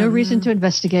had no reason to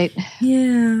investigate.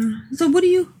 Yeah. So what do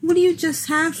you just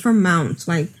have for mounts?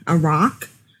 Like a rock?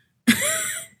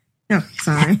 Oh,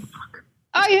 sorry.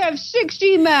 I have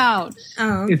 60 mounts.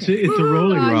 Oh, okay. It's a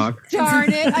rolling rock.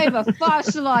 Darn it. I have a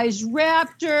fossilized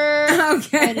raptor.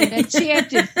 Okay. And an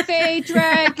enchanted fey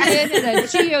dragon and a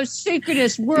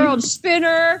geosynchronous world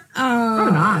spinner. Oh,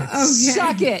 nice. Okay.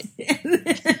 Suck it.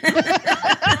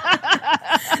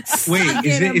 Wait,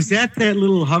 is that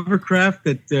little hovercraft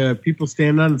that people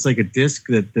stand on? It's like a disc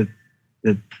that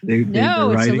they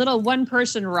No, it's riding? a little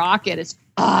one-person rocket. It's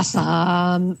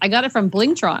awesome. I got it from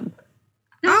Blingtron.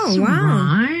 Oh,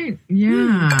 wow. Right.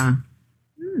 Yeah.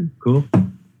 Cool.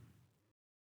 And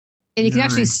you can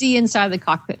actually see inside the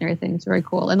cockpit and everything. It's very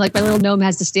cool. And like my little gnome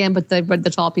has to stand, but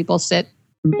the tall people sit.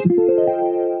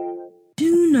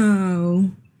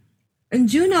 Juno. And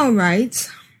Juno writes,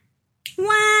 "Wah!"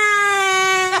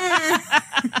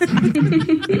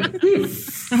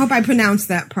 I hope I pronounced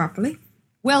that properly.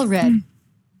 Well read.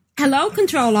 Hello,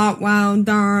 Control Alt Wild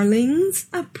darlings,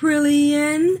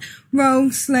 Aprillian,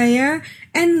 Rogue Slayer,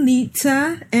 and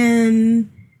Lita, and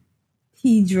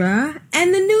Tidra,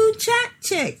 and the new chat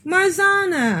chick,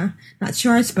 Marzana. Not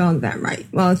sure I spelled that right.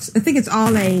 Well, I think it's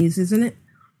all A's, isn't it?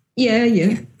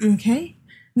 Yeah. Okay.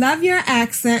 Love your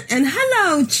accent, and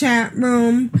hello, chat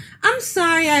room. I'm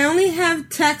sorry, I only have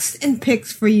text and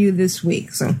pics for you this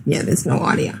week, so yeah, there's no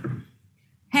audio.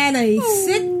 Had a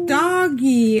sick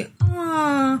doggy.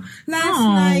 Last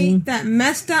night that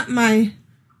messed up my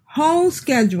whole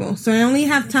schedule, so I only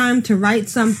have time to write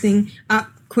something up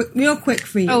real quick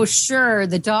for you. Oh, sure.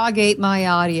 The dog ate my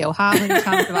audio. How many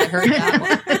times have I heard that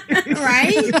one?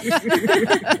 Right?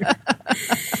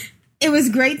 It was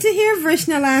great to hear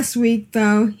Vrishna last week,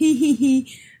 though. He.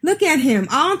 Look at him,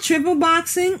 all triple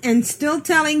boxing and still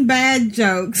telling bad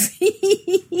jokes.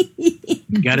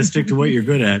 You got to stick to what you're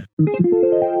good at.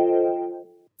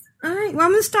 All right. Well,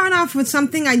 I'm going to start off with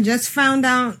something I just found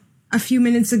out a few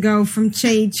minutes ago from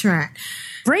Shade Track.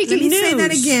 Breaking news. news. Let me say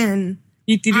that again.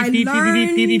 I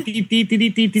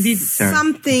learned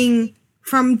something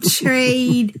from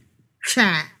Trade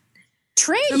Chat.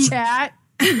 Trade Chat?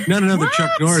 No, the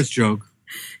Chuck Norris joke.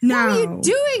 No. What are you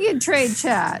doing in Trade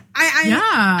Chat?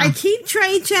 I keep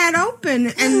Trade Chat open,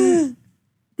 and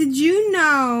did you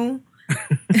know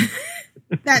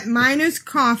that Miner's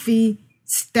Coffee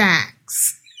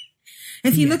stacks?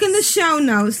 If you look in the show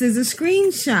notes, there's a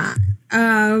screenshot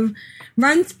of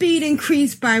run speed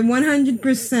increased by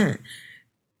 100%.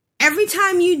 Every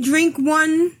time you drink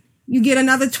one, you get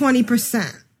another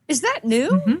 20%. Is that new?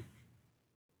 Mm-hmm.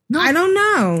 No. I don't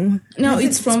know. No,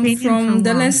 it's from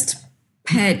the last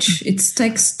patch. It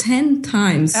stacks 10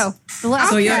 times. Oh, the last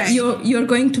so patch. you're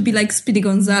going to be like Speedy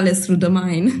Gonzales through the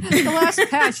mine. The last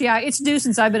patch, yeah. It's new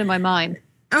since I've been in my mind.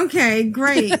 Okay,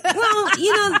 great. Well,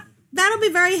 that'll be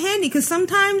very handy because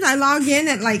sometimes I log in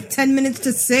at like 10 minutes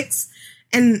to 6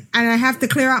 and I have to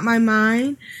clear out my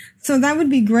mind. So that would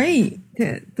be great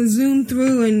to zoom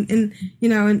through and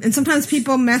sometimes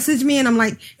people message me and I'm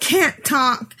like, can't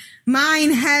talk.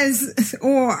 Mine has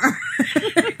ore.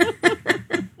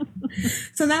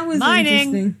 So that was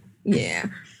interesting. Yeah.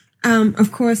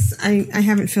 Of course, I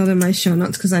haven't filled in my show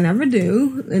notes because I never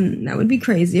do, and that would be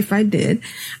crazy if I did.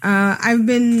 I've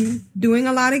been doing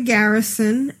a lot of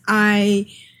Garrison.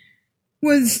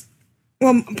 Most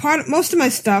of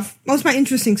my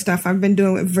interesting stuff I've been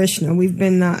doing with Vrishna. We've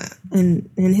been,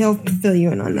 and he'll fill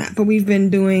you in on that, but we've been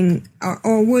doing,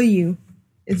 or will you?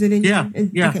 Is it in? Yeah,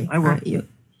 okay, I will. Right,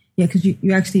 yeah, because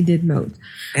you actually did notes.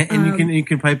 And you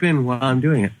can pipe in while I'm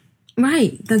doing it.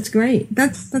 Right, that's great.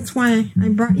 That's why I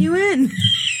brought you in.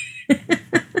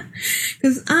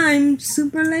 Because I'm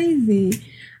super lazy.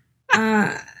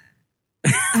 Well,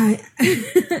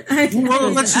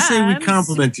 let's just say we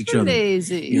compliment each other.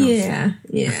 Lazy. Yeah.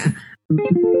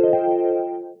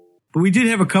 But we did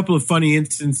have a couple of funny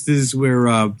instances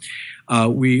where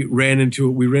we ran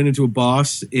into a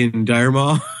boss in Dire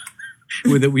Maw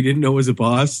that we didn't know was a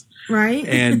boss. Right.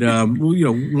 And,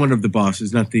 one of the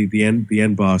bosses, not the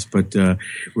end boss, but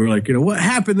we're like, what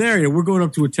happened there? We're going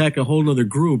up to attack a whole other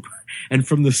group. And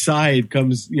from the side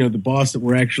comes, the boss that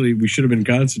we should have been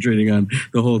concentrating on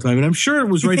the whole time. And I'm sure it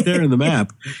was right there in the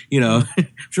map. I'm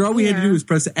sure all we had to do was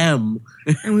press M.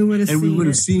 And we would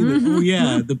have seen it. Oh,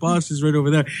 yeah, the boss is right over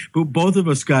there. But both of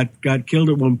us got killed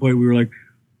at one point. We were like,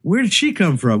 where did she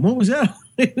come from? What was that?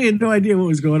 We had no idea what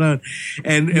was going on,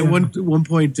 and at one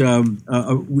point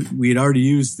we had already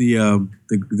used the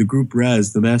group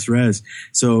res, the mass res.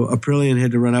 So Aprillian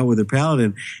had to run out with her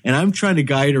paladin, and I'm trying to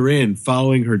guide her in,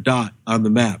 following her dot on the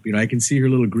map. I can see her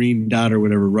little green dot or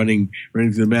whatever running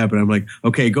through the map, and I'm like,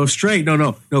 okay, go straight.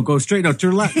 No, go straight. No,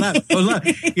 turn left, go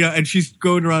left. And she's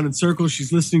going around in circles.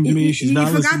 She's listening to me. She's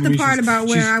not listening to me. You forgot the part about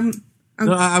where I'm.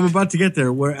 No, I'm about to get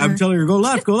there. Where I'm telling her, go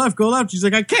left. She's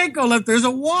like, I can't go left. There's a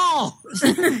wall.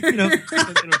 And of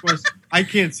course, I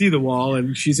can't see the wall,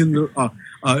 and she's in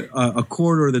a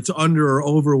corridor that's under or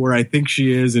over where I think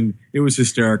she is, and it was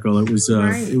hysterical. It was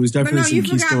definitely but no, some you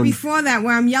Keystone. forgot before that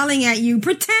where I'm yelling at you,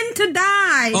 pretend to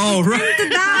die. Oh,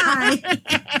 pretend right. to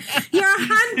die. You're a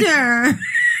hunter.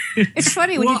 It's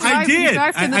funny when you drive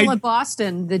through the middle of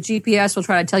Boston, the GPS will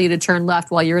try to tell you to turn left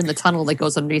while you're in the tunnel that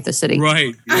goes underneath the city.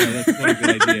 Right. Yeah, that's not a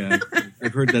good idea.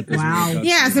 I've heard that. Wow.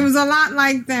 Yes, it was a lot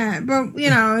like that. But,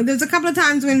 there's a couple of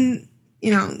times when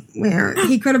where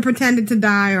he could have pretended to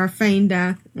die or feigned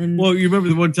death. And well, you remember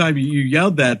the one time you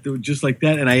yelled that just like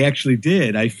that, and I actually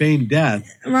did. I feigned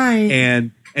death.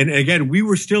 Right. And again, we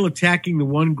were still attacking the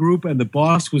one group, and the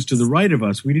boss was to the right of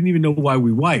us. We didn't even know why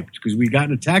we wiped, because we'd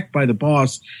gotten attacked by the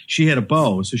boss. She had a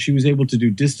bow, so she was able to do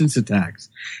distance attacks.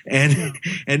 And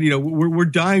we're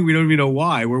dying. We don't even know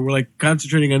why. We're like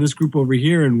concentrating on this group over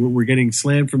here, and we're getting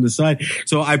slammed from the side.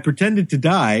 So I pretended to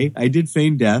die. I did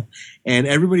feign death, and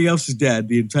everybody else is dead.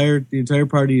 The entire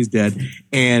party is dead,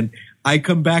 and I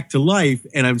come back to life,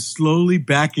 and I'm slowly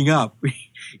backing up.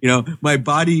 My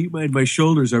body and my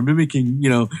shoulders are mimicking,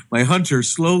 my hunter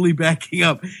slowly backing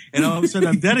up, and all of a sudden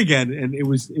I'm dead again. And it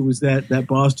was that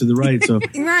boss to the right. So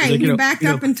right, you backed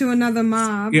up into another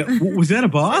mob. Yeah, was that a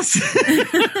boss?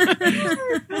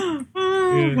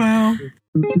 Oh, wow.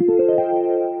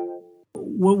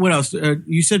 What else?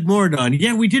 You said Moradon.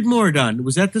 Yeah, we did Moradon.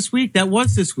 Was that this week? That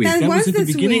was this week. That was at the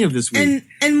beginning of this week.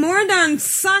 And Moradon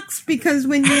sucks because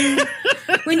when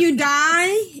you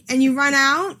die and you run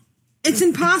out, it's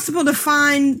impossible to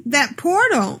find that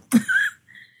portal.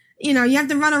 You have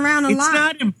to run around a lot. It's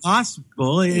not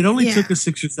impossible. It only took us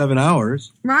 6 or 7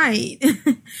 hours. Right.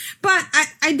 But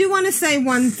I do want to say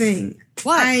one thing.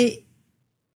 What?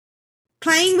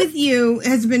 Playing with you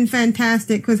has been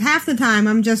fantastic because half the time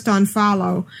I'm just on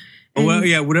follow. Oh, well,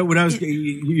 yeah. When I was,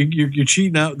 you're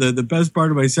cheating out the best part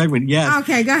of my segment. Yes.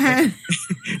 Okay, go ahead.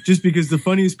 Just because the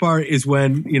funniest part is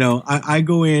when I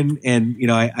go in and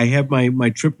I have my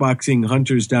trip boxing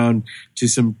hunters down to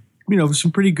some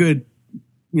some pretty good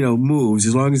moves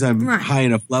as long as I'm high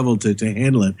enough level to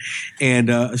handle it. And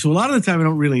so a lot of the time I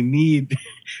don't really need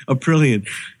a Aprillian.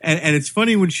 And it's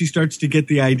funny when she starts to get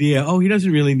the idea. Oh, he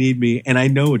doesn't really need me, and I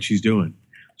know what she's doing.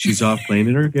 She's off playing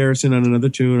in her garrison on another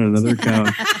tune, on another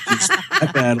account. She's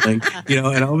battling,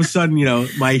 and all of a sudden,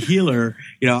 my healer,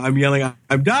 I'm yelling,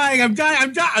 I'm dying, I'm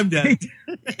dead.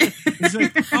 It's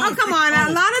like, oh, come on.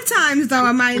 A lot of times,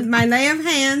 though, my lay of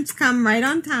hands come right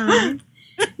on time.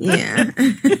 Yeah.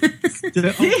 Hey,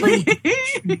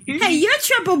 you're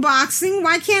triple boxing.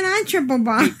 Why can't I triple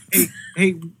box?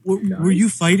 Hey, were you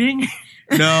fighting?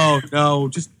 No,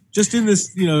 just in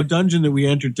this, dungeon that we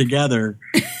entered together.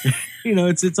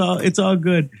 It's all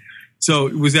good. So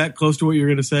was that close to what you were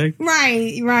going to say?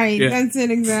 Right. Yeah. That's it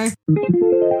exactly.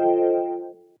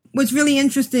 What's really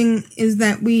interesting is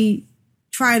that we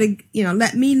try to,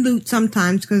 let me loot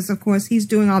sometimes because, of course, he's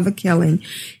doing all the killing.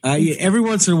 Every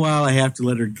once in a while, I have to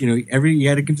let her, you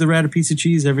got to give the rat a piece of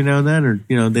cheese every now and then, or,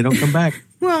 they don't come back.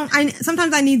 Well,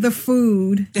 sometimes I need the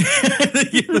food.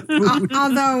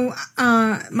 Although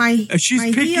she's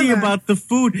my picky healer, about the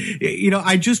food.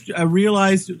 I just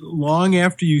realized long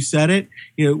after you said it,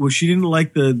 she didn't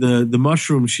like the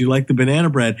mushrooms. She liked the banana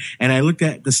bread, and I looked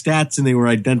at the stats, and they were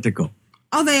identical.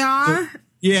 Oh, they are.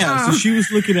 Yeah, so she was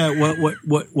looking at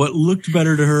what looked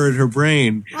better to her in her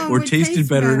brain or tasted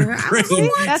better in her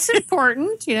brain. That's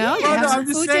important, you have some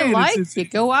food you like. You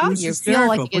go out, you feel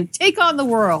like you can take on the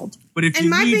world. But if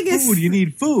you need food, you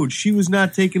need food. She was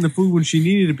not taking the food when she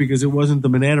needed it because it wasn't the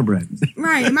banana bread.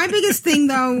 Right. My biggest thing,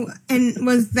 though,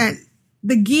 was that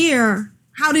the gear,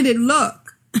 how did it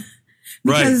look?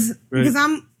 Because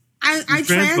I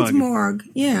transmorg.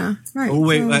 Yeah, right. Oh,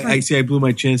 wait, so I see I blew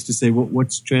my chance to say,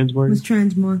 what's transmorg? It's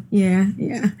transmorg,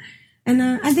 yeah. And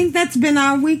I think that's been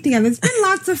our week together. It's been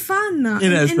lots of fun, though.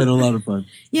 It has been a lot of fun.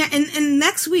 Yeah, and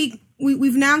next week,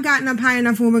 we've now gotten up high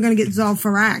enough where we're going to get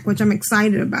Zul'Farrak, which I'm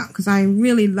excited about because I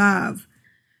really love.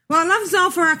 Well, I love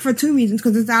Zul'Farrak for two reasons,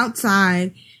 because it's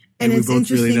outside and it's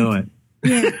interesting. We both really know it.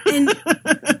 Yeah, and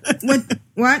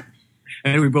what?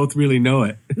 And we both really know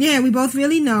it. Yeah, we both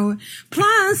really know it.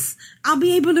 Plus, I'll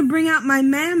be able to bring out my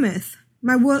mammoth,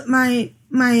 my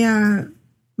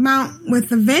mount with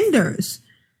the vendors.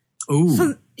 Ooh.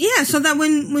 So that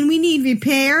when we need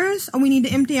repairs or we need to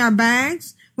empty our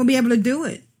bags, we'll be able to do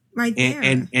it right there.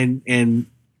 And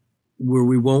where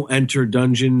we won't enter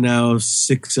dungeon now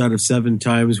 6 out of 7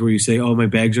 times where you say, "Oh, my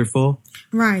bags are full."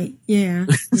 Right. Yeah.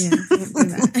 Won't do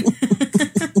that.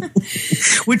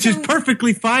 Which is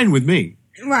perfectly fine with me.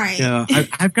 Right.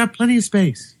 I've got plenty of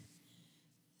space.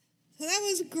 So that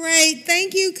was great.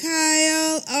 Thank you,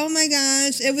 Kyle. Oh my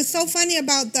gosh. It was so funny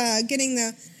about getting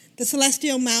the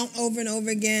Celestial Mount over and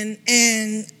over again.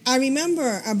 And I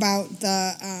remember about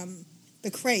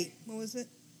the crate. What was it?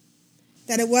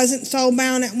 That it wasn't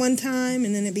soulbound at one time,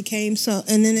 and then it became so,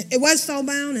 and then it was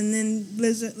soulbound, and then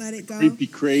Blizzard let it go. Creepy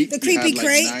crate. The creepy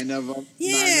crate. 9 of them.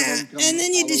 Yeah, and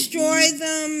then you destroy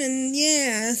them, and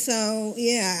so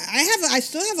I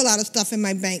still have a lot of stuff in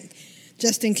my bank,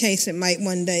 just in case it might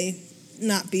one day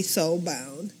not be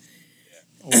soulbound.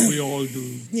 Oh, we all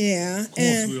do. Yeah, of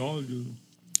course we all do.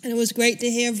 And it was great to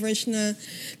hear Vrishna.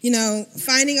 You know,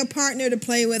 finding a partner to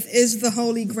play with is the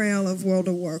holy grail of World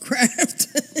of Warcraft.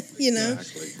 You know?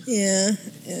 Exactly. Yeah.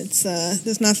 It's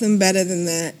there's nothing better than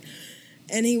that.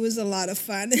 And he was a lot of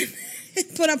fun.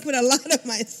 Put up with a lot of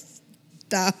my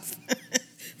stuff.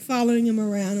 Following him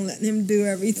around and letting him do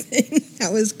everything.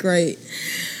 That was great.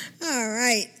 All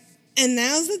right. And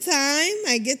now's the time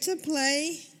I get to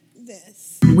play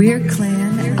this. We're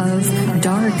clan of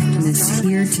darkness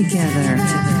here together.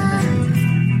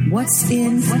 What's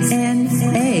in an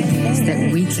egg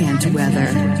that we can't weather?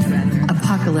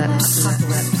 Apocalypse.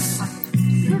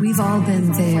 We've all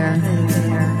been there.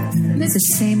 The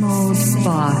same old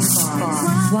boss.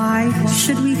 Why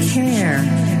should we care?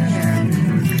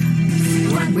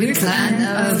 We're clan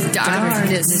of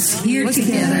darkness here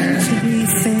together.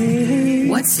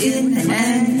 What's in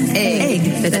an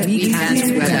egg that we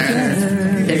can't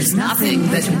weather? There's nothing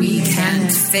that we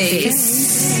can't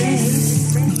face.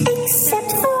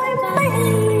 Except for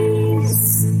bunnies.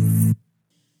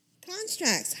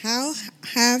 Constructs. How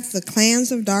have the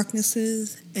clans of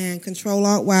darknesses and Control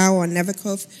Alt WoW on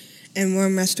Neverkov and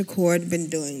Wormmaster Cord been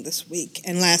doing this week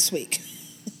and last week?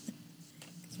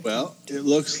 Well, it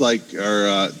looks like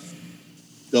our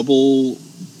double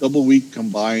week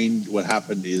combined. What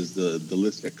happened is the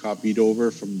list got copied over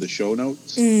from the show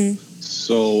notes.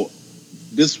 So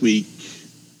this week,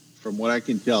 from what I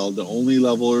can tell, the only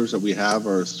levelers that we have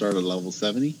are start at level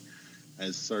 70. And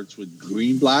it starts with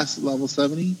Green Blast at level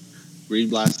 70, Green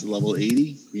Blast at level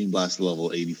 80, Green Blast at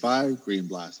level 85, Green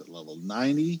Blast at level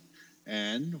 90,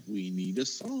 and we need a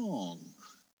song.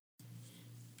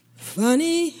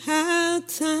 Funny how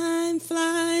time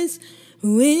flies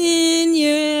when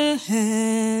you're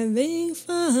having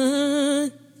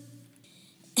fun.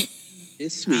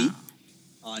 This week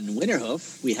on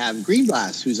Winterhoof, we have Green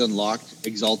Blast, who's unlocked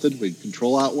Exalted with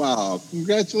Control Alt WoW.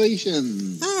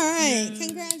 Congratulations. All right.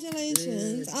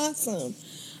 Congratulations. Yeah. Awesome.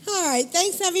 All right.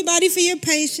 Thanks, everybody, for your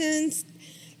patience.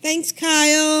 Thanks,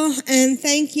 Kyle. And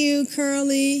thank you,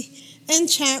 Curly. And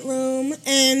chat room,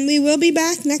 and we will be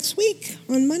back next week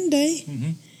on Monday.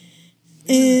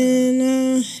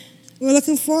 And we're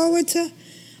looking forward to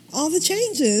all the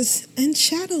changes in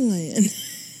Shadowland.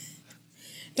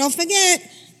 Don't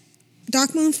forget,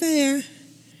 Darkmoon Fair.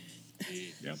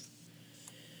 Yep.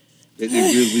 Get your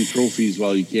Grizzly trophies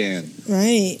while you can.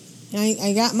 Right.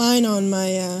 I got mine on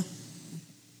my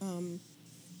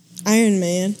Iron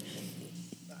Man.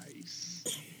 Nice.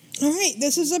 All right,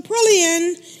 this is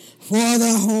Aprillian for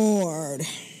the Horde.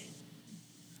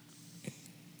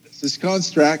 This is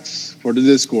Constrax for the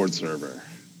Discord server.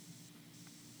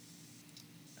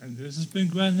 And this has been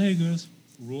Grand Hager's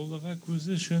Rule of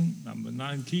Acquisition number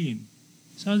 19.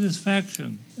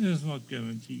 Satisfaction is not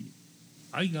guaranteed.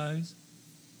 Bye, guys.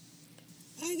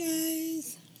 Bye,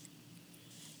 guys.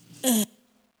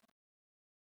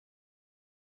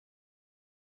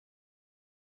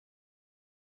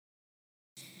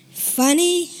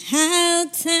 Funny how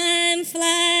time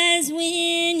flies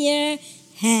when you're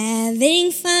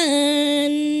having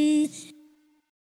fun.